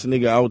 The illest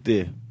nigga out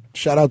there.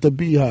 Shout out to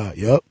B-High,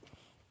 yep.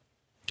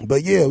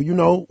 But yeah, you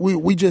know,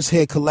 we just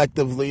here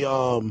collectively.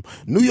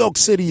 New York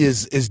City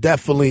is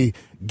definitely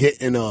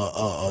getting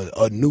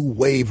a new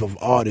wave of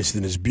artists,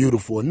 and it's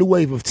beautiful. A new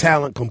wave of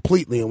talent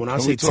completely. And when I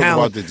say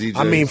talent,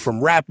 I mean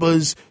from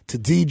rappers to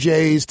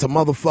DJs to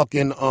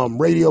motherfucking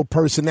radio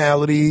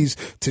personalities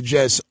to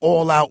just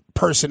all out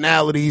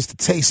personalities to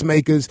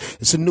tastemakers.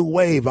 It's a new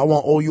wave. I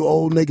want all you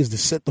old niggas to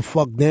sit the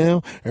fuck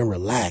down and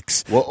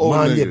relax.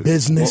 Mind your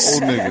business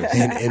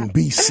and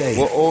be safe.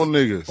 What old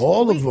niggas?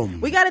 All of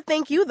them. We got to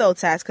thank you though,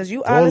 Tax, because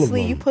you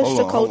honestly you pushed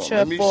the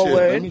culture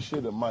forward. Let me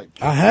share the mic.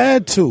 I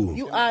had to.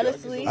 You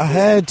honestly. I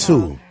had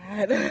to.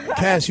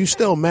 Cass, you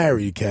still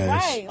married, Cass.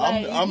 Right,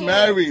 like, I'm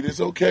married. It's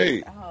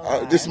okay.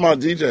 This is my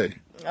DJ.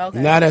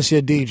 Okay. Now that's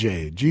your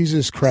DJ.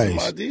 Jesus Christ.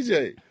 My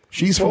DJ.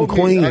 She's from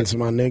Queens,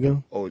 my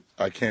nigga. Oh,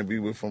 I can't be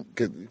with from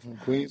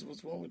Queens.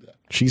 What's wrong with that?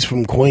 She's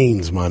from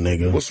Queens, my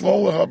nigga. What's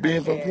wrong with her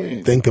being from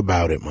Queens? Think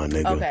about it, my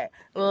nigga. Okay.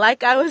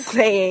 Like I was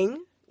saying,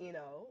 you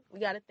know, we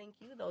got to thank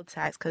you though,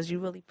 Tax, because you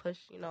really push,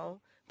 you know,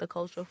 the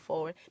culture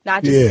forward.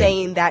 Not just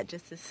saying that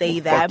just to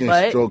say that,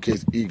 but stroke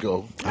his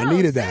ego. I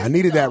needed that. I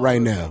needed that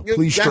right now.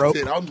 Please stroke.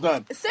 That's it. I'm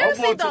done.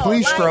 Seriously though,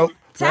 Please stroke.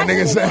 That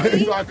nigga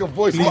said. So I can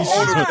voice my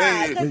own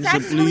opinion. Because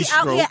Tax is really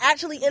out here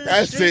actually in the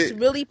That's streets, it.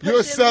 really pushing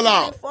You're a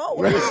sellout.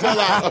 forward. You're a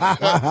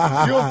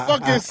sellout. You're a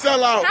fucking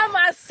sellout. How am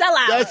I a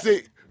sellout? That's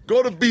it.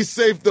 Go to Be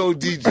Safe though,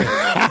 DJ.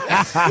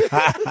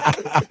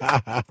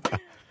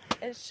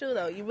 It's true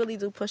though. You really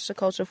do push the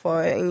culture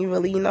forward, and you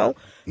really, you know,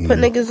 put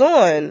niggas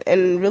on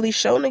and really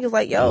show niggas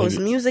like, yo, it's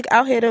music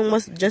out here than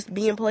what's just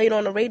being played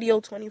on the radio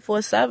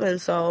 24/7.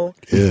 So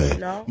Yeah. you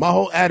know, My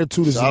whole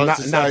attitude is not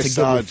to give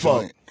a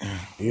fuck.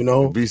 You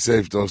know? Be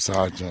safe though,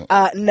 side joint.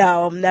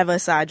 no, I'm never a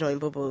side joint,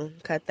 boo boo.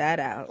 Cut that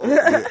out.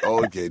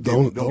 Okay,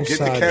 don't Don't get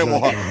the side camera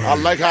on joint. her. I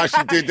like how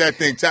she did that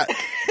thing.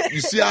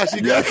 You see how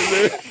she got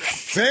it?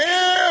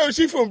 Damn,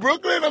 she from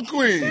Brooklyn or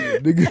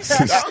Queens?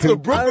 That was a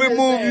Brooklyn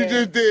move you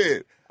just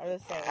did.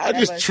 I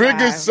just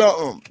triggered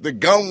something. The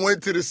gun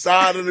went to the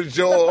side of the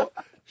jaw.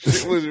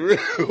 Shit was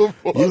real.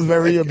 You're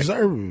very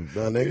observant,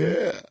 my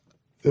nigga. Yeah.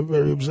 You're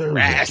very observant.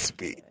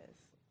 Raspy.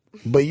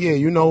 But yeah,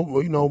 you know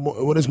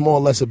what it's more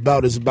or less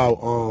about is about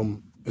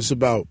it's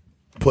about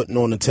putting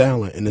on the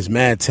talent, and there's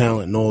mad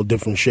talent in all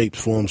different shapes,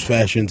 forms,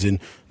 fashions, and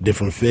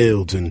different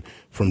fields, and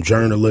from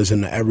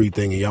journalism to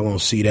everything, and y'all gonna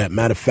see that.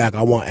 Matter of fact,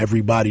 I want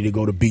everybody to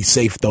go to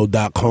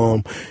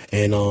BeSafeThough.com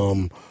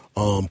and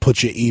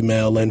Put your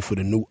email in for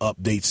the new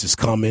updates that's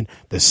coming.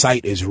 The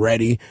site is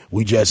ready.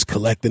 We just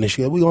collecting the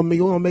shit. We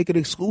gonna make it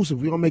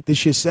exclusive. We gonna make this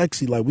shit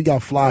sexy. Like, we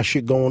got fly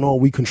shit going on.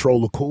 We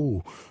control the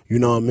cool. You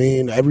know what I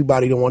mean?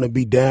 Everybody don't want to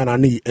be down. I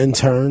need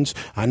interns.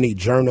 I need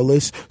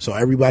journalists. So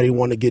everybody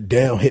want to get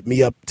down. Hit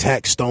me up,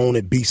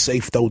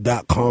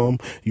 taxstone@besafethough.com.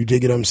 You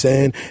dig what I'm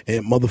saying?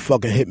 And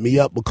motherfucking hit me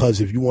up,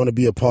 because if you want to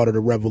be a part of the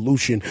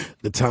revolution,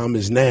 the time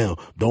is now.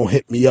 Don't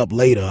hit me up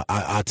later.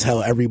 I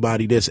tell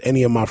everybody this.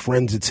 Any of my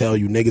friends will tell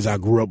you, niggas, I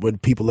grew up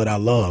with people that I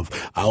love.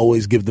 I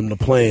always give them the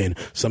plan.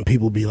 Some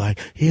people be like,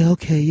 yeah,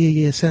 okay,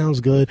 yeah,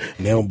 sounds good.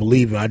 And they don't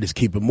believe it. I just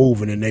keep it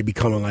moving, and they be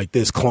coming like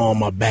this, clawing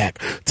my back.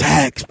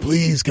 Tax,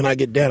 please, can I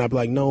get down? I be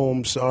like, no,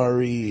 I'm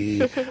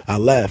sorry. I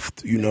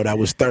left. You know, that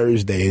was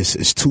Thursday.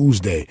 It's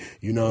Tuesday.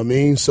 You know what I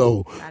mean?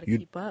 So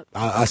Keep up.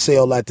 I say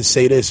all that to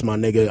say this, my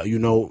nigga. You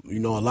know,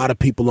 a lot of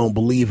people don't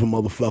believe in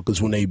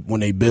motherfuckers when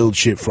they build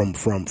shit from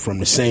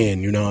the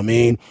sand. You know what I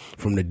mean?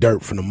 From the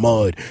dirt, from the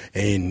mud.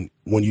 And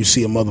when you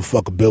see a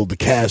motherfucker build the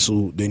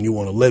castle, then you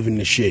want to live in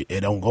the shit.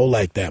 It don't go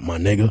like that, my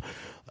nigga.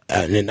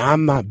 And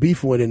I'm not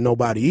beefing with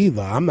nobody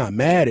either. I'm not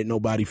mad at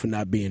nobody for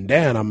not being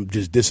down. I'm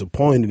just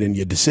disappointed in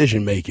your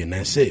decision making.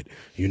 That's it.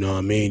 You know what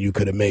I mean? You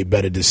could have made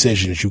better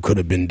decisions. You could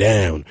have been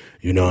down.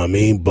 You know what I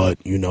mean? But,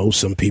 you know,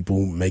 some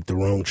people make the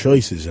wrong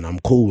choices, and I'm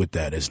cool with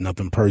that. It's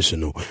nothing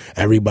personal.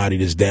 Everybody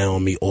that's down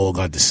on me all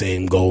got the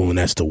same goal, and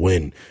that's to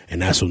win.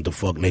 And that's what the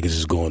fuck niggas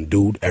is going to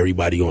do.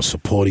 Everybody going to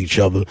support each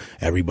other.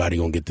 Everybody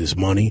going to get this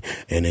money.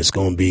 And it's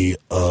going to be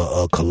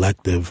a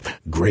collective,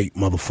 great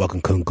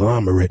motherfucking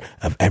conglomerate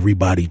of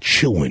everybody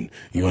chewing.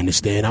 You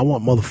understand? I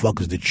want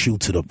motherfuckers to chew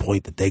to the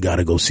point that they got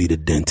to go see the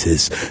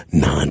dentist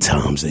 9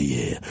 times a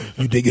year.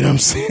 You dig what I'm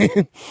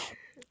saying?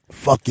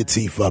 Fuck your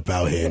teeth up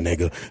out here,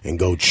 nigga, and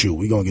go chew.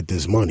 We gonna get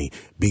this money.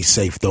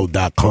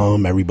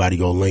 BeSafeThough.com. Everybody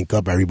go link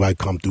up. Everybody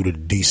come through to the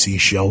DC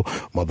show.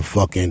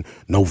 Motherfucking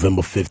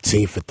November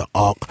 15th at the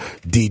Arc.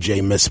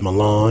 DJ Miss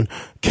Milan,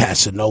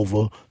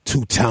 Casanova,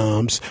 2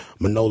 times,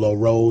 Manolo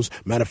Rose.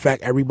 Matter of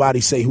fact,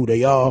 everybody say who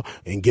they are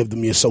and give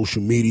them your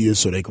social media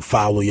so they can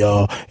follow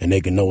y'all and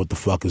they can know what the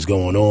fuck is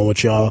going on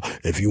with y'all.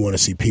 If you want to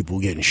see people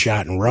getting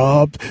shot and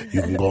robbed,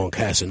 you can go on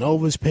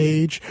Casanova's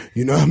page.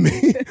 You know what I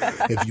mean?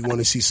 If you want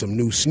to see some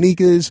new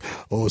sneakers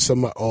or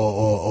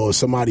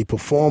somebody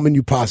performing,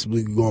 you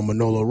possibly can go on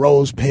Manolo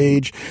Rose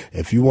page.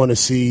 If you want to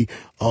see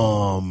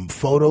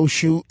photo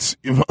shoots,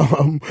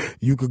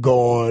 you could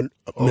go on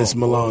Miss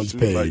Milan's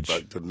page.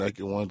 Like the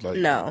naked ones? Like,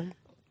 No.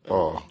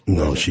 Oh,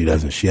 no, she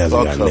doesn't. She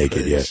hasn't got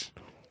naked yet.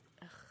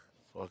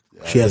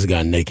 She hasn't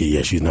got naked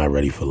yet. She's not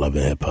ready for Love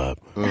and Hip Hop.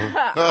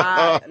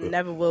 I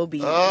never will be.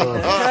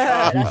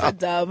 That's a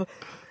dub.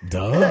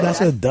 Dub? That's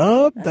a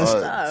dub? That's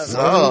a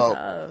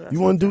dub. You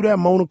want to do that?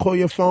 Mona, call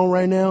your phone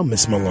right now.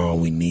 Miss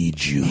Malone, we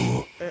need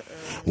you.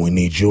 We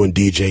need you and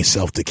DJ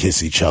Self to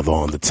kiss each other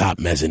on the top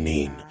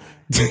mezzanine.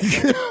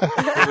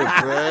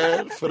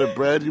 For the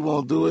bread, you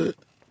won't do it?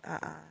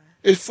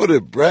 It's for the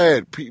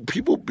bread.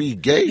 People be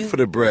gay for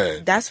the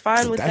bread. That's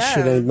fine with that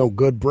shit ain't no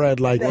good bread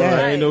like that.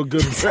 Right. Ain't no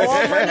good bread.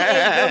 All money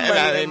ain't good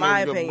money, in Ain't my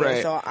no good opinion.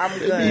 bread. So I'm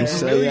They good.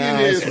 be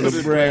millionaires for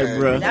the bread,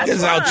 bro. That's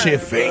Niggas out fine. here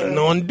fainting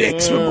on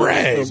dicks for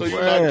bread. So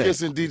you're not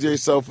kissing DJ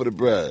Self for the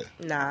bread?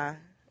 Nah,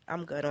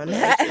 I'm good on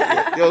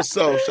that. Yo,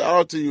 Self, shout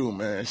out to you,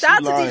 man. Shout out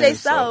She to lying, DJ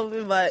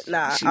Self, but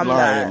nah, She I'm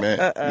lying,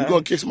 not. man. You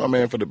gonna kiss my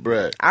man for the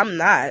bread? I'm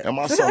not. And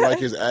my son like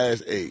his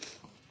ass ate.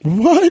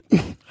 What?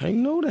 I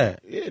didn't know that.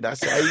 Yeah,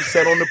 that's how he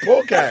said on the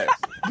podcast.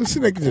 This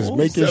nigga just He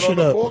making said shit on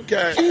the up.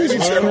 podcast. And he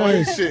said on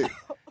his shit.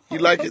 He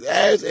like his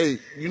ass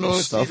ate. You know,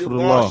 Stuff see for the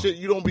the raw law. shit.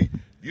 You don't be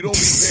paying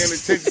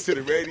attention to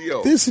the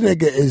radio. This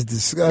nigga is He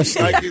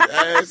disgusting. like his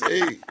ass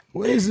ate.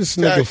 Where is this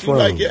nigga Jack, you from?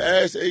 like your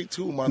ass ate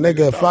too, my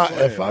Nigga, Stop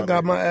if playing, I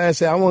got nigga. my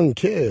ass ate, I wouldn't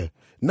care.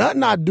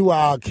 Nothing I do,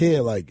 I'll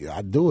care. Like,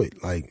 I do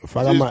it. Like, if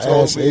I got Just my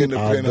told ass me in ate, the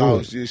I'll do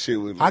penthouse it. your shit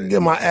was I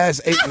get my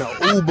ass ate in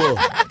an Uber.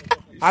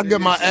 I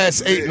get my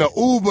ass ate in an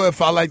Uber if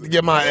I like to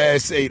get my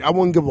ass ate. I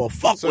wouldn't give a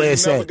fuck So where you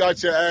it's never at.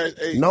 got your ass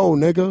ate? No,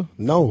 nigga.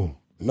 No.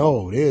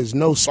 There's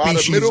no By the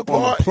species middle on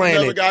part, the you never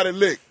planet. got it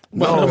licked.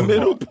 No, the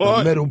middle part?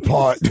 The middle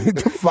part. Get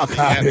the fuck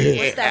out of here.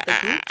 What's that,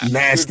 the gooch?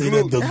 Nasty,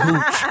 the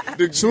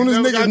gooch. As soon as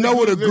You never niggas got know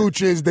what a licked.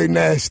 gooch is, they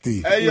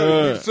nasty. Hey,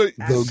 yo, so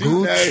The she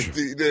gooch?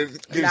 nasty. Then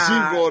Nah.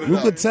 she brought it You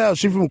up. could tell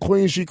she from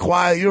Queens, she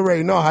quiet. You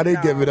already know how they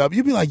give it up.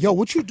 You be like, yo,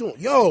 what you doing?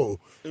 Yo,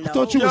 I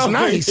thought you was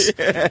nice. Yo,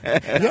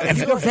 if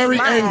you're very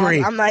My angry,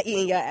 ass, I'm not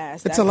eating your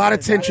ass. it's a lot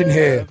of tension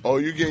here. Oh,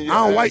 you getting your I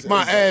don't ass wipe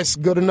my ate. ass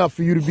good enough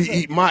for you to be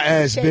eating my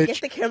ass, Shit, bitch.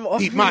 get the camera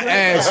off Eat me my right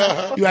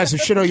ass. You had some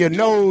shit on your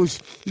nose.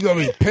 You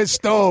gonna be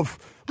pissed off.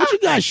 What you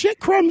got? Shit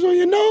crumbs on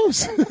your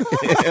nose?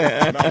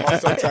 Nah, my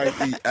son trying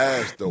to eat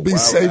ass though. Be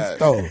wild safe ass.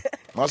 though.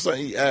 My son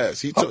eat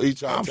ass. He trying I'm to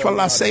tell from me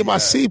La how to Say eat my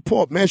ass.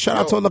 Seaport, man. Shout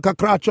out to Yo, all the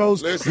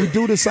Cacrachos. listen. We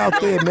do this out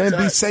there, man. Be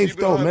Jack, safe keep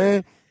it though, honest.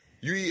 man.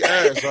 You eat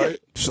ass, right?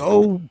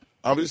 So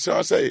I'm just trying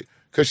to say,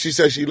 because she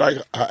said she like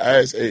her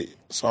ass ate.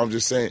 So I'm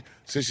just saying,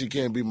 since she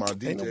can't be my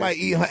DJ. ain't nobody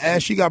eating her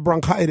ass. She got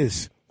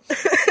bronchitis.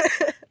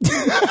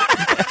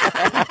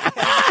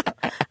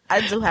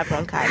 I do have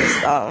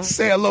bronchitis, though.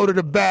 Say hello to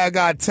the bag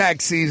on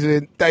tax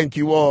season. Thank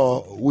you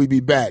all. We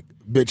be back.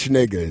 Bitch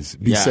niggas.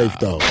 Be safe,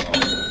 though.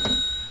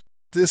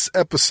 This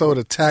episode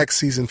of Tax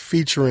Season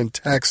featuring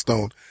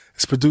Taxstone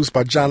is produced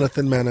by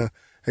Jonathan Mena,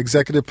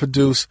 executive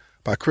produced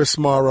by Chris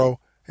Morrow,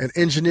 and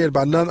engineered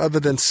by none other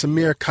than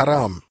Samir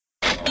Karam.